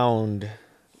not sound...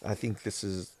 I think this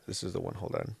is the one.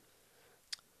 Hold on.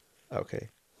 Okay.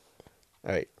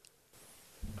 All right.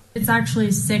 It's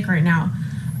actually sick right now.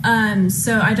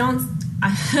 So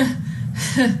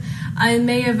I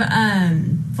may have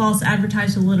false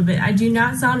advertised a little bit. I do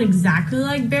not sound exactly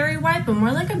like Barry White, but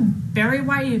more like a Barry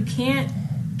White who can't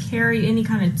carry any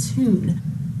kind of tune.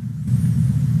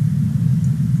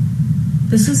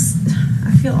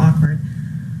 I feel awkward.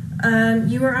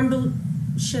 You are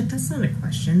shit, that's not a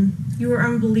question. You were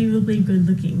unbelievably good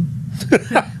looking.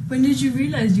 When did you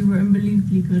realize you were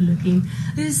unbelievably good looking?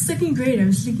 This is second grade. I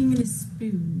was licking in a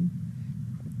spoon.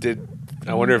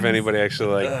 I wonder if anybody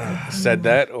actually said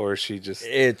that, or she just...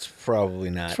 It's probably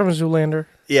not. It's from Zoolander.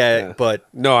 Yeah, but...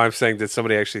 No, I'm saying, did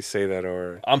somebody actually say that,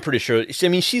 or... I'm pretty sure... I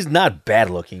mean, she's not bad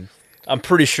looking. I'm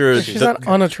pretty sure... She's not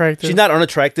unattractive. She's not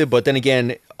unattractive, but then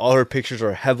again, all her pictures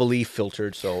are heavily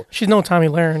filtered, so... She's no Tommy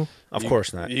Lahren. Of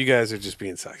course not. You guys are just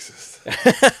being sexist.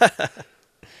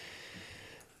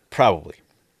 Probably.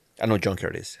 I know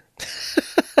Junkyard is.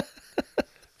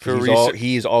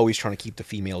 He's always trying to keep the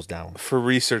females down. For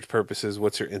research purposes,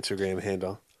 what's your Instagram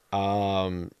handle?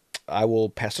 I will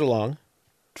pass it along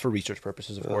for research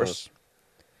purposes, of course.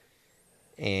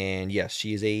 And yes,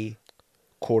 she is a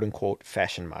quote-unquote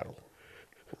fashion model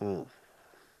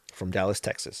from Dallas,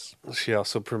 Texas. She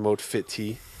also promote Fit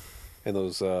Tea and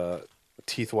those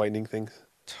teeth whitening things?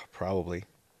 Probably.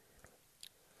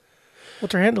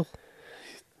 What's her handle?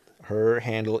 Her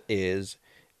handle is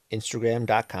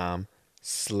Instagram.com/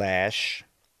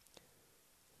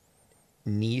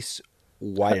 Niece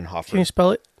Weidenhofer. Can you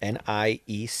spell it?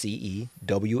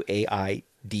 NieceWaidhofer.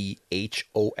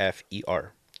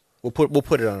 We'll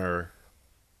put it on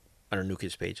our New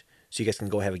Kids page, so you guys can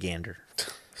go have a gander.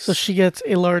 So she gets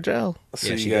a large L. So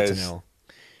Yeah, you she guys, gets an L.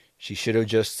 She should have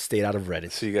just stayed out of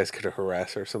Reddit. so you guys could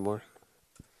harass her some more.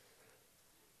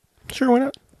 Sure, why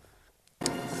not?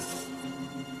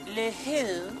 Le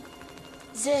who?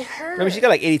 The her. I mean, she's got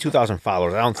like 82,000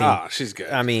 followers. I don't think. Ah, she's good.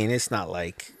 I mean, it's not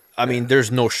like. I mean, there's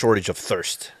no shortage of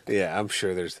thirst. Yeah, I'm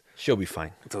sure there's She'll be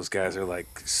fine. those guys are like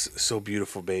so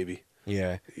beautiful, baby.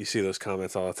 Yeah. You see those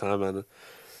comments all the time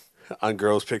on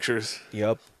girls' pictures.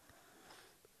 Yep.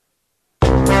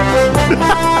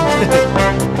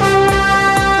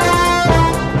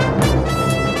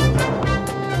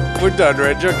 We're done,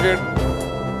 right, Junkyard?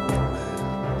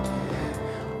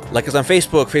 Like us on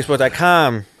Facebook,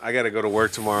 facebook.com. I gotta go to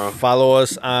work tomorrow. Follow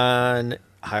us on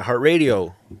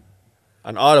iHeartRadio,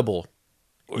 on Audible,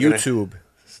 We're gonna- YouTube,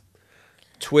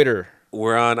 Twitter,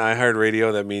 We're on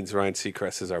iHeartRadio. That means Ryan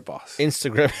Seacrest is our boss.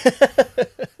 Instagram.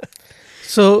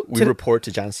 So We report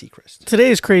to John Seacrest.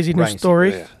 today's crazy news Ryan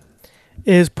story Yeah.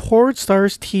 is porn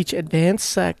stars teach advanced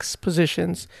sex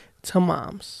positions to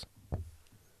moms.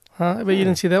 Huh? I bet you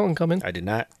didn't see that one coming. I did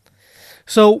not.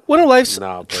 So one of life's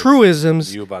Nah, but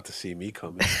truisms You about to see me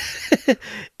coming?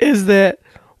 is that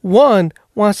one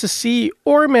wants to see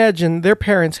or imagine their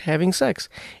parents having sex,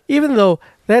 even though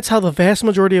that's how the vast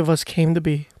majority of us came to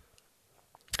be.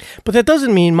 But that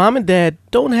doesn't mean mom and dad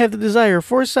don't have the desire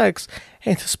for sex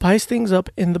and to spice things up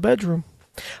in the bedroom.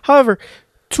 However,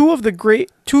 two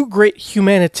great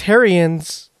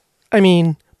humanitarians,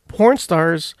 porn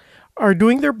stars, are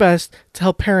doing their best to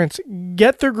help parents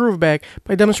get their groove back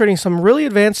by demonstrating some really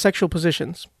advanced sexual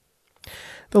positions.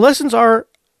 The lessons are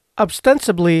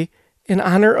ostensibly in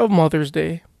honor of Mother's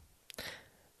Day.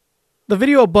 The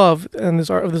video above in this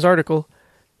article,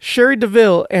 Sherry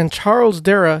DeVille and Charles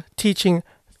Dara teaching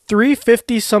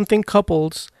 350-something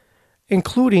couples,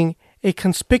 including a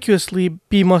conspicuously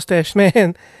be-mustached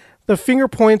man, the finger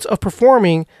points of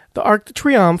performing the Arc de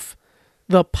Triomphe,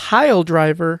 the pile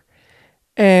driver,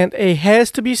 and a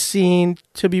has-to-be-seen,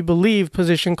 to-be-believed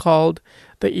position called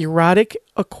the erotic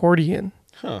accordion.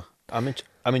 Huh.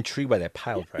 I'm intrigued by that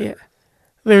pile driver. Yeah.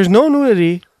 There's no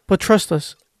nudity, but trust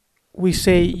us, we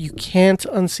say you can't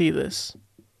unsee this.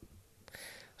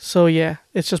 So yeah,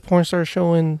 it's just porn stars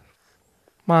showing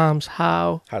moms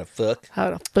how to fuck.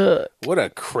 What a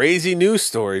crazy news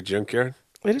story, Junkyard.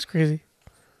 It is crazy.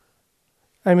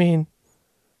 I mean,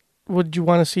 would you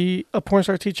want to see a porn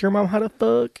star teach your mom how to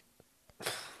fuck?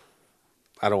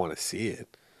 I don't want to see it.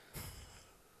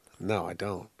 No, I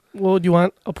don't. Well, do you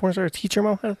want a porn star to teach your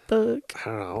mom how to fuck? I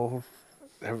don't know.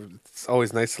 It's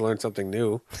always nice to learn something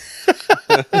new.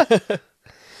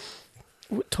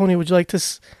 Tony, would you like to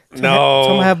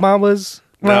No. have mamas?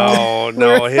 No,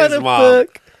 learn how his to mom.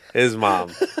 fuck? His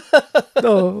mom.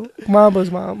 No, mama's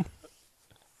mom.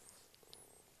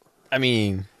 I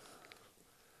mean,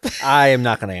 I am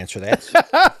not going to answer that.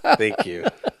 Thank you.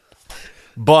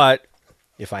 But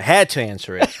if I had to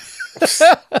answer it,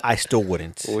 I still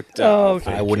wouldn't.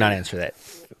 okay. I would not answer that.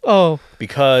 Oh.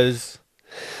 Because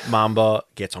Mamba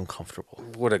gets uncomfortable.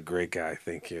 What a great guy.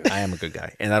 Thank you. I am a good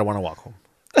guy. And I don't want to walk home.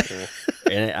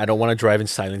 And I don't want to drive in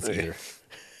silence either.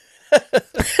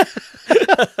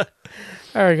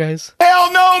 All right, guys.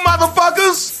 Hell no,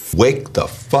 motherfuckers! Wake the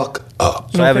fuck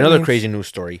up. So I have another crazy news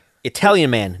story. Italian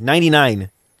man, 99,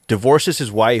 divorces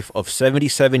his wife of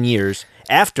 77 years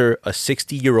after a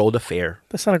 60-year-old affair.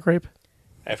 That's not a grape.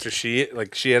 After she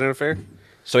had an affair?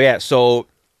 So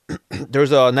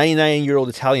there's a 99-year-old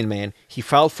Italian man. He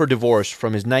filed for divorce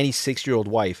from his 96-year-old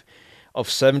wife of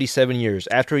 77 years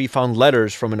after he found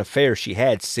letters from an affair she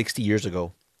had 60 years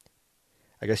ago.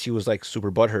 I guess she was like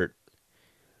super butthurt.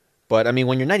 But I mean,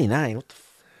 when you're 99,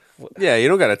 Yeah, you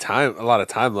don't got a lot of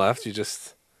time left. You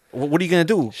just... What are you going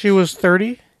to do? She was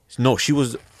 30? No, she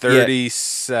was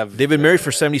 37. They've been married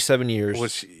for 77 years.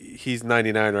 Which he's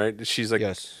 99, right? She's like,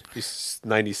 yes, he's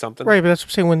 90 something. Right, but that's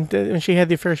what I'm saying. When she had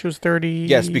the affair, she was 30.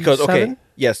 Yes, because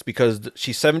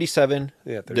she's 77.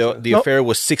 Yeah, the affair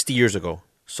was 60 years ago.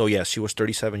 So yes, she was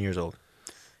 37 years old,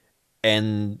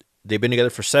 and they've been together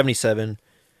for 77.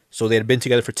 So they had been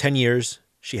together for 10 years.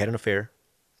 She had an affair,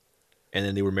 and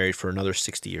then they were married for another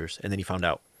 60 years, and then he found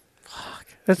out. Fuck,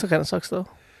 that still kind of sucks though.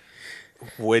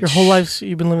 Which your whole life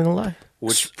you've been living a lie.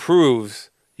 Which proves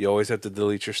you always have to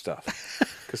delete your stuff.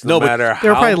 Because No, no but matter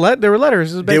There were how... probably there were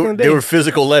letters back in the day. They were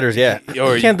physical letters, yeah.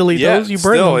 Or You can't delete those. You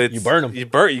burn still, them. it's- You burn them. You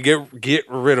get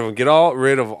rid of them. Get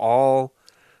rid of all...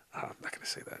 I'm not going to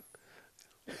say that.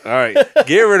 All right.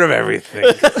 Get rid of everything.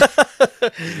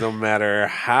 No matter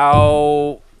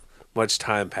how much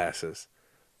time passes,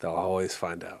 they'll always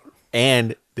find out.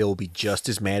 And they will be just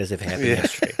as mad as if it happened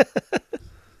yesterday.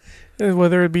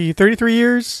 Whether it be 33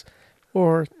 years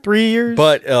or 3 years.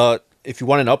 But if you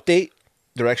want an update,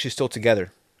 they're actually still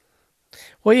together.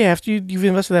 Well, yeah, after you've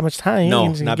invested that much time. No, you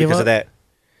ain't gonna not give because up. of that.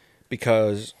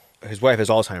 Because his wife has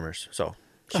Alzheimer's, so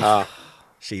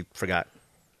she forgot.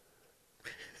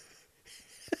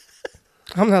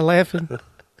 I'm not laughing.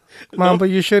 Mom, but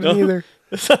you shouldn't either.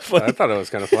 It's not funny. I thought it was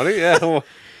kind of funny. Yeah. Well,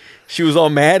 She was all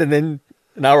mad, and then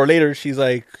an hour later, she's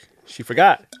like, she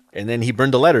forgot. And then he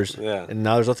burned the letters. Yeah. And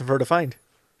now there's nothing for her to find.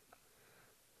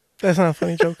 That's not a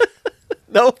funny joke.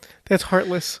 No. That's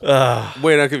heartless.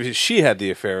 wait, I'm confused. She had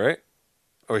the affair, right?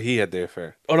 Or he had the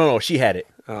affair? Oh, no, she had it.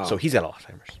 Oh. So he's got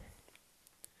Alzheimer's.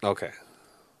 Okay.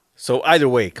 So either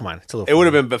way, come on. It's a little It would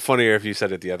have funny. been a bit funnier if you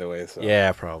said it the other way. So.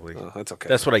 Yeah, probably. Oh, that's okay.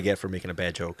 That's what I get for making a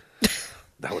bad joke.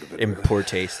 That would have been In really- poor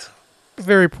taste.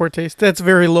 Very poor taste. That's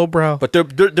very lowbrow. But they're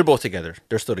both together.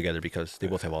 They're still together because they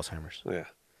both have Alzheimer's. Yeah.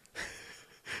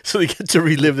 So they get to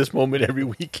relive this moment every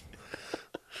week.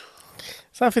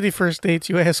 It's not 51st dates,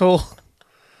 you asshole.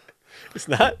 It's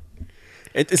not.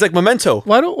 It's like Memento.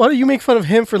 Why don't you make fun of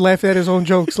him for laughing at his own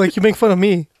jokes? Like you make fun of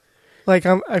me. Like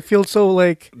I feel so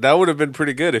like. That would have been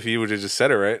pretty good if you would have just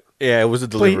said it right. Yeah, it was a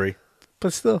delivery.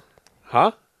 But still.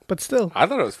 Huh? But still. I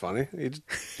thought it was funny.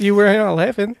 You were not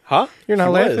laughing. Huh? You're not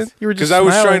He was. laughing. You were just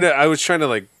Because smiling. I was trying to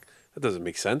like, that doesn't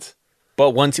make sense.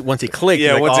 But once he clicked,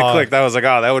 Yeah, you're like, once "Oh." it clicked, I was like,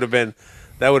 oh, that would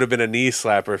have been a knee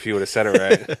slapper if you would have said it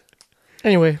right.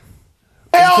 Anyway.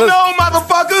 Hell no,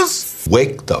 motherfuckers!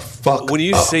 Wake the fuck When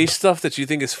you up. say stuff that you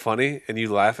think is funny and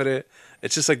you laugh at it,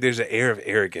 it's just like there's an air of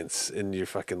arrogance in your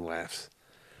fucking laughs.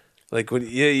 Like when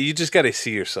you just got to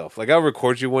see yourself. Like I'll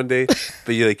record you one day,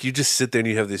 but you just sit there and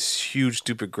you have this huge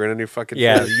stupid grin on your fucking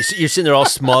Yeah, face. you're sitting there all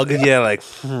smug. Yeah, like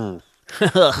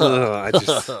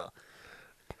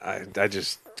I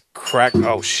just cracked.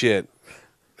 Oh shit,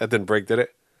 that didn't break, did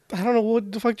it? I don't know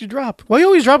what the fuck you drop. Why you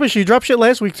always dropping shit? You dropped shit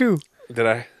last week too. Did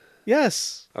I?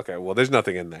 Yes. Okay, well, there's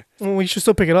nothing in there. Well, we should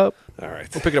still pick it up. All right,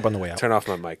 We'll pick it up on the way out. turn off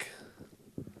my mic.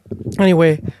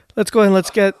 Anyway, let's go ahead and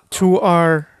let's get to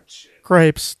our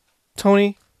gripes.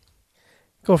 Tony,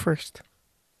 go first.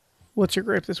 What's your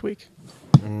gripe this week?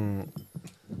 I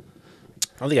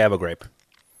don't think I have a grape.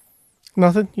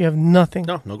 Nothing? You have nothing.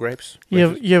 No grapes.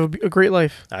 You have a great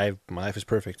life. My life is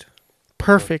perfect.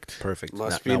 Perfect. Perfect.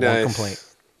 Must Not- be not nice. one complaint.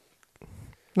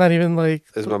 Not even like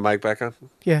Is my mic back on?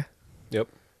 yeah. Yep.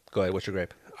 Go ahead. What's your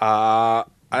grape? I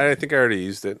think I already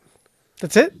used it.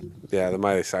 That's it? Yeah, the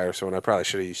Miley Cyrus one. I probably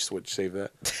should have saved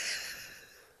that.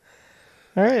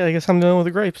 All right, I guess I'm done with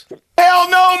the grapes. Hell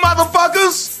no,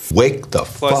 motherfuckers! Wake the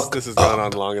Plus, fuck this has up. gone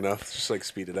on long enough. Just like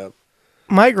speed it up.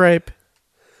 My gripe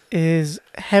is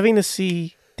having to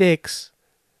see dicks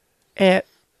at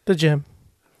the gym.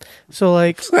 So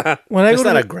like when I That's go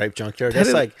to not the- a gripe, Junkyard.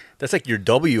 That That's like your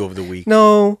W of the week.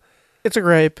 No, it's a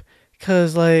gripe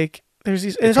because like there's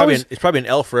these. It's probably an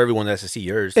L for everyone that has to see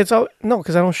yours. It's all no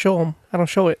because I don't show them. I don't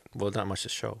show it. Well, not much to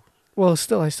show. Well, I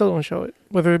still don't show it,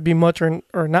 whether it be much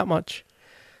or not much.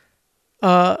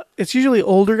 It's usually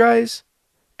older guys,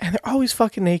 and they're always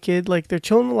fucking naked. Like they're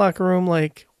chilling in the locker room,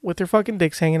 like with their fucking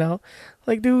dicks hanging out.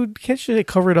 Like, dude, can't you like,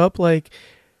 cover it up? Like,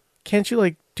 can't you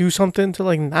like do something to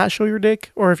like not show your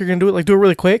dick? Or if you're gonna do it, like do it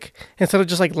really quick instead of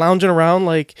just like lounging around.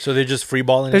 Like So they're just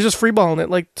freeballing. they're just freeballing it.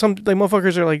 Like some like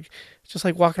motherfuckers are like just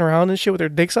like walking around and shit with their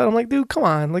dicks out. I'm like, dude, come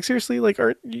on. Like seriously, like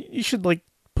you should like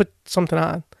put something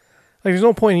on. Like there's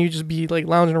no point in you just be like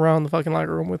lounging around the fucking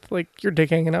locker room with like your dick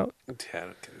hanging out. Yeah, I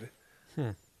don't get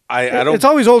it. I don't. It's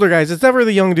always older guys. It's never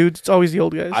the young dudes. It's always the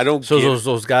old guys. I don't. So get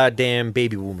those goddamn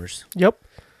baby boomers. Yep.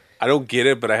 I don't get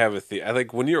it, but I have a theory. I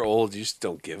like when you're old, you just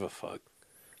don't give a fuck.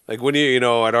 Like when you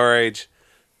know, at our age,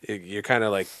 you're kind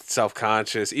of like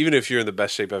self-conscious. Even if you're in the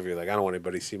best shape ever, you're like, I don't want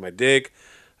anybody to see my dick.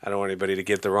 I don't want anybody to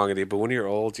get the wrong idea. But when you're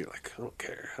old, you're like, I don't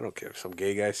care. I don't care if some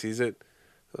gay guy sees it.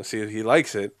 I'll see if he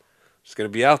likes it. It's gonna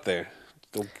be out there.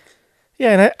 Don't.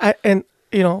 Yeah, and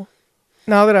you know,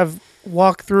 now that I've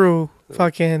walked through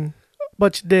fucking a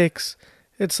bunch of dicks,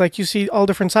 it's like you see all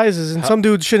different sizes, and some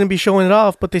dudes shouldn't be showing it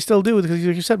off, but they still do because,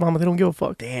 like you said, Mama, they don't give a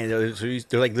fuck. Damn,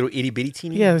 they're like little itty bitty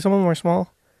teeny. Yeah, some of them are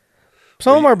small.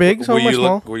 Some of them are big. Some of them are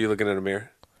small. Were you looking in a mirror?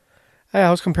 I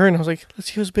was comparing. I was like, let's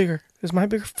see who's bigger. Is mine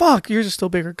bigger? Fuck, yours is still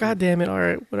bigger. God damn it. All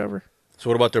right, whatever. So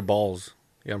what about their balls?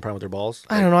 You have a problem with their balls?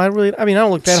 I don't know. I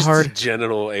don't look that Just hard. the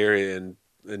genital area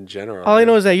in general. All I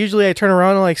know is that usually I turn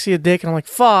around and like see a dick and I'm like,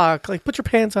 fuck, like put your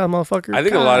pants on, motherfucker. I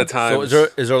think a lot of times. So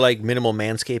is there like minimal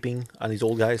manscaping on these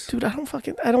old guys? Dude, I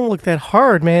don't look that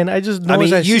hard, man. I just know I mean,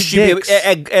 you you should be able,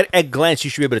 dicks. at glance, you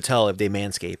should be able to tell if they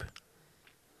manscape.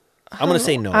 I'm gonna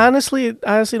say no. Honestly,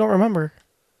 I honestly don't remember.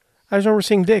 I just remember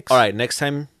seeing dicks. All right, next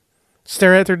time,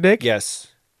 Stare at their dick? yes,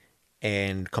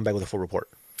 and come back with a full report.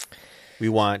 We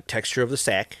want texture of the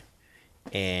sack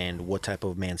and what type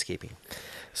of manscaping.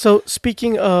 So,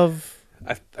 speaking of...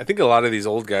 I think a lot of these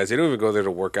old guys, they don't even go there to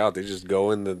work out. They just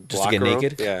go in the Just to locker get room.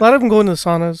 naked? Yeah. A lot of them go into the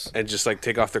saunas. And just like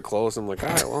take off their clothes. I'm like, all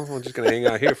right, well, we're just going to hang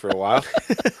out here for a while.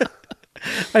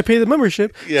 I pay the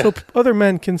membership Yeah. so other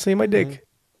men can see my dick.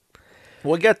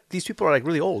 Well, these people are like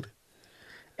really old,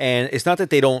 and it's not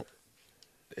that they don't.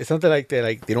 It's not that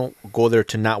they don't go there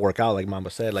to not work out, like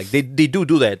Mamba said. Like they do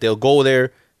that. They'll go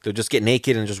there. They'll just get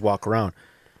naked and just walk around.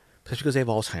 That's because they have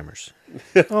Alzheimer's,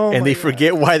 Oh and my they God.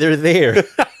 forget why they're there.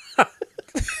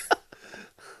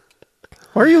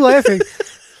 Why are you laughing?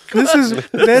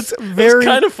 That's very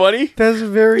kind of funny. That's a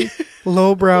very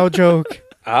lowbrow joke.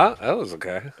 That was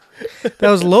okay. That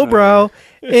was lowbrow,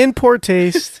 in poor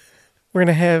taste. We're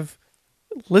gonna have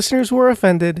listeners who are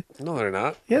offended. No, they're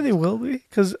not. Yeah, they will be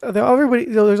because everybody.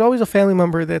 There's always a family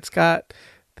member that's got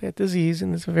that disease,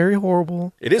 and it's very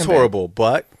horrible. It is and bad. horrible,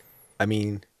 but I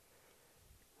mean,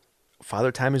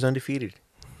 Father Time is undefeated.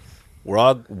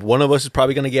 One of us is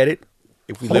probably going to get it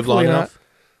if we live long Hopefully enough.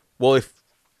 Well, if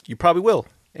you probably will,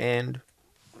 and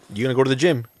you're going to go to the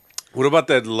gym. What about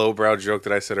that lowbrow joke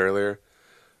that I said earlier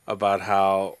about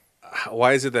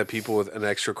why is it that people with an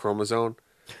extra chromosome,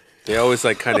 they always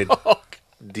like kind of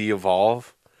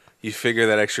de-evolve? You figure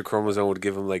that extra chromosome would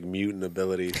give them like mutant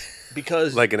abilities,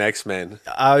 Because like an X-Men.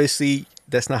 obviously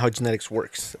that's not how genetics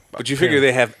works. But you figure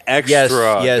they have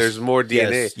extra. Yes, There's more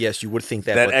DNA. Yes, you would think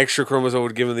that. That but extra chromosome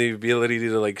would give them the ability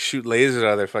to like shoot lasers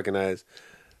out of their fucking eyes,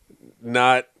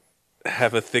 not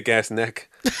have a thick ass neck.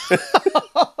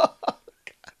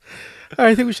 All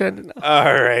right, I think we should end it now.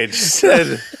 All right,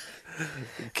 said.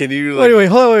 Can you like? Wait,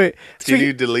 hold on, wait. Can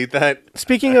you delete that?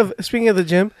 Speaking of the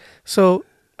gym, so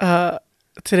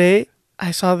today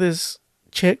I saw this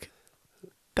chick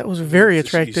that was very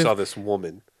attractive. You saw this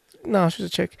woman. No, she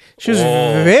was a chick. She was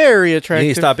Whoa. very you attractive.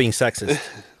 need to stop being sexist.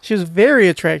 She was very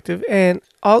attractive, and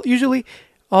usually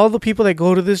all the people that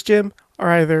go to this gym are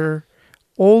either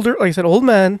older, like I said, old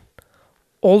men,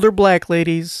 older black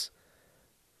ladies.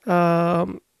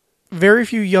 Very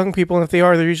few young people, and if they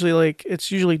are, they're usually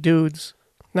it's usually dudes,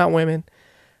 not women.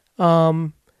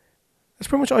 That's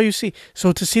pretty much all you see.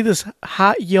 So to see this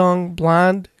hot young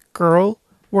blonde girl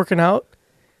working out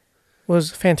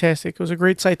was fantastic. It was a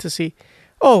great sight to see.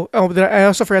 Oh, I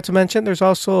also forgot to mention there's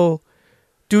also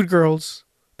dude girls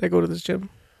that go to this gym.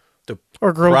 The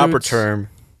Or girl proper dudes. term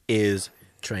is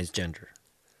transgender.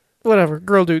 Whatever,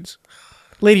 girl dudes,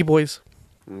 lady boys,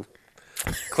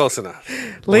 Close enough.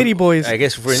 lady boys. I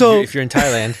guess if you're in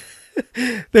Thailand,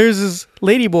 There's this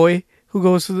lady boy who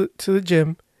goes to the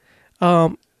gym.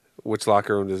 Which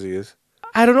locker room does he use?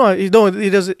 I don't know. No, he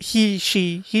doesn't. He,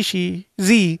 she.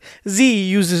 Z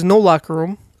uses no locker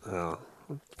room. Oh,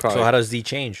 so probably. how does Z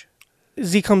change?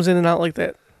 Z comes in and out like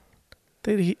that.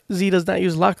 Z does not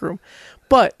use locker room.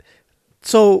 But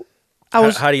so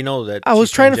How do you know that? I was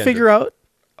she's trying to transgender? figure out.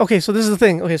 Okay, so this is the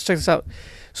thing. Okay, so check this out.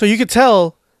 So you could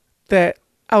tell that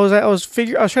I was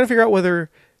trying to figure out whether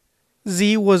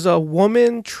Z was a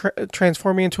woman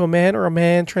transforming into a man or a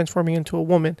man transforming into a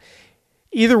woman.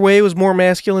 Either way, it was more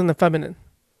masculine than feminine.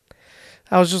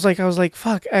 I was like,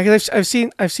 fuck. I've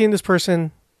seen this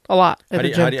person a lot at How the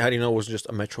do, gym. you, how do you know it was just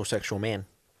a metrosexual man?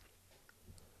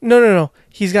 No.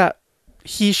 He's got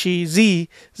she, Z.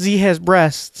 Z has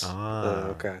breasts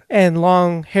Okay. and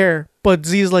long hair, but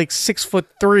Z's like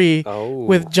 6'3" Oh.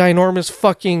 with ginormous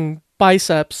fucking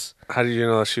biceps. How did you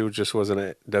know she just wasn't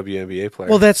a WNBA player?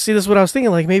 Well, that's what I was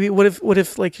thinking. Like maybe what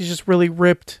if like he's just really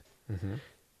ripped,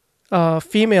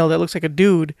 female that looks like a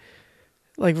dude,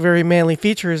 like very manly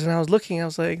features. And I was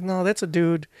like, no, that's a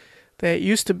dude that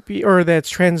used to be or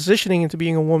that's transitioning into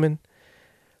being a woman.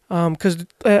 Because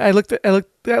I looked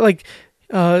at like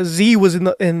Z was in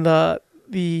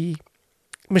the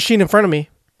machine in front of me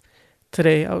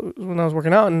today when I was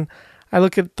working out, and I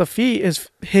look at the feet is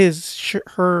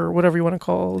her whatever you want to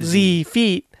call Z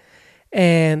feet,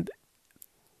 and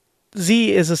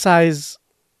Z is a size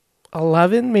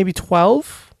 11, maybe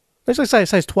 12. It's like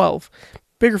size 12,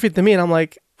 bigger feet than me, and I'm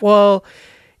like, well,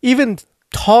 even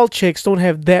tall chicks don't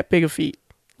have that big of feet.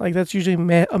 Like that's usually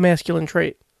a masculine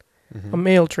trait, a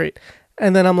male trait.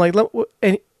 And then I'm like,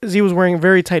 and Z was wearing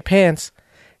very tight pants,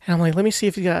 and I'm like, let me see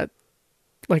if he got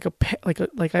like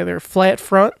either a flat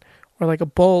front or like a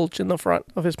bulge in the front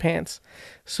of his pants.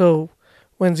 So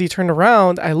when Z turned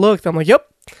around, I looked. I'm like, yep,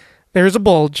 there's a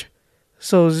bulge.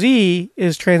 So Z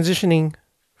is transitioning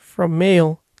from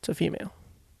male to female.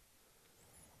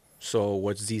 So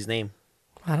what's Z's name?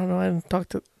 I don't know. I didn't talk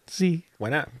to Z. Why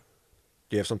not?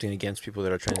 Do you have something against people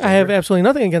that are transgender? I have absolutely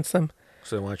nothing against them.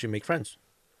 So why don't you make friends?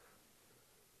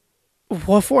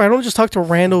 What for? I don't just talk to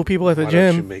random people at the Why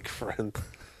don't you gym. make friends?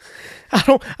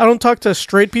 I don't talk to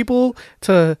straight people,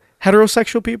 to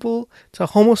heterosexual people, to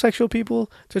homosexual people,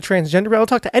 to transgender people. I don't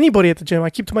talk to anybody at the gym. I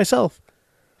keep to myself.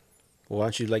 Well, why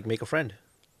don't you like make a friend?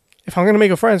 If I'm gonna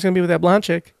make a friend, it's gonna be with that blonde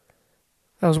chick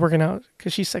that was working out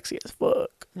because she's sexy as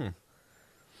fuck.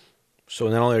 So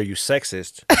not only are you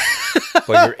sexist,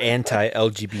 but you're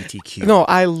anti-LGBTQ. No,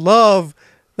 I love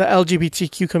the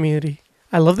LGBTQ community.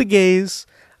 I love the gays.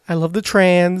 I love the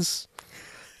trans.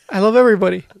 I love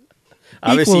everybody.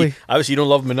 Equally. Obviously, you don't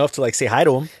love them enough to like say hi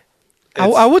to them.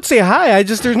 I would say hi. I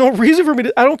just there's no reason for me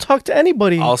to. I don't talk to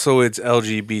anybody. Also, it's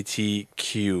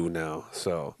LGBTQ now,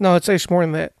 so No, it's actually more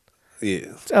than that. yeah.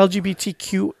 It's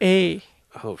LGBTQA.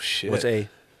 Oh shit. What's A?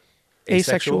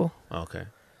 Asexual. Oh, okay.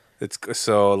 It's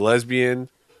so lesbian,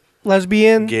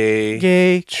 Lesbian.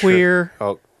 gay, Queer.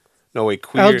 Oh, no wait,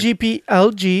 queer.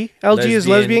 LG is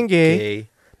lesbian, gay.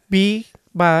 B,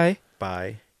 bi.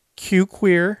 Bi. Q,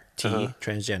 queer. T,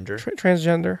 transgender.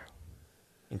 Transgender.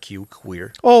 And Q,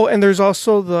 queer. Oh, and there's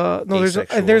also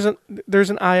Asexual. there's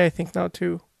an I think now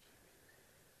too.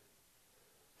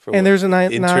 For And what? there's a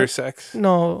intersex.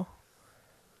 No.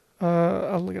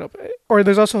 I'll look it up. Or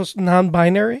there's also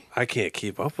non-binary. I can't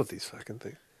keep up with these fucking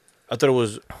things. I thought it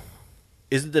was.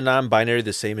 Isn't the non-binary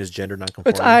the same as gender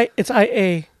non-conforming? It's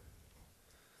IA.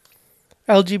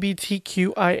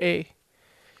 LGBTQIA,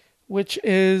 which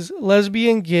is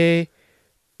lesbian, gay,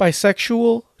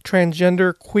 bisexual,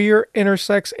 transgender, queer,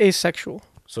 intersex, asexual.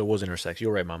 So it was intersex.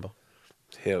 You're right, Mamba.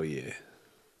 Hell yeah.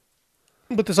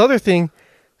 But this other thing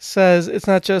says it's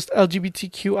not just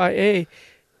LGBTQIA,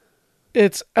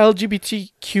 it's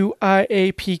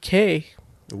LGBTQIAPK.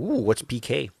 Ooh, what's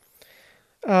PK?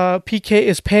 PK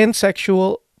is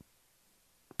pansexual,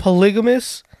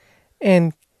 polygamous,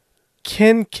 and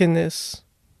kinkiness.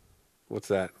 What's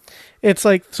that? It's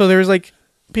like, so there's like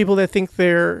people that think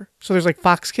so there's like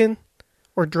foxkin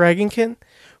or dragonkin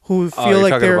who feel you're like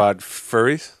talking they're about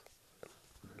furries?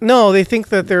 no, they think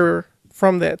that they're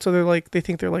from that. So they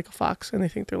think they're like a fox and they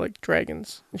think they're like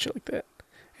dragons and shit like that.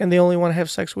 And they only want to have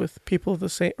sex with people of the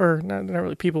same, or not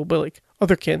really people, but like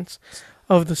other kins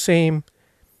of the same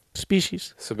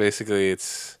species. So basically,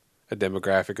 it's a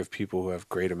demographic of people who have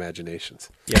great imaginations.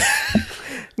 Yeah.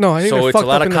 No, I think So they're it's a fucked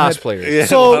lot up of in the head. cosplayers. Yeah,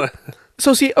 So,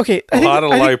 so see, okay, a lot of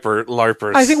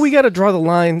LARPers. I think we got to draw the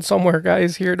line somewhere,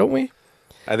 guys. Here, don't we?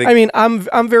 I think. I mean,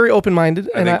 I'm very open minded,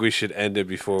 I and think we should end it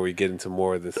before we get into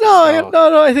more of this.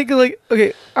 no. I think like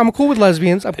okay, I'm cool with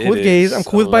lesbians. I'm cool with gays. I'm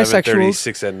cool with bisexuals.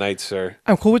 11:36 at night, sir.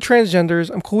 I'm cool with transgenders.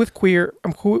 I'm cool with queer.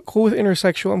 I'm cool with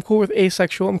intersexual. I'm cool with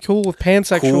asexual. I'm cool with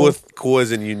pansexual. Cool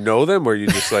as in you know them, or you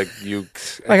just like you.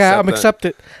 Like I'm that?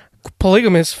 accepted.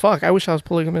 Polygamous. Fuck. I wish I was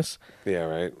polygamous. Yeah,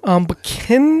 right. But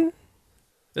kin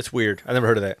That's weird. I never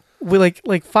heard of that. with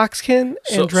like foxkin and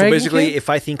So dragonkin. basically, if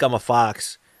I think I'm a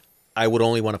fox, I would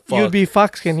only want to fuck you'd be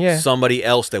foxkin. Yeah. somebody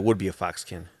else that would be a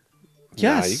foxkin.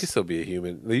 Yes. Nah, you can still be a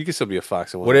human. You can still be a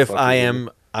fox. And What wanna if fuck I a am?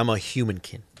 human. I'm a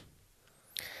humankin.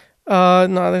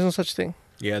 No, there's no such thing.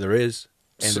 Yeah, there is,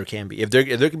 and there can be. If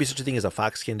there can be such a thing as a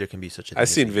foxkin, there can be such a thing. I've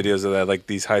seen videos of that, like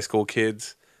these high school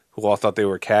kids who all thought they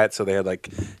were cats, so they had like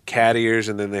cat ears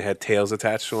and then they had tails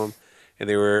attached to them. And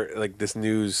they were like this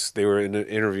news. They were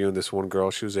interviewing this one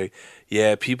girl. She was like,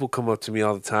 "Yeah, people come up to me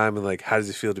all the time and like, how does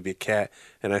it feel to be a cat?"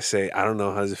 And I say, "I don't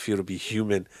know. How does it feel to be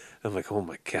human?" I'm like, "Oh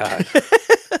my god,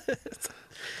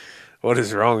 what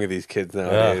is wrong with these kids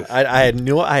nowadays?" I had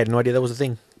no idea that was a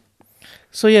thing.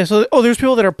 So yeah. So there's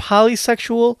people that are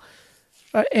polysexual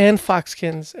and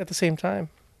foxkins at the same time.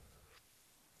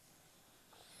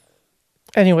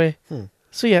 Anyway,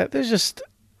 so yeah, there's just.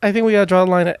 I think we gotta draw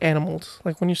the line at animals.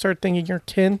 Like when you start thinking you're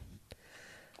kin,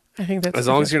 I think that's As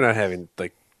long as you're not having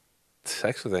like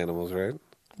sex with animals, right?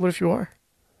 What if you are?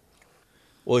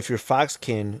 Well, if you're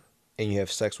foxkin and you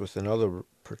have sex with another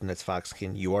person that's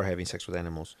foxkin, you are having sex with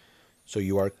animals, so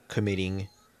you are committing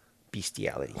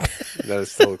bestiality. That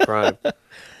is still a crime.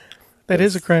 That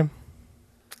is a crime.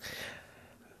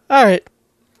 All right,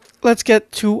 let's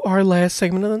get to our last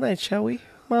segment of the night, shall we,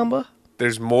 Mamba?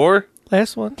 There's more.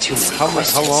 Last one. How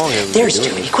long have we There's been too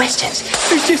doing many questions.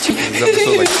 this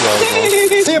episode? Like 2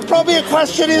 hours long. The appropriate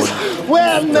question is,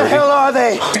 when the hell are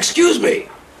they? Excuse me.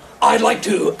 I'd like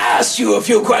to ask you a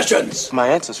few questions. My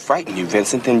answers frighten you,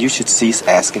 Vincent, then you should cease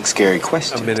asking scary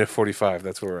questions. A minute 45,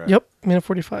 that's where we're at. Yep, minute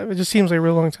 45. It just seems like a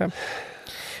real long time.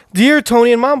 Dear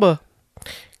Tony and Mamba,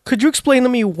 could you explain to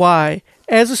me why,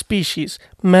 as a species,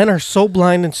 men are so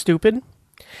blind and stupid?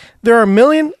 There are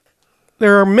millions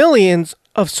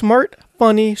of smart,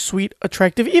 funny, sweet,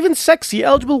 attractive, even sexy,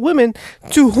 eligible women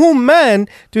to whom men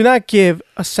do not give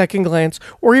a second glance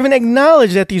or even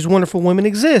acknowledge that these wonderful women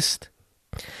exist.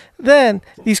 Then,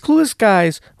 these clueless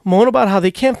guys moan about how they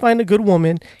can't find a good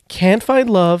woman, can't find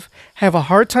love, have a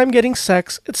hard time getting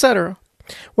sex, etc.,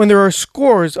 when there are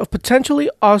scores of potentially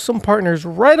awesome partners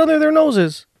right under their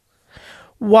noses.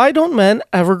 Why don't men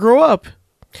ever grow up?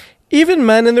 Even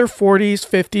men in their 40s,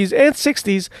 50s, and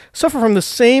 60s suffer from the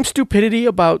same stupidity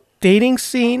about dating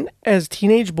scene as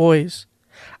teenage boys.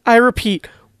 I repeat,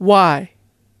 why?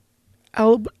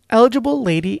 Eligible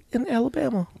lady in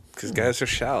Alabama. Because guys are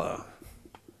shallow.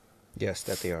 Yes,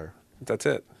 that they are. That's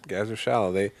it. Guys are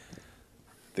shallow. They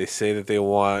say that they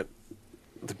want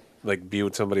to like be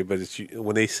with somebody, but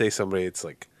when they say somebody, it's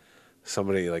like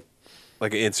somebody like an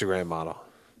Instagram model.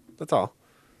 That's all.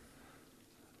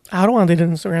 I don't want to date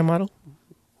an Instagram model.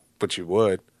 But you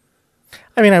would.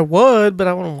 I mean, I would, but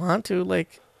I wouldn't want to.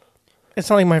 Like, it's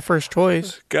not like my first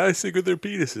choice. Guys think with their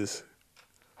penises.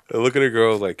 I look at a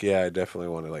girl like, yeah, I definitely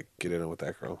want to like get in with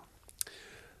that girl.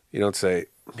 You don't say,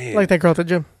 man, Like that girl at the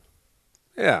gym.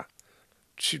 yeah,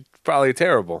 she's probably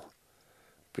terrible,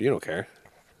 but you don't care.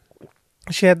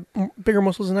 She had bigger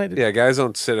muscles than I did. Yeah, guys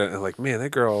don't sit and like, man,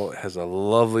 that girl has a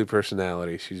lovely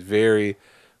personality. She's very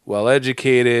well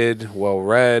educated, well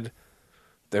read.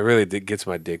 That really gets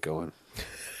my dick going.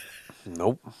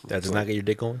 Nope. That does not get your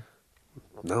dick going?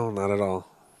 No, not at all.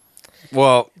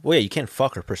 Well, yeah, you can't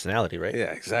fuck her personality, right?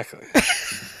 Yeah, exactly.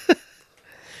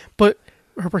 But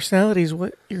her personality is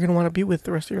what you're going to want to be with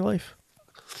the rest of your life.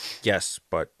 Yes,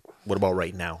 but what about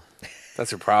right now?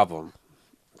 That's her problem.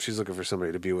 She's looking for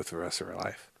somebody to be with the rest of her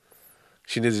life.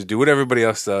 She needs to do what everybody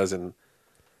else does and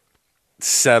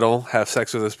settle, have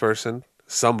sex with this person,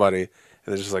 somebody, and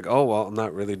they're just like, oh, well, I'm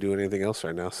not really doing anything else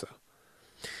right now, so.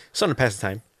 Something to pass the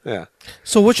time. Yeah.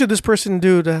 So what should this person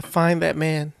do to find that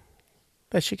man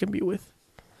that she can be with?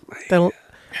 That'll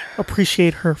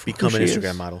appreciate her for Become who an she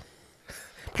Instagram is? model.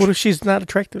 What if she's not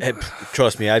attractive?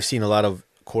 Trust me, I've seen a lot of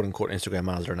quote-unquote Instagram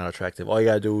models that are not attractive. All you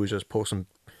got to do is just post some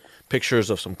pictures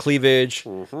of some cleavage,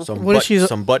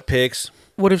 some butt pics.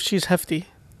 What if she's hefty?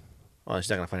 Oh, she's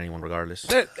not going to find anyone regardless.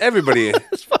 Everybody.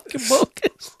 It's fucking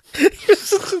bogus.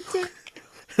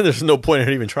 There's no point in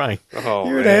her even trying. Oh,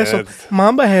 You're an asshole.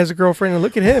 Mamba has a girlfriend, and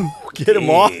look at him. Get him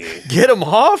off. Get him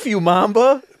off, you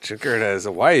Mamba. Jinkert has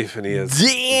a wife, and he has,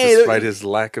 Damn. despite his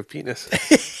lack of penis.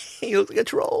 He looks like a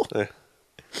troll. Yeah.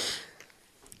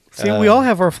 See, we all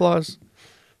have our flaws.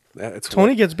 It's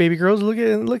Tony gets baby girls. Look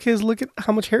at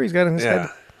how much hair he's got in his head.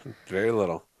 Very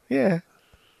little. Yeah.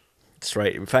 That's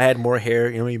right. If I had more hair,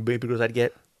 you know how many baby girls I'd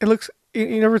get? It looks.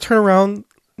 You never turn around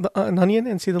an onion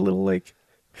and see the little like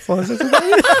fuzz.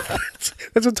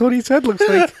 That's what Tony's head looks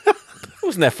like.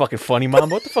 Wasn't that fucking funny, Mom?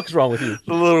 What the fuck is wrong with you?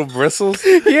 The little bristles?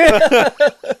 Yeah.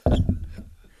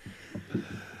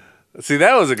 See,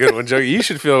 that was a good one, Joe. You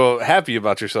should feel happy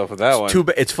about yourself with that one.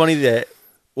 It's funny that,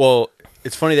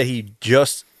 it's funny that he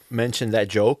just mentioned that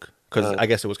joke, because I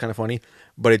guess it was kind of funny,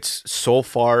 but it's so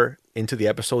far into the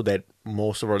episode that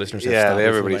most of our listeners have stopped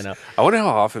everybody's. right now. I wonder how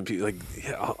often people, like,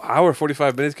 hour,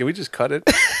 45 minutes, can we just cut it?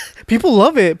 People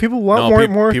love it. People want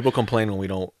more. People complain when we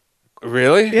don't.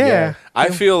 Really? Yeah. I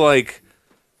feel like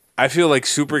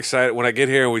super excited when I get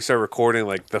here and we start recording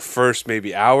like the first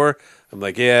maybe hour. I'm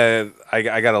like, yeah, I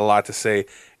got a lot to say.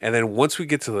 And then once we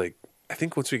get to the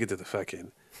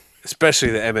fucking,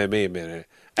 especially the MMA minute,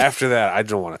 after that, I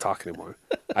don't want to talk anymore.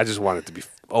 I just want it to be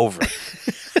over.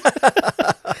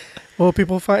 Well,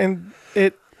 people find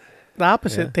it the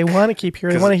opposite. Yeah. They want to keep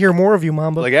hearing. They want to hear more of you,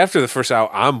 Mamba. Like after the first hour,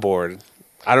 I'm bored.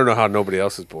 I don't know how nobody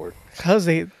else is bored. Because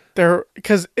when they're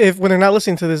not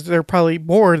listening to this, they're probably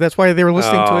bored. That's why they were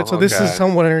listening to it. So this is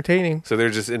somewhat entertaining. So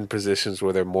they're just in positions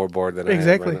where they're more bored than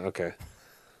exactly. I am right now. Okay.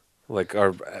 Like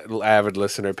our avid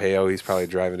listener, Peo, he's probably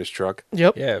driving his truck.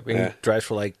 Yep. Yeah, he drives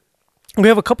for like. We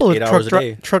have a couple of 8 hours a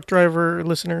day. truck driver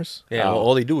listeners. Yeah,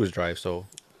 all they do is drive. So,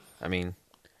 I mean,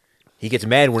 he gets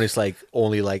mad when it's like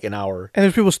only like an hour. And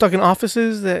there's people stuck in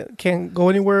offices that can't go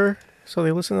anywhere, so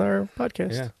they listen to our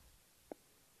podcast. Yeah.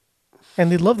 And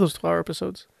they love those 2-hour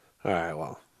episodes. All right,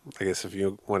 well, I guess if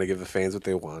you want to give the fans what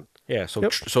they want. Yeah, so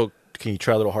so can you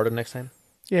try a little harder next time?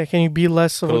 Yeah, can you be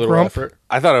less of Put a a little grump? effort.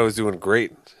 I thought I was doing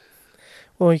great.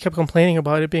 Well, you kept complaining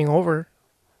about it being over.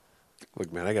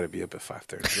 Look, man, I got to be up at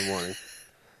 5:30 in the morning.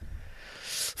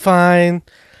 Fine.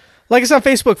 Like us on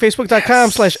Facebook,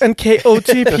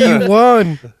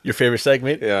 facebook.com/NKOTP1. Your favorite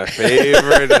segment? Yeah,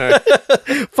 favorite.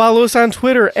 Follow us on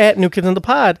Twitter at New Kids in the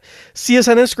Pod. See us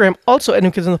on Instagram, also at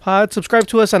New Kids in the Pod. Subscribe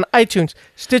to us on iTunes,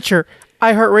 Stitcher,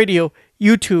 iHeartRadio,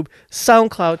 YouTube,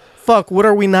 SoundCloud. Fuck, what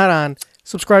are we not on?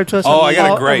 Subscribe to us on I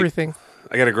got a great. everything.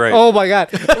 I got a gripe. Oh my god!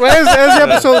 As the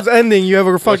episode's ending, you have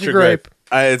a What's fucking your gripe.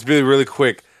 It's been really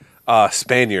quick.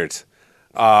 Spaniards.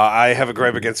 I have a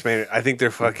gripe against Spaniards. I think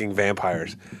they're fucking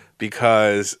vampires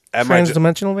because at my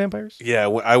Trans-dimensional vampires. yeah,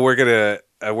 I work at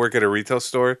a retail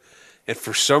store, and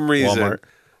for some reason, Walmart.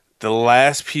 the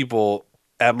last people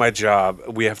at my job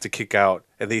we have to kick out,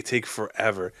 and they take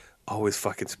forever. Always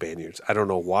fucking Spaniards. I don't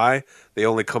know why. They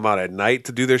only come out at night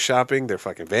to do their shopping. They're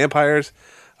fucking vampires.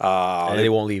 And they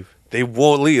won't leave. They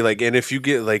won't leave. Like, and if you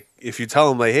tell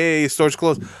them like, "Hey, store's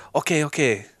closed," okay,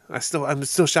 I'm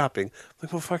still shopping.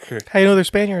 Like, motherfucker, How you know they're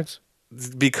Spaniards?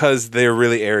 because they're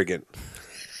really arrogant.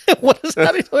 What is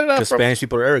that? Because Spanish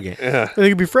people are arrogant. Yeah, They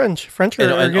could be French. French are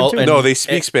arrogant too. no, they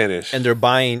speak Spanish. And they're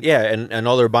buying, and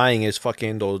all they're buying is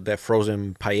fucking that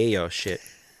frozen paella shit,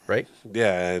 right?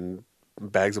 Yeah, and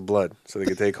bags of blood so they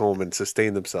can take home and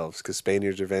sustain themselves because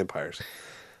Spaniards are vampires.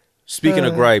 Speaking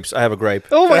of gripes, I have a gripe.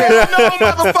 Oh my god! No,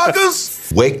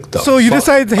 motherfuckers! Wake the So you fuck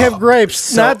decided to have up.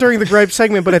 gripes, not during the gripe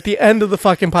segment, but at the end of the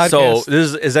fucking podcast. So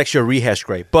this is actually a rehash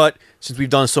gripe, but since we've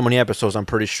done so many episodes, I'm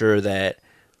pretty sure that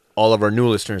all of our new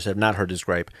listeners have not heard this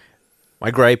gripe. My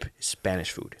gripe is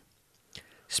Spanish food.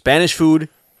 Spanish food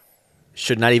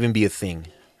should not even be a thing.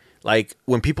 Like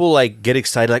when people like get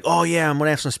excited, like, "Oh yeah, I'm gonna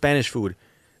have some Spanish food."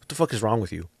 What the fuck is wrong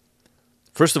with you?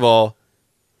 First of all,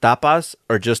 tapas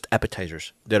are just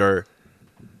appetizers that are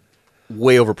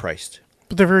way overpriced.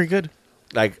 but they're very good.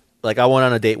 Like I went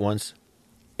on a date once,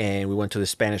 and we went to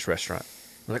this Spanish restaurant.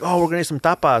 I'm like, "Oh, we're gonna eat some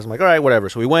tapas." I'm like, "All right, whatever."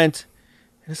 So we went,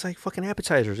 and it's like fucking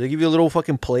appetizers. They give you a little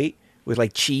fucking plate with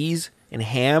like cheese and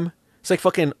ham. It's like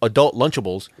fucking adult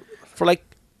Lunchables for like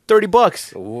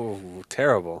 $30. Ooh,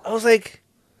 terrible. I was like,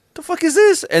 "The fuck is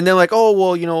this?" And then like, "Oh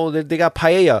well, you know they got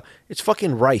paella. It's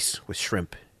fucking rice with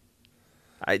shrimp.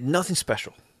 Nothing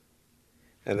special.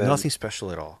 And then, Nothing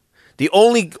special at all. The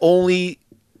only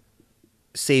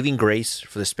saving grace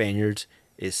for the Spaniards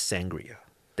is sangria.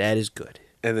 That is good."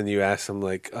 And then you ask them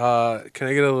like, "Can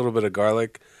I get a little bit of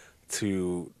garlic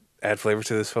to add flavor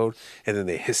to this food?" And then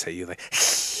they hiss at you like,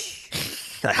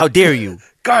 Like, how dare you?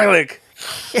 "Garlic,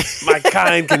 my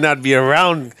kind cannot be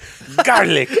around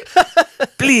garlic.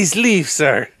 Please leave,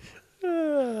 sir."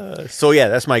 So yeah,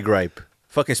 that's my gripe.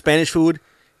 Fucking Spanish food,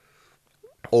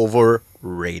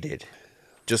 overrated.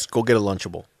 Just go get a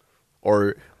Lunchable,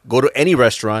 or go to any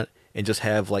restaurant and just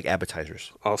have like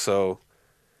appetizers. Also,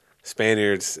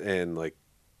 Spaniards and like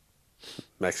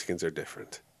Mexicans are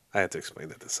different. I had to explain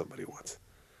that to somebody once.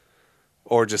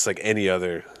 Or just like any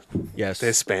other Yes,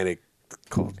 Hispanic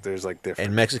cult. There's like different.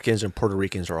 and Mexicans and Puerto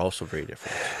Ricans are also very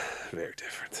different. Very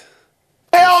different.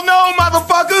 Hell no,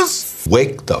 motherfuckers!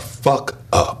 Wake the fuck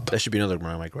up. That should be another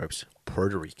one of my gripes.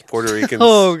 Puerto Ricans. Puerto Ricans.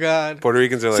 Oh god! Puerto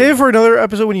Ricans are like Save it for another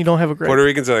episode when you don't have a gripe. Puerto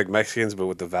Ricans are like Mexicans, but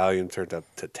with the volume turned up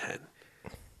to 10.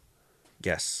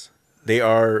 Yes, they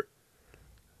are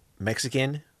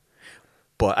Mexican,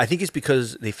 but I think it's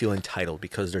because they feel entitled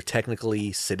because they're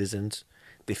technically citizens.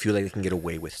 They feel like they can get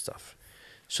away with stuff,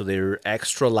 so they're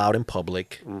extra loud in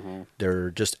public. Mm-hmm. They're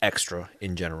just extra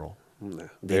in general. Yeah.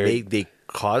 They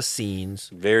cause scenes.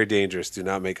 Very dangerous. Do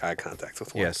not make eye contact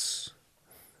with one. Yes.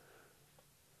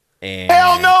 And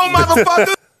Hell no,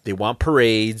 motherfucker! they want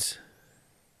parades,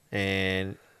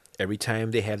 and every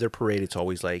time they have their parade, it's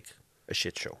always like a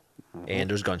shit show, and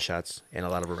there's gunshots and a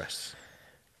lot of arrests.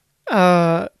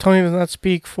 Tony does not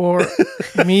speak for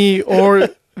me or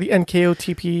the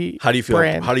NKOTP How do you feel?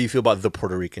 brand. How do you feel about the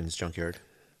Puerto Ricans, Junkyard?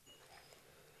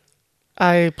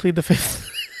 I plead the fifth.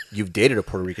 You've dated a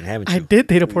Puerto Rican, haven't you? I did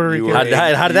date a Puerto Rican. were- How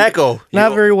did that go?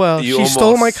 Not very well. you She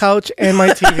stole my almost- couch and my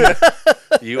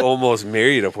TV. You almost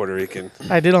married a Puerto Rican.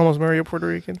 I did almost marry a Puerto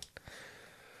Rican.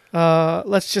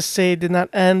 Let's just say it did not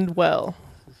end well.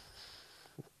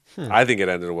 I think it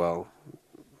ended well.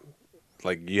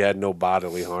 Like you had no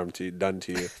bodily harm done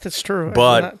to you. That's true. I did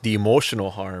But not- the emotional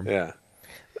harm. Yeah.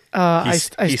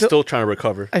 He's still trying to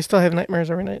recover. I still have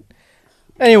nightmares every night.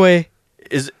 Anyway,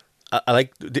 I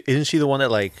like. Isn't she the one that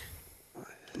like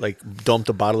dumped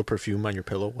a bottle of perfume on your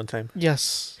pillow one time?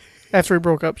 yes. After we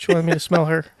broke up, she wanted me to smell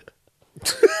her.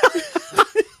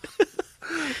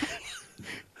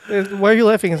 Why are you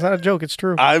laughing? It's not a joke. It's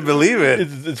true. I believe it.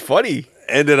 It's funny.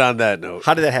 Ended on that note.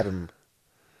 How did that happen? What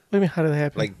do you mean, how did that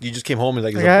happen? Like you just came home and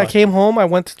like, Like, I came home, I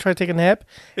went to try to take a nap.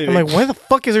 I'm like, why the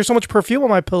fuck is there so much perfume on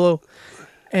my pillow?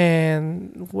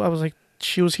 And I was like,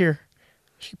 she was here.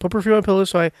 She put perfume on my pillow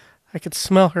so I could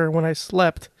smell her when I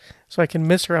slept. So I can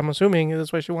miss her, I'm assuming.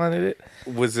 That's why she wanted it.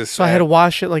 Was this? So I had to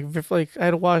wash it, like I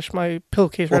had to wash my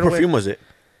pillowcase What right perfume away. was it?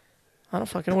 I don't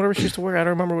fucking know, whatever she used to wear. I don't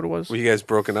remember what it was. Were you guys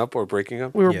broken up or breaking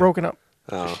up? We were Yeah. broken up.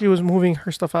 Oh. She was moving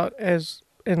her stuff out and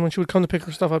when she would come to pick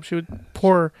her stuff up, she would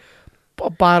pour a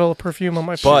bottle of perfume on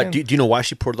my But pan. do you know why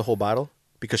she poured the whole bottle?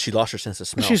 Because she lost her sense of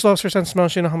smell. She's lost her sense of smell.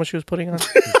 She didn't know how much she was putting on.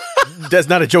 That's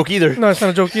not a joke either. No, it's not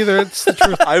a joke either. It's the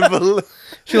truth.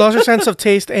 She lost her sense of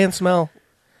taste and smell,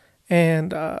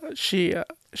 and she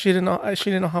didn't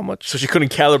know how much. So she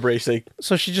couldn't calibrate. She's like,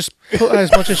 So she just put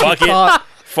as much as she Fuck it. thought.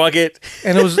 fuck it.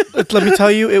 And it was. Let me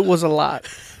tell you, it was a lot.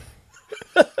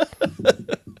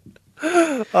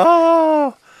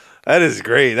 Oh, that is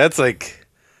great. That's like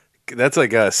a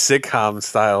sitcom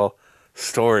style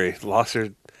story. Lost her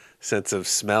sense of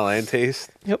smell and taste.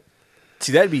 Yep.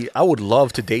 See, I would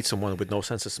love to date someone with no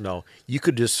sense of smell. You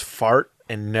could just fart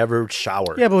and never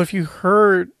shower. Yeah, but if you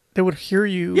heard, they would hear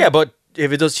you. Yeah, but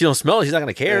if she don't smell it, she's not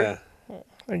going to care. Yeah.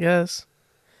 I guess.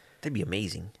 That'd be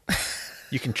amazing.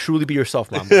 You can truly be yourself,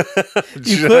 Mama.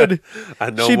 You could.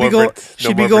 No She'd be more going. pre- no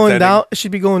She'd be more going pretending. down.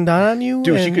 She'd be going down on you.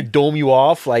 Dude, she and- could dome you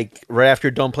off like right after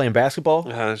you're done playing basketball.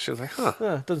 She was like,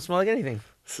 huh, Doesn't smell like anything.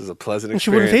 this is a pleasant And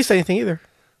she experience. wouldn't taste anything either.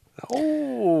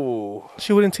 Oh.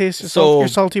 She wouldn't taste So- your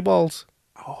salty balls.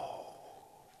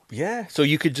 Yeah. So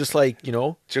you could just like,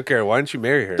 Junkyard, why didn't you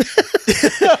marry her?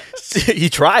 he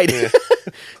tried.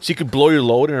 She could blow your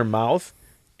load in her mouth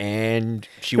and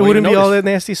she It wouldn't be all notice. that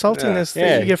nasty saltiness Yeah.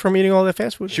 that you get from eating all that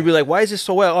fast food. She'd be like, why is this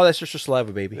so wet? Oh, that's just your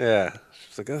saliva, baby. Yeah.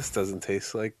 She's like, this doesn't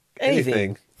taste like Anything.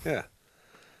 anything. Yeah.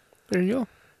 There you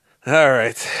go. All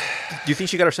right. Do you think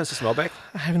she got her sense of smell back?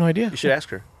 I have no idea. You should ask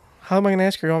her. How am I going to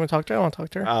ask her? You want me to talk to her? I want to talk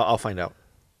to her. I'll find out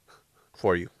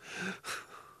for you.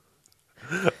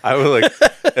 I would like,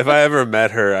 if I ever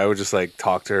met her, I would just like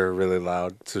talk to her really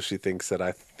loud so she thinks that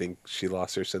I think she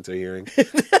lost her sense of hearing.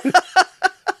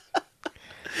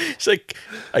 She's like,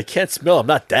 I can't smell. I'm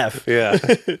not deaf. Yeah.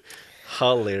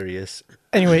 Hilarious.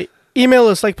 Anyway, email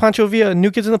us like Pancho Villa,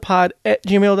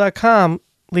 newkidsinthepod@gmail.com.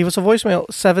 Leave us a voicemail,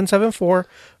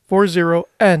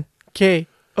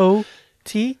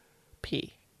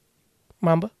 774-40-NKOTP.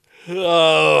 Mamba.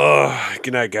 Oh,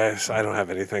 good night, guys. I don't have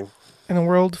anything. In a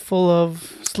world full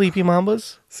of sleepy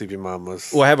mambas. Sleepy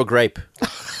mamas. Well, I have a grape.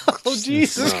 Oh,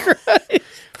 Jesus Christ.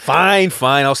 Fine.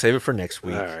 I'll save it for next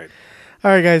week. All right. All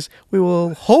right, guys. We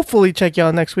will hopefully check you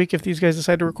out next week if these guys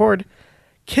decide to record.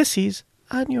 Kissies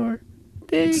on your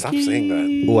dick. Stop saying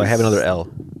that. Oh, I have another L.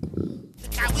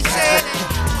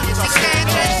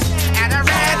 At a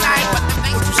red light, but the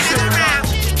things you sit around.